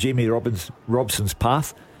into Jamie Robson's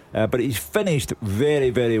path, but he's finished very,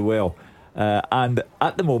 very well. And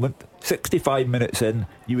at the moment, 65 minutes in,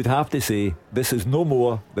 you would have to say this is no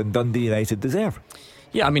more than Dundee United deserve.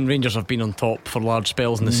 Yeah, I mean, Rangers have been on top for large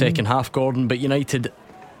spells in the second half, Gordon, but United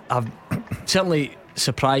have certainly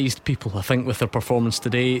surprised people, I think, with their performance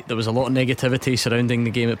today. There was a lot of negativity surrounding the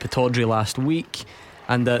game at Pittodrie last week,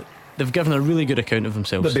 and they've given a really good account of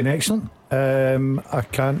themselves. They've been excellent. I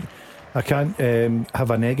can't have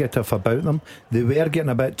a negative about them. They were getting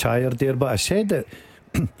a bit tired there, but I said that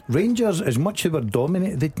Rangers, as much as they were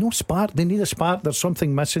dominating, they'd no spark. They need a spark. There's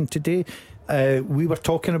something missing today. We were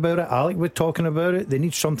talking about it, Alec was talking about it. They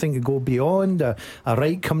need something to go beyond a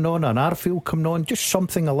Wright coming on, an Arfield coming on, just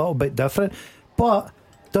something a little bit different. But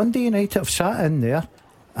Dundee United have sat in there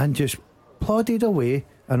and just plodded away,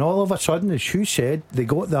 and all of a sudden, as Hugh said, they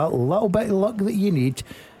got that little bit of luck that you need.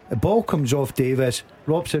 The ball comes off Davis,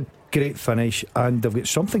 Robson, great finish, and they've got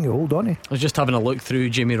something to hold on to. I was just having a look through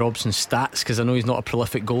Jamie Robson's stats, because I know he's not a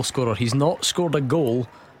prolific goal scorer. He's not scored a goal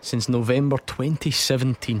since November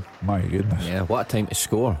 2017. My goodness. Yeah, what a time to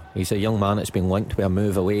score. He's a young man that's been linked with a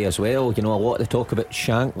move away as well. You know, a lot to talk about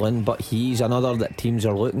Shanklin, but he's another that teams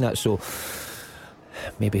are looking at, so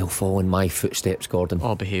maybe he'll follow in my footsteps, Gordon.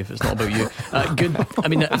 Oh, behave, it's not about you. Good. I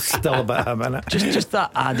mean, still a bit of a minute. Just that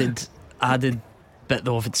added added bit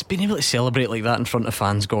though of it's being able to celebrate like that in front of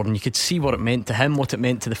fans, Gordon. You could see what it meant to him, what it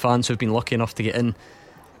meant to the fans who've been lucky enough to get in.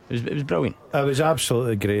 It was brilliant. It was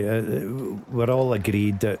absolutely great. We're all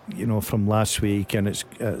agreed that, from last week, and it's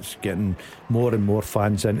getting more and more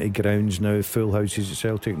fans into grounds now, full houses at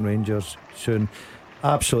Celtic and Rangers soon.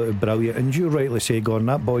 Absolutely brilliant. And you rightly say, Gordon,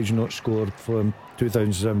 that boy's not scored from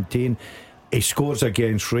 2017. He scores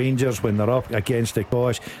against Rangers when they're up against the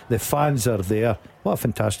Bosch. The fans are there. What a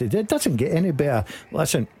fantastic. It doesn't get any better.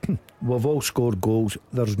 Listen, we've all scored goals.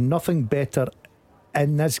 There's nothing better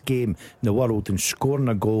in this game in the world than scoring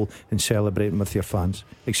a goal and celebrating with your fans.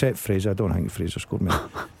 Except Fraser. I don't think Fraser scored many.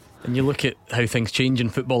 And you look at how things change in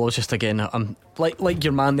football. I was just I'm like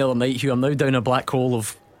your man the other night, Hugh. I'm now down a black hole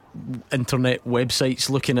of internet websites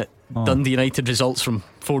looking at Dundee United results from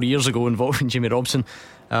 4 years ago involving Jamie Robson.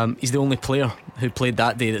 He's the only player who played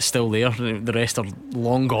that day that's still there. The rest are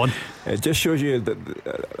long gone. It just shows you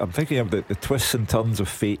that I'm thinking of the twists and turns of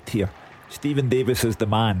fate here. Stephen Davis is the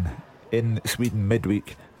man in Sweden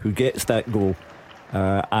midweek who gets that goal,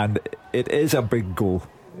 and it is a big goal.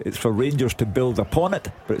 It's for Rangers to build upon it,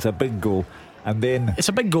 but it's a big goal. And then it's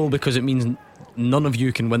a big goal because it means none of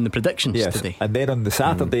you can win the predictions today. And then on the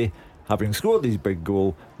Saturday, having scored his big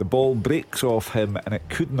goal, the ball breaks off him, and it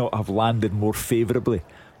could not have landed more favourably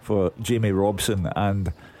for Jamie Robson.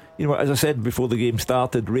 And as I said before the game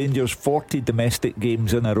started, Rangers 40 domestic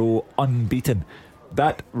games in a row unbeaten.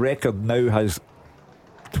 That record now has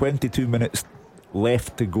 22 minutes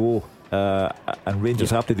left to go, and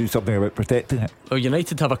Rangers have to do something about protecting it. Well,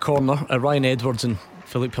 United have a corner. Ryan Edwards and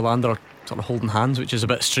Philippe Philander are sort of holding hands, which is a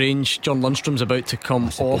bit strange. John Lundstrom's about to come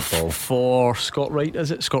off for Scott Wright,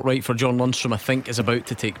 is it? Scott Wright for John Lundstrom, I think, is about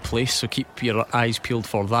to take place, so keep your eyes peeled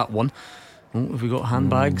for that one. Have we got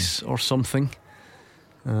handbags or something?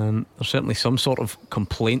 There's certainly some sort of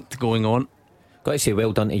complaint going on. Got to say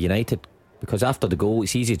well done to United, because after the goal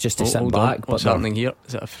it's easy just to sit back. What's happening here?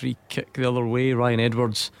 Is it a free kick the other way? Ryan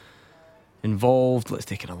Edwards involved. Let's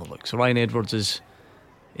take another look. So Ryan Edwards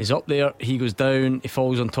is up there. He goes down. He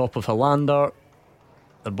falls on top of Philander.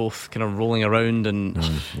 They're both kind of rolling around and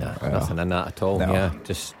nothing in that at all. Yeah,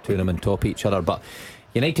 just two of them on top of each other. But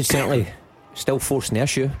United certainly still forcing the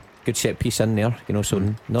issue. Good set piece in there,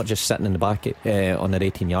 so not just sitting in the back on their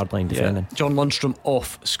 18-yard line defending. John Lundstrom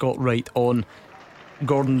off, Scott Wright on.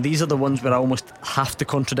 Gordon, these are the ones where I almost have to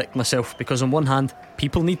contradict myself, because on one hand,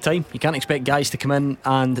 people need time. You can't expect guys to come in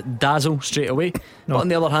and dazzle straight away. No. But on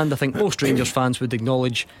the other hand, I think most Rangers fans would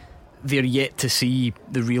acknowledge they're yet to see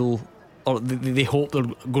the real, or they hope they're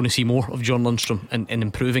going to see more of John Lundstrom and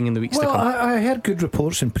improving in the weeks to come. I heard good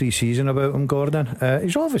reports in pre-season about him, Gordon.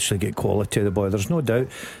 He's obviously got quality, the boy, there's no doubt.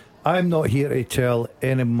 I'm not here to tell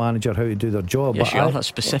any manager how to do their job. Yes, you are. That's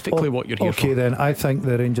specifically what you're here for. Okay, then I think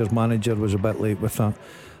the Rangers manager was a bit late with that.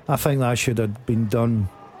 I think that should have been done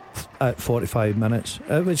at 45 minutes.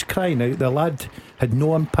 It was crying out. The lad had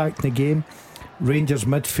no impact in the game. Rangers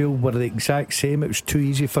midfield were the exact same. It was too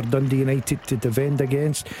easy for Dundee United to defend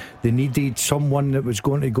against. They needed someone that was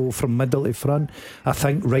going to go from middle to front. I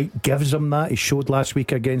think Wright gives them that. He showed last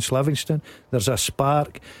week against Livingston. There's a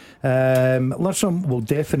spark. Lundstrom will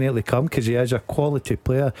definitely come because he is a quality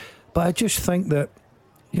player, but I just think that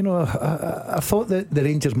I thought that the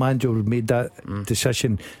Rangers manager would have made that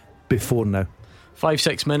decision before now.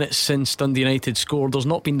 5-6 minutes since Dundee United scored, there's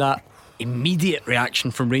not been that immediate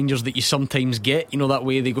reaction from Rangers that you sometimes get. That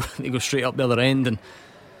way they go straight up the other end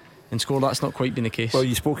and score. That's not quite been the case. Well,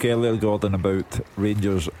 you spoke earlier, Gordon, about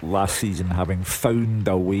Rangers last season having found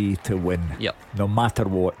a way to win. Yep. No matter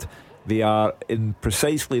what. They are in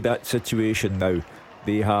precisely that situation now.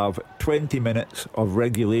 They have 20 minutes of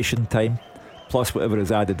regulation time plus whatever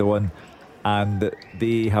is added on, and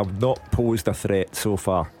they have not posed a threat so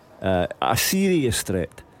far, a serious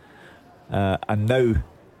threat, and now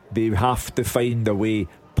they have to find a way,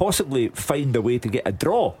 possibly find a way to get a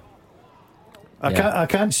draw. I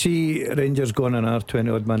can't see Rangers going in our 20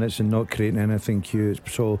 odd minutes and not creating anything, Hugh.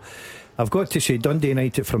 So I've got to say Dundee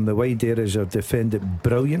United from the wide areas have defended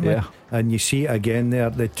brilliantly, and you see it again there.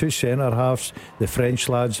 The two centre halves, the French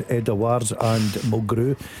lads Edouards and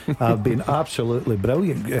Mulgrew, have been absolutely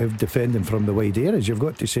brilliant defending from the wide areas. You've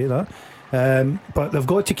got to say that. But they've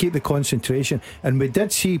got to keep the concentration, and we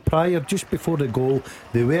did see prior, just before the goal,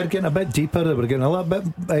 they were getting a bit deeper, they were getting a little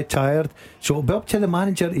bit tired, so it'll be up to the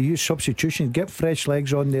manager to use substitution, get fresh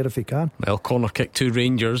legs on there if he can. Well, corner kick to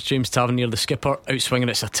Rangers, James Tavernier the skipper outswinging.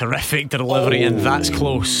 It's a terrific delivery, and that's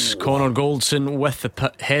close. Connor Goldson with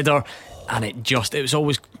the header, and it was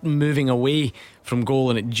always moving away from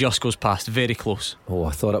goal, and it just goes past, very close.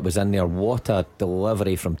 I thought it was in there. What a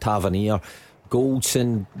delivery from Tavernier.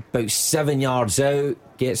 Goldson about 7 yards out,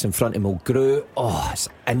 gets in front of Mulgrew. Oh, it's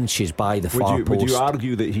inches by the far post. Would you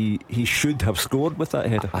argue that he should have scored with that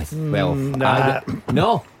header?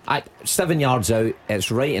 No, 7 yards out, it's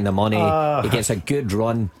right in the money. He gets a good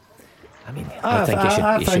run. I mean, I think he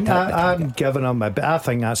should I'm giving him a bit. I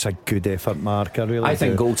think that's a good effort, Mark. I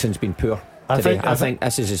think Goldson's been poor today. I think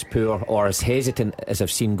this is as poor or as hesitant as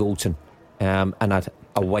I've seen Goldson in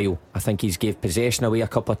a while. I think he's gave possession away a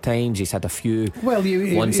couple of times. He's had a few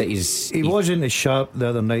ones that he wasn't as sharp the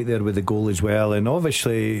other night there with the goal as well. And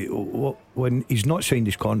obviously when he's not signed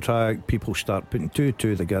his contract, people start putting two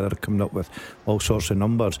together, coming up with all sorts of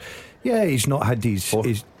numbers. Yeah, he's not had his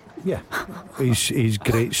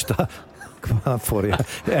great start. Come on for you.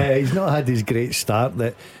 He's not had his great start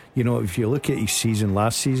that, you know, if you look at his season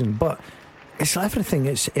last season, but it's everything.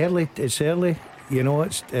 It's early. You know,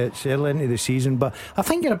 it's early into the season, but I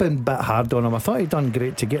think you're a bit hard on him. I thought he'd done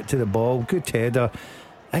great to get to the ball. Good header.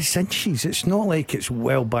 It's inches. It's not like it's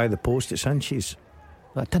well by the post. It's inches.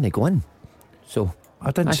 That didn't go in. So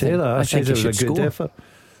I didn't say that. I said it was a good effort.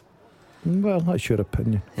 Well, that's your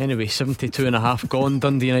opinion. Anyway, 72.5 gone.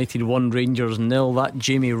 Dundee United 1, Rangers 0. That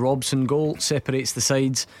Jamie Robson goal separates the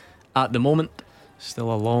sides at the moment.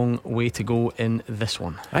 Still a long way to go in this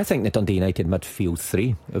one. I think the Dundee United midfield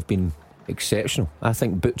three have been exceptional. I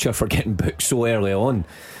think Butcher, for getting booked so early on,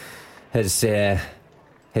 has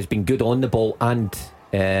been good on the ball and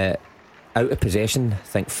out of possession. I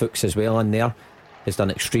think Fuchs as well in there has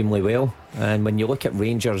done extremely well. And when you look at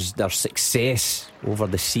Rangers, their success over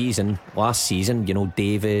the season, last season, you know,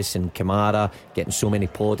 Davis and Kamara getting so many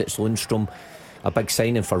plaudits, Lundstrom, a big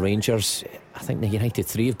signing for Rangers. I think the United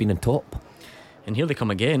three have been on top. And here they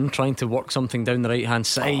come again, trying to work something down the right hand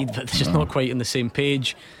side, but they're just not quite on the same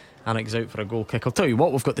page. Annex out for a goal kick. I'll tell you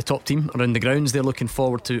what, we've got the top team around the grounds. They're looking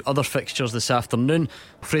forward to other fixtures this afternoon.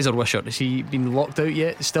 Fraser Wishart, has he been locked out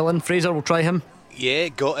yet? Still in? Fraser, we'll try him. Yeah,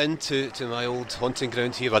 got into my old hunting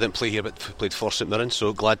ground here. I didn't play here but played for St Mirren,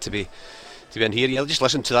 so glad to be in here. Yeah, just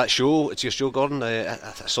listen to that show. It's your show, Gordon. I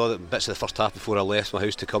saw the bits of the first half before I left my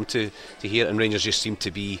house to come to here, and Rangers just seemed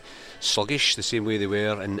to be sluggish the same way they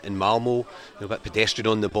were in Malmo. A bit pedestrian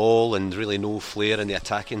on the ball and really no flair in the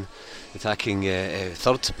attacking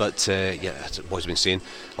third. But as I've always been saying,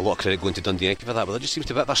 a lot of credit going to Dundee United for that, but it just seems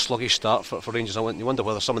to be a bit of a sluggish start for Rangers. You wonder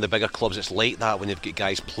whether some of the bigger clubs it's like that when they've got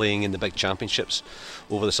guys playing in the big championships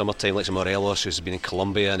over the summertime, like Morelos, who's been in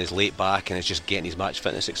Colombia and is late back and is just getting his match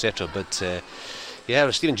fitness, etc. But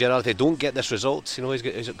with Steven Gerrard, if they don't get this result, you know,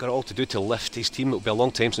 he's got it all to do to lift his team. It'll be a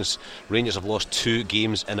long time since Rangers have lost 2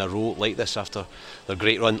 games in a row like this after their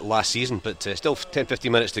great run last season. But still 10-15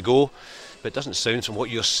 minutes to go. But it doesn't sound from what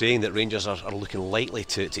you're saying that Rangers are looking likely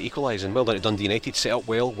to equalise. And well done to Dundee United, set up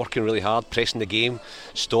well, working really hard, pressing the game,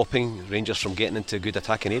 stopping Rangers from getting into good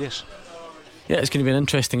attacking areas. Yeah, it's going to be an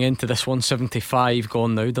interesting end to this one. 75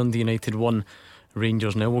 gone now. Dundee United 1,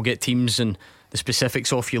 Rangers 0. We'll get teams and the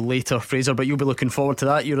specifics off you later, Fraser, but you'll be looking forward to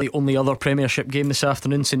that. You're the only other Premiership game this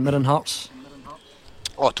afternoon, St Mirren Hearts.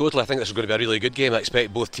 Oh, totally. I think this is going to be a really good game. I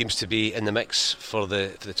expect both teams to be in the mix for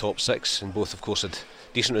the top 6, and both, of course, had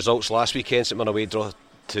decent results last weekend. St Mirren away draw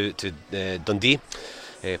to Dundee.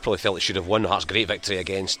 Probably felt it should have won. Hearts' great victory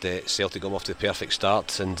against Celtic, got off to the perfect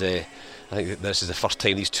start, and I think this is the first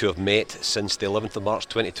time these two have met since the 11th of March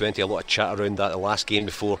 2020. A lot of chat around that, the last game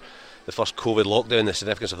before the first COVID lockdown. The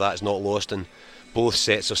significance of that is not lost in both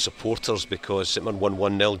sets of supporters, because St Mirren won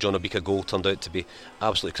 1-0. John Obika goal turned out to be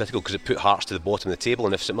absolutely critical because it put Hearts to the bottom of the table,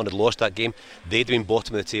 and if St Mirren had lost that game, they'd have been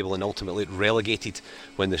bottom of the table and ultimately relegated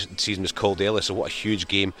when the season was called early. So what a huge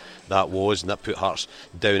game that was, and that put Hearts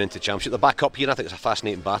down into Championship. They're back up here, and I think it's a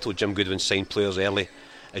fascinating battle. Jim Goodwin signed players early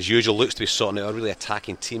as usual, looks to be sorting out a really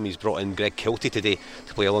attacking team. He's brought in Greg Kiltie today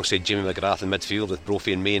to play alongside Jimmy McGrath in midfield with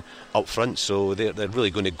Brophy and Main up front, so they're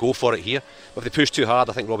really going to go for it here. But if they push too hard,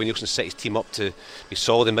 I think Robbie Nielsen set his team up to be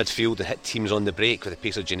solid in midfield and hit teams on the break with the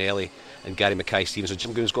pace of Ginnelly and Gary Mackay-Stevens. So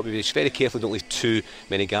Jim Goodwin's got to be very careful, don't leave too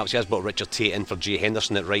many gaps. He has brought Richard Tate in for Jay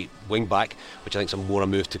Henderson at right wing back, which I think is more a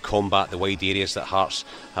move to combat the wide areas that Hearts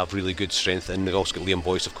have really good strength in. They've also got Liam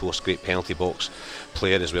Boyce, of course, great penalty box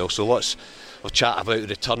player as well. So lots of chat about the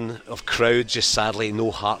return of crowds. Just sadly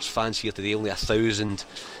no Hearts fans here today, only 1,000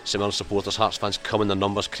 St Mirren supporters. Hearts fans come in their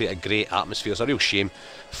numbers, create a great atmosphere. It's a real shame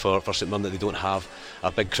for St Mirren that they don't have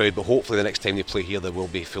a big crowd, but hopefully the next time they play here they will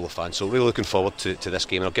be full of fans. So really looking forward to this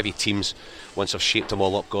game, and I'll give you teams once I've shaped them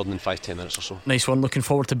all up, Gordon, in 5-10 minutes or so. Nice one, looking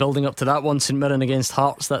forward to building up to that one. St Mirren against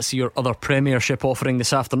Hearts, that's your other Premiership offering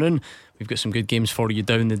this afternoon. We've got some good games for you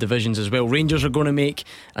down the divisions as well. Rangers are going to make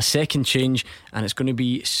a second change, and it's going to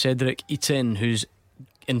be Cedric Etienne who's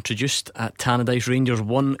introduced at Tannadice. Rangers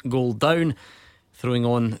 1 goal down. throwing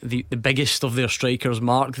on the biggest of their strikers,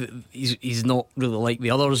 Mark. He's not really like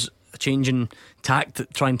the others, changing tact,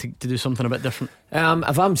 trying to do something a bit different.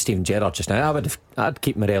 If I'm Steven Gerrard just now, I'd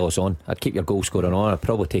keep Morelos on. I'd keep your goal scorer on. I'd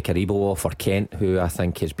probably take Aribo off or Kent, who I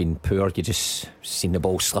think has been poor. You just seen the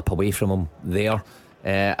ball slip away from him there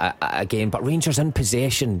again. But Rangers in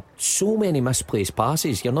possession, so many misplaced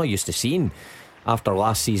passes you're not used to seeing after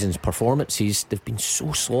last season's performances. They've been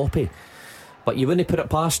so sloppy, but you wouldn't put it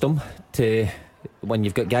past them to, when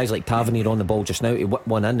you've got guys like Tavernier on the ball just now, to whip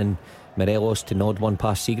one in, and Morelos to nod one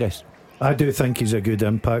past Siegrist. I do think he's a good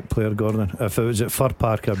impact player, Gordon. If it was at Fir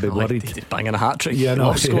Park, I'd be worried. He's banging a hat-trick. Yeah,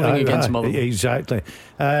 no, scoring against Motherwell. Exactly.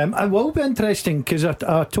 It will be interesting, because I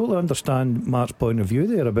totally understand Mark's point of view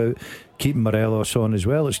there about keeping Morelos on as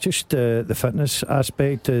well. It's just the fitness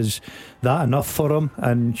aspect. Is that enough for him?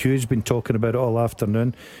 And Hugh's been talking about it all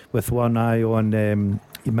afternoon, with one eye on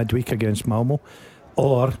midweek against Malmo.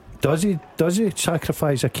 Or does he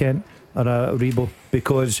sacrifice a Kent or a Rebo?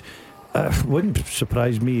 Because it wouldn't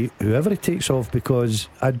surprise me whoever he takes off, because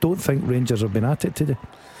I don't think Rangers have been at it today.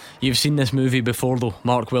 You've seen this movie before though,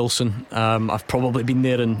 Mark Wilson. I've probably been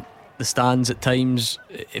there in the stands at times.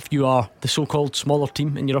 If you are the so-called smaller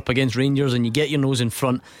team and you're up against Rangers and you get your nose in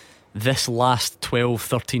front, this last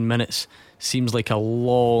 12-13 minutes seems like a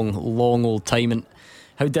long old time. And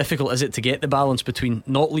how difficult is it to get the balance between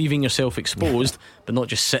not leaving yourself exposed but not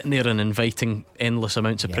just sitting there and inviting endless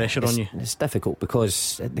amounts of pressure on you? It's difficult,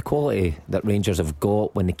 because the quality that Rangers have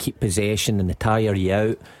got when they keep possession and they tire you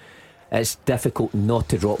out, it's difficult not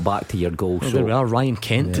to drop back to your goal. There we are. Ryan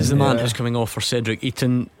Kent is the man who's coming off for Cedric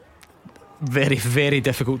Eaton. Very, very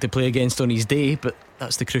difficult to play against on his day, but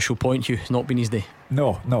that's the crucial point, Hugh. It's not been his day.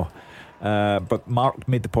 No. But Mark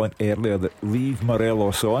made the point earlier that leave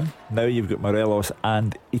Morelos on. Now you've got Morelos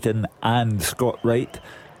and Eaton and Scott Wright.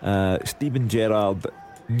 Steven Gerrard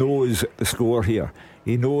knows the score here.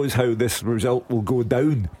 He knows how this result will go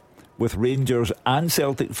down with Rangers and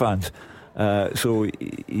Celtic fans. So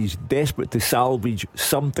he's desperate to salvage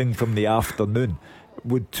something from the afternoon.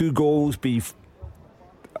 Would 2 goals be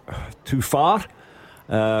too far?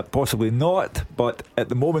 Possibly not, but at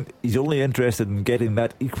the moment he's only interested in getting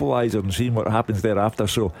that equaliser and seeing what happens thereafter.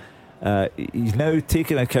 So he's now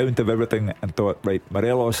taken account of everything and thought, right,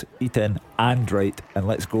 Morelos, Eaton and Wright, and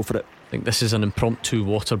let's go for it. I think this is an impromptu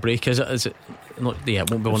water break, is it not? Yeah,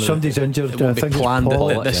 it won't be one. Somebody's injured. It won't be planned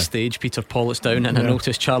at this yeah. stage. Peter Pollitt's down, and I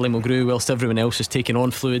noticed Charlie Mulgrew, whilst everyone else is taking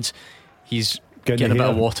on fluids, he's getting a bit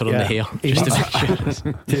of water on the hair, just to make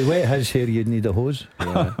sure. To wet his hair you'd need a hose.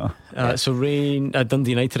 So Dundee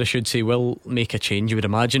United, I should say, will make a change, you would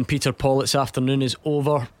imagine. Peter Pollitt's afternoon is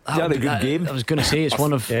over. He had a good game. I was going to say it's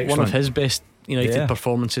one of his best United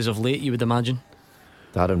performances of late, you would imagine.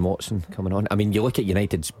 Darren Watson coming on. I mean, you look at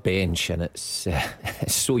United's bench and it's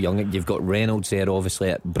so young. You've got Reynolds there, obviously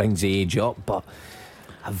it brings the age up, but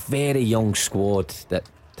a very young squad that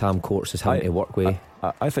Tam Courts is having to work with.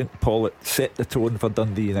 I think Pollitt set the tone for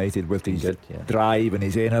Dundee United with his drive and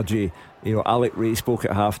his energy. You know, Alec Ray spoke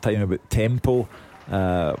at half time about tempo.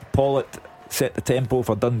 Pollitt set the tempo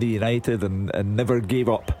for Dundee United and never gave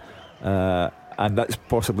up. And that's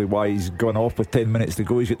possibly why he's gone off with 10 minutes to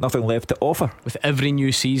go. He's got nothing left to offer. With every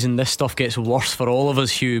new season, this stuff gets worse for all of us,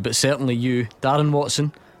 Hugh, but certainly you. Darren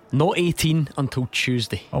Watson, not 18 until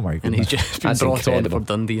Tuesday. Oh my goodness. And he's just been brought on for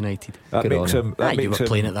Dundee United. That makes him. You were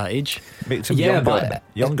playing at that age. Makes him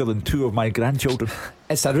younger than 2 of my grandchildren.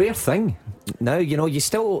 It's a rare thing. Now, you know, we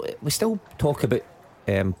still talk about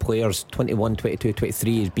players 21, 22,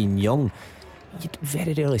 23 as being young. You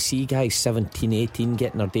very rarely see guys 17, 18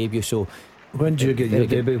 getting their debut. So when did you get your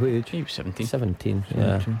debut? What age? He was 17. 17.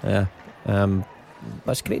 Yeah.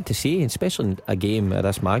 That's great to see, especially in a game of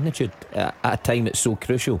this magnitude at a time that's so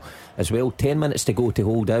crucial as well. 10 minutes to go to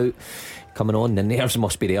hold out, coming on. The nerves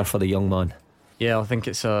must be there for the young man. Yeah, I think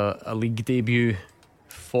it's a league debut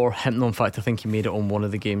for him. No, in fact, I think he made it on one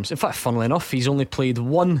of the games. In fact, funnily enough, he's only played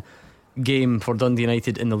one game for Dundee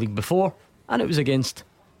United in the league before, and it was against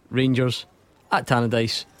Rangers at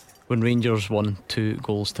Tannadice, when Rangers won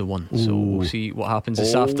 2-1. So we'll see what happens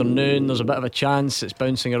this afternoon. There's a bit of a chance. It's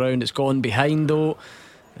bouncing around. It's gone behind though.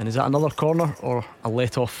 And is that another corner or a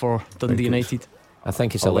let off for Dundee United? I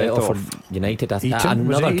think it's a let off for United.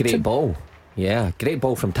 Another great ball. Yeah, great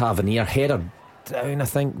ball from Tavernier. Header down, I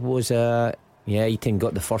think was Eaton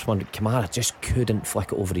got the first one. Kamara just couldn't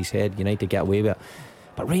flick it over his head. United get away with it.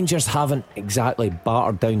 But Rangers haven't exactly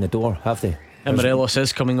battered down the door, have they? And Morelos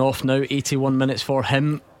is coming off now. 81 minutes for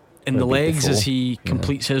him in the legs as he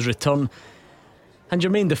completes his return. And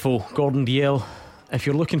Jermaine Defoe, Gordon Dalziel, if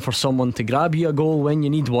you're looking for someone to grab you a goal when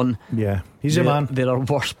you need one, he's a man. There are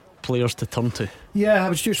worse players to turn to. Yeah, I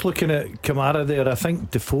was just looking at Kamara there. I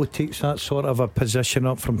think Defoe takes that sort of a position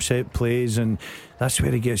up from set plays, and that's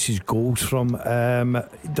where he gets his goals from.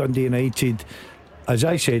 Dundee United, as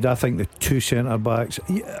I said, I think the two centre backs,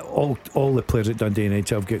 all the players at Dundee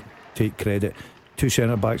United, I've got to take credit. Two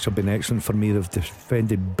centre backs have been excellent for me. They've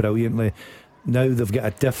defended brilliantly. Now they've got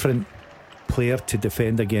a different player to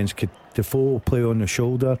defend against. Defoe will play on the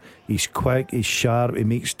shoulder. He's quick, he's sharp, he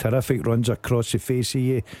makes terrific runs across the face of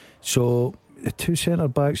you. So the two centre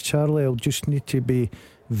backs, Charlie, will just need to be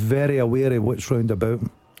very aware of what's round about.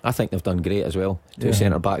 I think they've done great as well. Two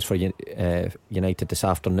centre backs for United this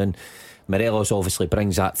afternoon. Morelos obviously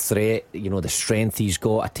brings that threat, the strength he's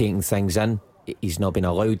got at taking things in. He's not been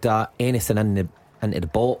allowed that. Anything into the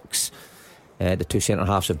box. The two centre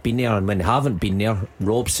halves have been there, and when they haven't been there,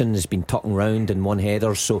 Robson has been tucking round in one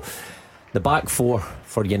header. So the back four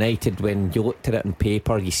for United, when you looked at it on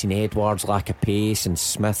paper, you seen Edwards lack of pace, and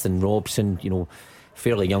Smith and Robson,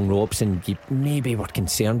 fairly young Robson, you maybe were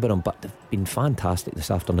concerned with him, but they've been fantastic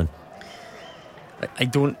this afternoon. I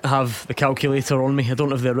don't have the calculator on me. I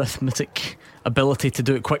don't have the arithmetic ability to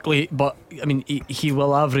do it quickly, but I mean, he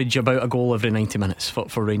will average about a goal every 90 minutes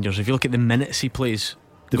for Rangers. If you look at the minutes he plays,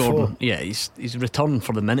 Gordon, his return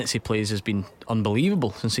for the minutes he plays has been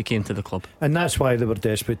unbelievable since he came to the club, and that's why they were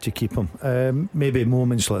desperate to keep him. Maybe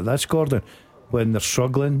moments like this, Gordon, when they're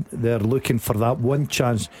struggling, they're looking for that one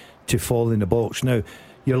chance to fall in the box. Now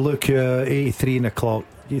you look at 83 in the clock.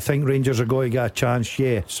 You think Rangers are going to get a chance?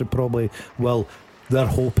 Yeah, so probably will. They're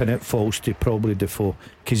hoping it falls to probably Defoe,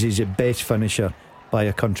 because he's the best finisher by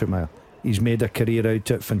a country mile. He's made a career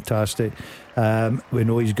out of it, fantastic. We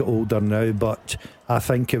know he's got older now, but I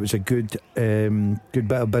think it was a good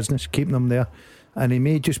bit of business keeping him there, and he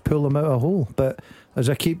may just pull him out of a hole. But as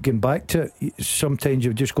I keep going back to it, sometimes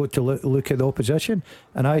you've just got to look at the opposition,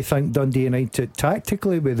 and I think Dundee United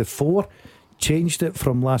tactically with the four changed it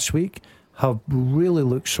from last week, have really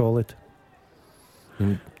looked solid.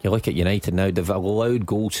 You look at United now, they've allowed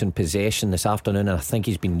goals in possession this afternoon, and I think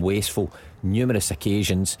he's been wasteful numerous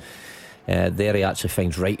occasions. There he actually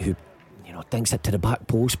finds Wright, who dinks it to the back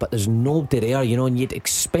post, but there's nobody there, and you'd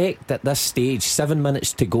expect at this stage, 7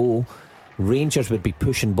 minutes to go, Rangers would be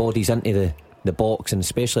pushing bodies into the box, and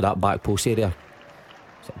especially that back post area.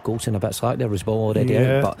 Goldson a bit slack there, was ball already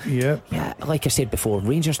out, but yeah, like I said before,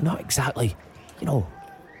 Rangers not exactly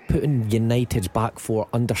putting United's back four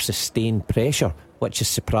under sustained pressure, which is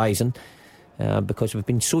surprising, because we've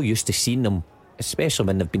been so used to seeing them, especially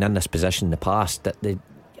when they've been in this position in the past, that they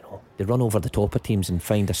run over the top of teams and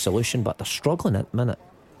find a solution, but they're struggling at the minute.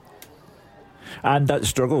 And that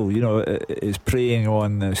struggle, is preying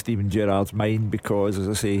on Steven Gerrard's mind, because, as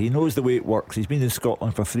I say, he knows the way it works. He's been in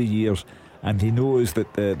Scotland for 3 years, and he knows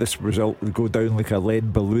that this result would go down like a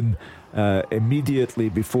lead balloon immediately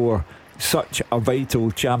before such a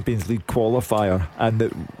vital Champions League qualifier. And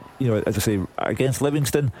that, as I say, against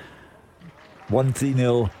Livingston,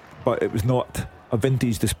 1-3-0, but it was not a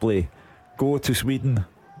vintage display. Go to Sweden,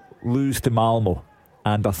 lose to Malmo,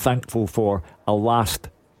 and are thankful for a last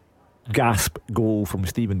gasp goal from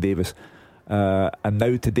Stephen Davis, and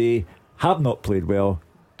now today have not played well.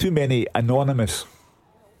 Too many anonymous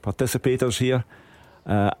participators here,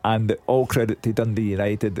 and all credit to Dundee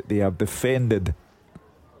United. They have defended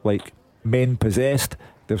like men possessed.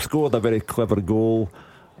 They've scored a very clever goal,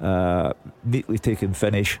 neatly taken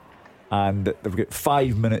finish, and they've got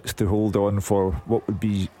 5 minutes to hold on for what would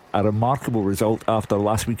be a remarkable result after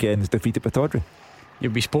last weekend's defeat at Pittodrie.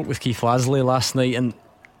 We spoke with Keith Lasley last night and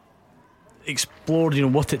explored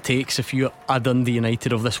what it takes if you're a Dundee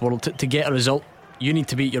United of this world to get a result. You need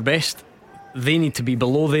to be at your best, they need to be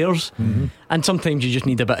below theirs, and sometimes you just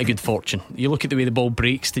need a bit of good fortune. You look at the way the ball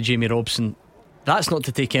breaks to Jamie Robson. That's not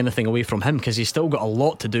to take anything away from him, because he's still got a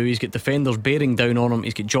lot to do. He's got defenders bearing down on him.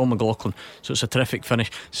 He's got John McLaughlin, so it's a terrific finish.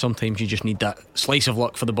 Sometimes you just need that slice of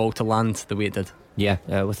luck for the ball to land the way it did. Yeah,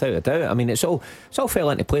 without a doubt. I mean, it's all fell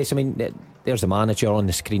into place. I mean, there's the manager on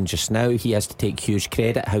the screen just now. He has to take huge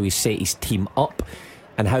credit how he set his team up,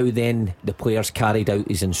 and how then the players carried out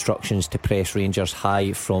his instructions to press Rangers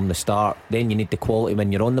high from the start. Then you need the quality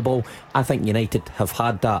when you're on the ball. I think United have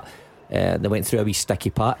had that. They went through a wee sticky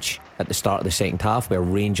patch at the start of the second half where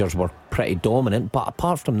Rangers were pretty dominant, but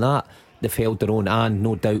apart from that, they've held their own. And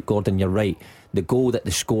no doubt, Gordon, you're right, the goal that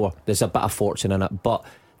they score, there's a bit of fortune in it, but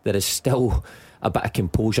there is still a bit of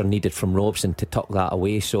composure needed from Robson to tuck that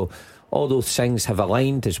away. So all those things have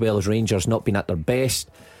aligned, as well as Rangers not being at their best.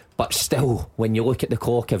 But still, when you look at the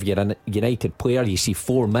clock, if you're a United player, you see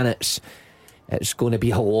 4 minutes. It's going to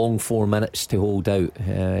be a long 4 minutes to hold out,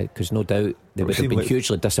 because no doubt they would have been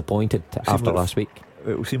hugely disappointed after last week.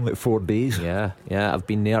 it will seem like 4 days. Yeah, I've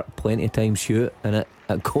been there plenty of times, Hugh, and it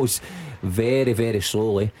goes very, very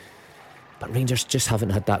slowly. But Rangers just haven't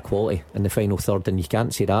had that quality in the final third, and you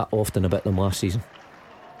can't say that often about them last season.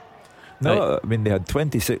 No, I mean, they had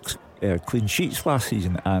 26 clean sheets last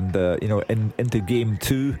season, and into game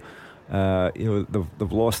 2,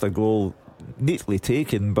 they've lost a goal neatly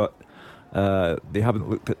taken, but they haven't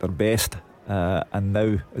looked at their best, and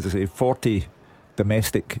now, as I say, 40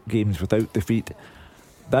 domestic games without defeat.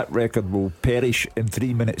 That record will perish in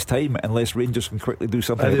 3 minutes' time unless Rangers can quickly do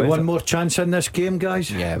something about it. One more chance in this game, guys?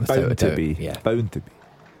 Yeah, bound to be. Yep,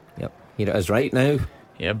 here it is right now.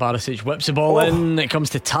 Yeah, Barisic whips the ball in. It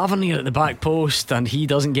comes to Tavernier at the back post, and he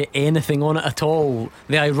doesn't get anything on it at all.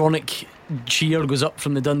 The ironic cheer goes up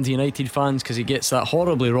from the Dundee United fans because he gets that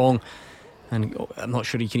horribly wrong. And I'm not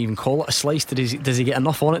sure he can even call it a slice. Does he get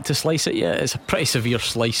enough on it to slice it? Yeah, it's a pretty severe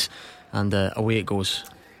slice, and away it goes.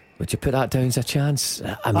 Would you put that down as a chance?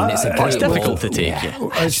 I mean, it's difficult to take.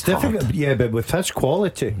 It's difficult, but with his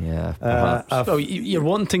quality, you're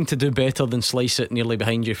wanting to do better than slice it nearly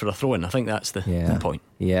behind you for a throw-in. I think that's the point.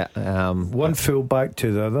 One full back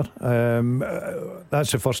to the other.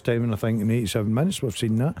 That's the first time, I think, in 87 minutes we've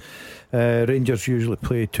seen that. Rangers usually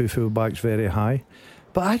play 2 full backs very high,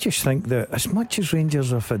 but I just think that as much as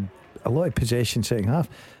Rangers have had a lot of possession second half,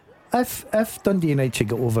 if Dundee United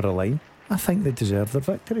get over a line, I think they deserve their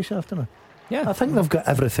victory this afternoon. Yeah, I think they've got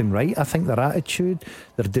everything right. I think their attitude,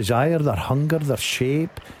 their desire, their hunger, their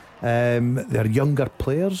shape, their younger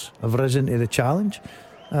players have risen to the challenge,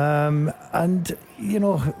 and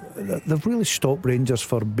they've really stopped Rangers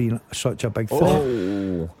for being such a big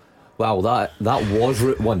threat. Well, that was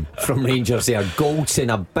route one from Rangers there. Goldson,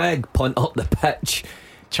 a big punt up the pitch.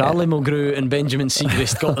 Charlie Mulgrew and Benjamin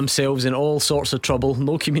Siegrist got themselves in all sorts of trouble.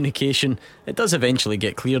 No communication. It does eventually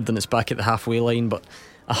get cleared and it's back at the halfway line, but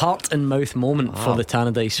a heart and mouth moment for the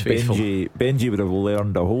Tannadice faithful. Benji would have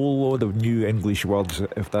learned a whole load of new English words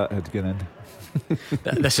if that had gone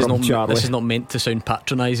in. This is not meant to sound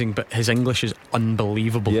patronising, but his English is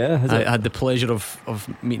unbelievable. I had the pleasure of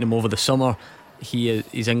meeting him over the summer.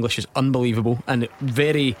 His English is unbelievable and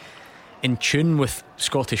very in tune with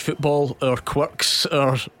Scottish football, our quirks,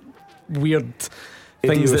 our weird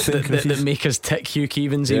things that make us tick. Hugh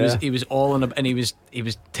Keevins, he was all in, and he was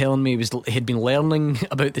telling me he'd been learning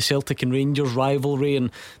about the Celtic and Rangers rivalry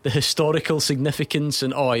and the historical significance,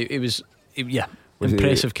 and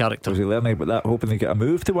impressive character. Was he learning about that, hoping to get a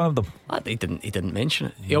move to one of them? He didn't mention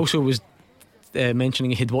it. He also was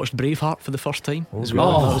mentioning he'd watched Braveheart for the first time as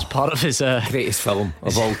well. That was part of his greatest film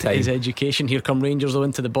of all time, his education. Here come Rangers though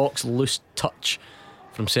into the box. Loose touch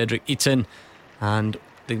from Cedric Eaton, and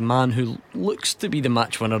the man who looks to be the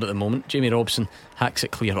match winner at the moment, Jamie Robson, hacks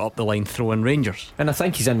it clear up the line, throw in Rangers. And I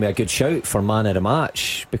think he's in with a good shout for man of the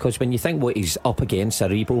match, because when you think what he's up against,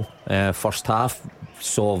 Cerebral, first half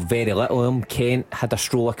saw very little of him. Kent had a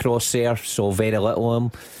stroll across there, saw very little of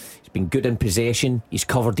him. Been good in possession. He's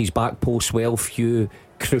covered his back post well. Few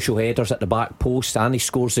crucial headers at the back post, and he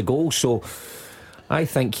scores the goal. So I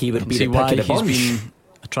think he would be the pick of the bunch. He's been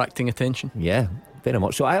attracting attention. Yeah, very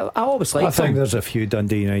much so. I always like. I think there's a few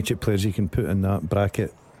Dundee United players you can put in that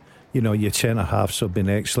bracket. Your centre halves have been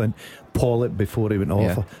excellent. Pollock, before he went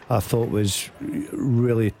off, I thought was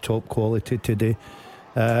really top quality today.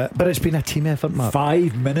 But it's been a team effort, Mark.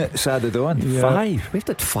 5 minutes added on. 5. Where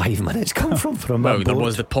did 5 minutes come from? Well, there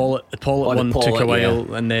was the Pollock one took a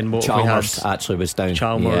while, and then what Chalmers we had actually was down.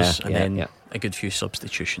 Chalmers, and then a good few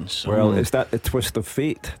substitutions. So. Well, is that the twist of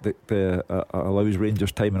fate that allows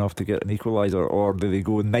Rangers time enough to get an equaliser, or do they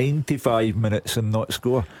go 95 minutes and not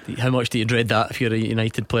score? How much do you dread that if you're a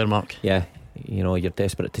United player, Mark? Yeah. You're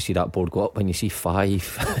desperate to see that board go up. When you see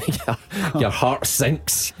 5, your heart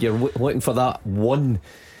sinks. You're waiting for that one,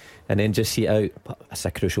 and then just see it out. But it's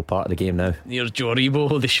a crucial part of the game now. Near Joe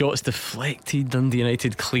Rebo, the shot's deflected. Dundee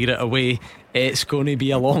United clear it away. It's going to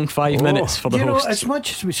be a long 5 minutes for the hosts. As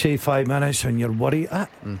much as we say 5 minutes and you're worried,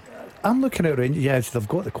 I'm looking at Rangers. Yes, they've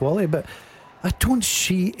got the quality, but I don't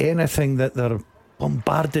see anything that they're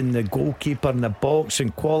bombarding the goalkeeper in the box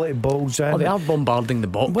and quality balls in. They are bombarding the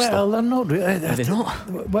box. Well, they're not really. Are they not?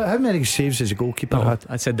 Well, how many saves has the goalkeeper had?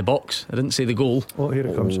 I said the box. I didn't say the goal. Oh, here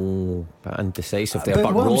it comes. But indecisive there.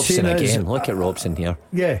 But Robson again. Look at Robson here.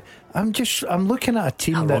 Yeah, I'm looking at a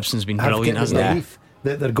team that Robson's been brilliant, hasn't he?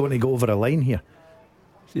 That they're going to go over a line here.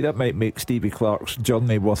 See, that might make Stevie Clarke's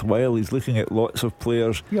journey worthwhile. He's looking at lots of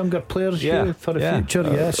players, younger players, for the future.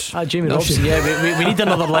 Yes, Jamie Robson. We need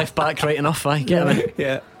another left back, right enough. Get him in.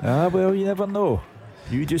 Yeah. Well, you never know.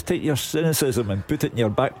 You just take your cynicism and put it in your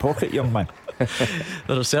back pocket, young man.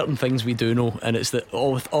 There are certain things we do know, and it's that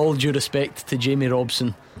with all due respect to Jamie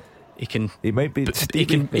Robson, He might be. He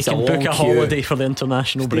can book a holiday for the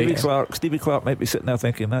international break. Stevie Clark might be sitting there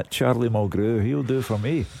thinking, that Charlie Mulgrew, he'll do for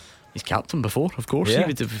me. He's captain before, of course. Yeah. He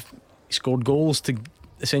would have scored goals to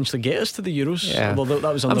essentially get us to the Euros. Yeah. Although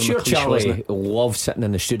that was under I'm sure McLeish, Charlie loved sitting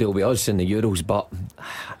in the studio with us in the Euros, but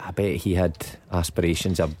I bet he had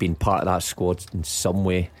aspirations of being part of that squad in some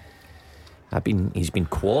way. He's been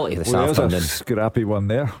quality this afternoon. There's a scrappy one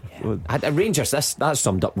there. Yeah. Rangers, that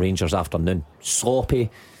summed up Rangers' afternoon. Sloppy,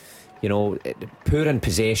 poor in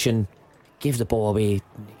possession, gave the ball away,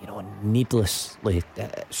 needlessly,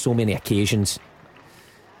 so many occasions.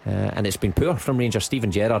 And it's been poor from Rangers.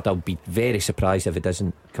 Stephen Gerrard, I'll be very surprised if it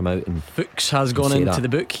doesn't come out. And Fuchs has gone into the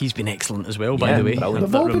book. He's been excellent as well, by the way.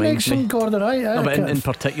 They've all been excellent, Gordon. But in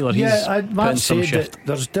particular, he's Matt said that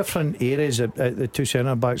there's different areas. The two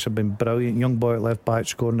centre backs have been brilliant. Young boy at left back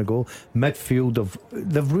scoring the goal. Midfield,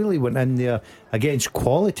 they've really went in there against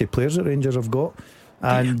quality players that Rangers have got,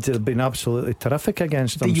 and they've been absolutely terrific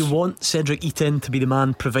against them. Do you want Cedric Itten to be the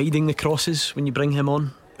man providing the crosses when you bring him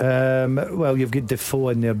on? Well, you've got Defoe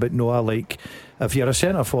in there, but no, I like, if you're a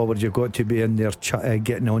centre forward, you've got to be in there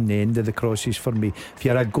getting on the end of the crosses for me. If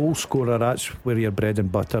you're a goal scorer, that's where your bread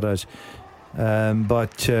and butter is.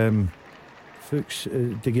 Fuchs,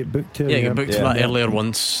 to get booked to get booked for that earlier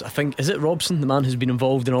once. I think, is it Robson, the man who's been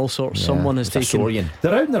involved in all sorts? Someone has taken.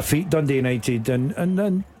 They're out on their feet, Dundee United,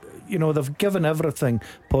 and they've given everything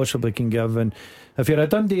possibly can give. And if you're a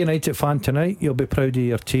Dundee United fan tonight, you'll be proud of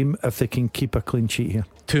your team if they can keep a clean sheet here.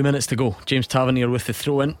 2 minutes to go. James Tavernier with the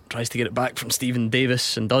throw in, tries to get it back from Stephen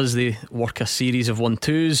Davis, and does. They work a series of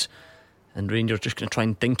 1-2s, and Rangers just going to try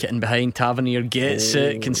and dink it in behind. Tavernier gets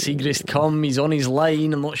it. Can Siegrist come? He's on his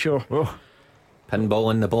line. I'm not sure.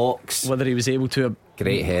 Pinball in the box. Whether he was able to.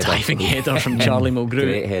 Great header. Diving header from Charlie Mulgrew.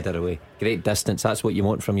 Great header away. Great distance. That's what you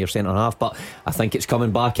want from your centre half. But I think it's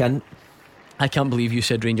coming back in. I can't believe you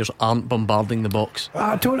said Rangers aren't bombarding the box.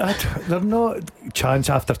 They're not chance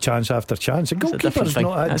after chance after chance. The goalkeeper's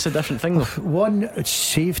not. That's a different thing, though. One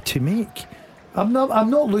save to make. I'm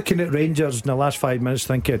not looking at Rangers in the last 5 minutes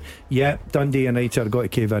thinking, Dundee United have got to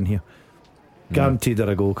cave in here. Guaranteed there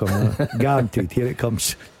a goal coming. Guaranteed. Here it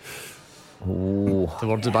comes.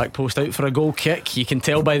 Towards the back post, out for a goal kick. You can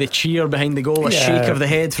tell by the cheer behind the goal. A shake of the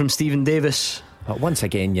head from Stephen Davis. But once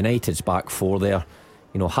again, United's back four there.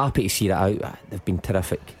 Happy to see that out. They've been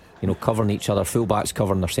terrific. Covering each other. Full backs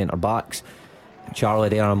covering their centre backs. Charlie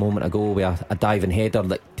there a moment ago with a diving header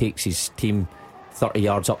that takes his team 30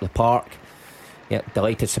 yards up the park.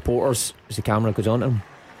 Delighted supporters as the camera goes on to him.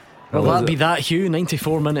 Well, that'd be that, Hugh.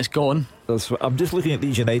 94 minutes gone. I'm just looking at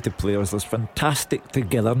these United players. There's fantastic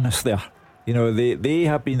togetherness there. They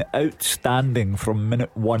have been outstanding from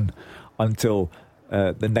minute 1 until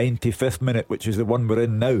the 95th minute, which is the one we're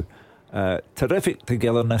in now. Terrific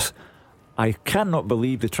togetherness. I cannot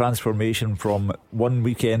believe the transformation from one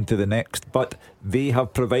weekend to the next, but they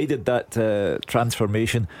have provided that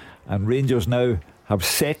transformation, and Rangers now have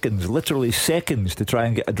literally seconds to try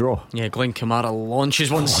and get a draw. Glenn Kamara launches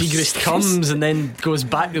one. Siegrist comes and then goes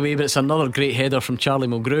back the way, but it's another great header from Charlie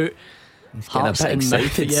Mulgrew. He's getting a bit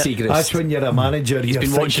excited, Siegrist. That's when you're a manager. He's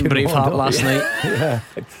been watching Braveheart last night.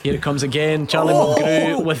 Here it comes again. Charlie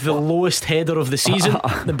Mulgrew with the lowest header of the season.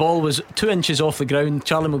 The ball was 2 inches off the ground.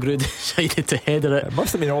 Charlie Mulgrew decided to header it. It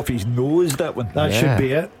must have been off his nose, that one. That should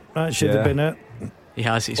be it. That should have been it. He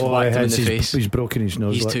has. He's whacked him in the face. He's broken his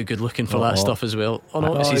nose. He's too good looking for that stuff as well.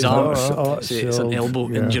 It's his arm. It's an elbow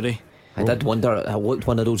injury. I did wonder. I looked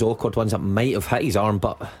one of those awkward ones that might have hit his arm,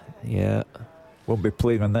 but won't be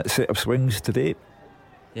playing on that set of swings today.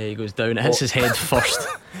 He goes down. It hits his head first,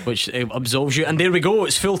 which absolves you. And there we go.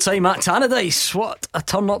 It's full time at Tannadice. What a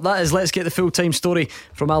turn up that is. Let's get the full time story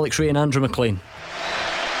from Alex Ray and Andrew McLean.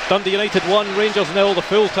 Dundee United 1, Rangers 0, the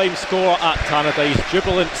full-time score at Tannadice.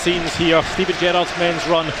 Jubilant scenes here. Stephen Gerrard's men's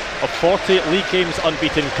run of 40 league games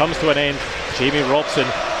unbeaten comes to an end. Jamie Robson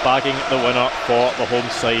bagging the winner for the home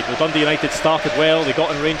side. The Dundee United started well. They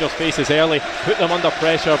got in Rangers' faces early, put them under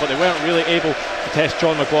pressure, but they weren't really able to test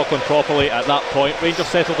John McLaughlin properly at that point. Rangers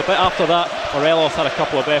settled a bit after that. Morelos had a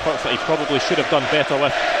couple of efforts that he probably should have done better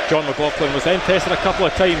with. John McLaughlin was then tested a couple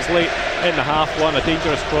of times late in the half. One, a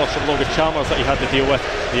dangerous cross from Logan Chalmers that he had to deal with.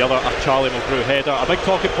 The other, a Charlie Mulgrew header. A big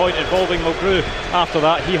talking point involving Mulgrew. After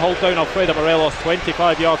that, he hauled down Alfredo Morelos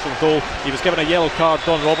 25 yards from goal. He was given a yellow card.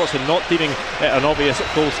 Don Robertson not deeming it an obvious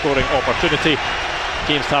goal-scoring opportunity.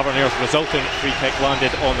 James Tavernier's resulting free kick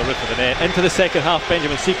landed on the roof of the net. Into the second half,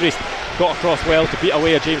 Benjamin Siegrist got across well to beat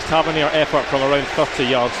away a James Tavernier effort from around 30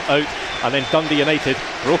 yards out, and then Dundee United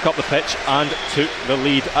broke up the pitch and took the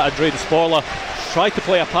lead. Adrian Sporla tried to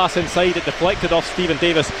play a pass inside, it deflected off Stephen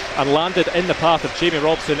Davis and landed in the path of Jamie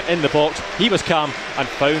Robson in the box. He was calm and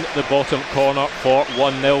found the bottom corner for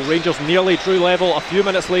 1-0. Rangers nearly drew level a few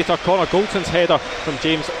minutes later. Connor Goldson's header from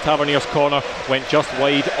James Tavernier's corner went just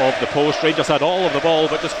wide of the post. Rangers had all of the ball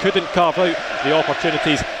but just couldn't carve out the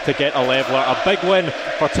opportunities to get a leveller. A big win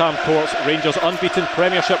for Tam Courts. Rangers' unbeaten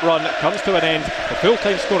Premiership run comes to an end. The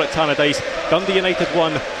full-time score at Tannadice: Dundee United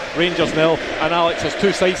 1, Rangers 0. And Alex, there's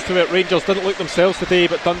two sides to it. Rangers didn't look themselves today,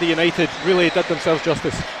 but Dundee United really did themselves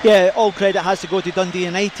justice. Yeah, all credit has to go to Dundee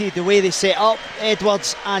United. The way they set up,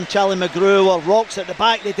 Edwards and Charlie McGrew were rocks at the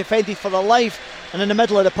back. They defended for their life, and in the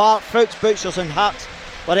middle of the park, Fuchs, Butchers and Hart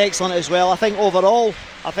were excellent as well. I think overall,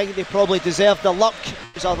 they probably deserved the luck.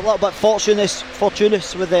 It was a little bit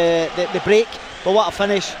fortuitous with the break, but what a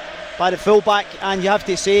finish by the fullback. And you have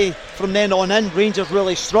to say, from then on in, Rangers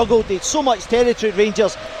really struggled. They had so much territory,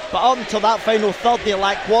 Rangers, but up until that final third, they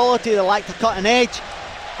lacked quality, they lacked a cutting edge.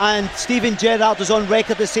 And Stephen Gerrard was on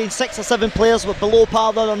record as saying 6 or 7 players were below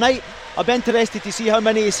par the other night. I'll be interested to see how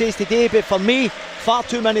many he says today, but for me, far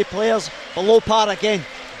too many players below par again.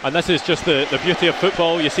 And this is just the beauty of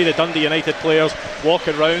football. You see the Dundee United players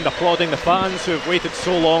walking around applauding the fans who have waited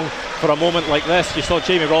so long for a moment like this. You saw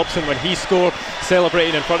Jamie Robson when he scored,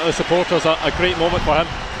 celebrating in front of the supporters. A great moment for him.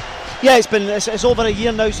 Yeah, it's over a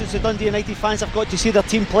year now since the Dundee United fans have got to see their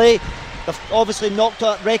team play. They've obviously knocked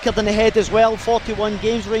a record in the head as well. 41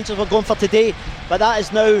 games Rangers were going for today, but that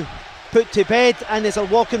is now put to bed. And as they're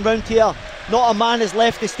walking round here, not a man has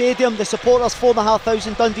left the stadium. The supporters,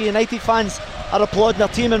 4,500 Dundee United fans, are applauding their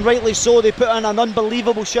team, and rightly so. They put in an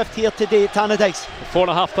unbelievable shift here today at Tannadice.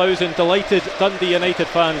 4,500 delighted Dundee United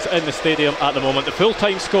fans in the stadium at the moment. The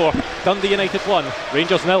full-time score: Dundee United 1,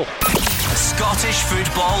 Rangers 0. Scottish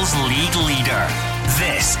football's league leader.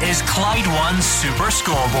 This is Clyde 1 Super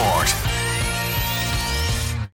Scoreboard.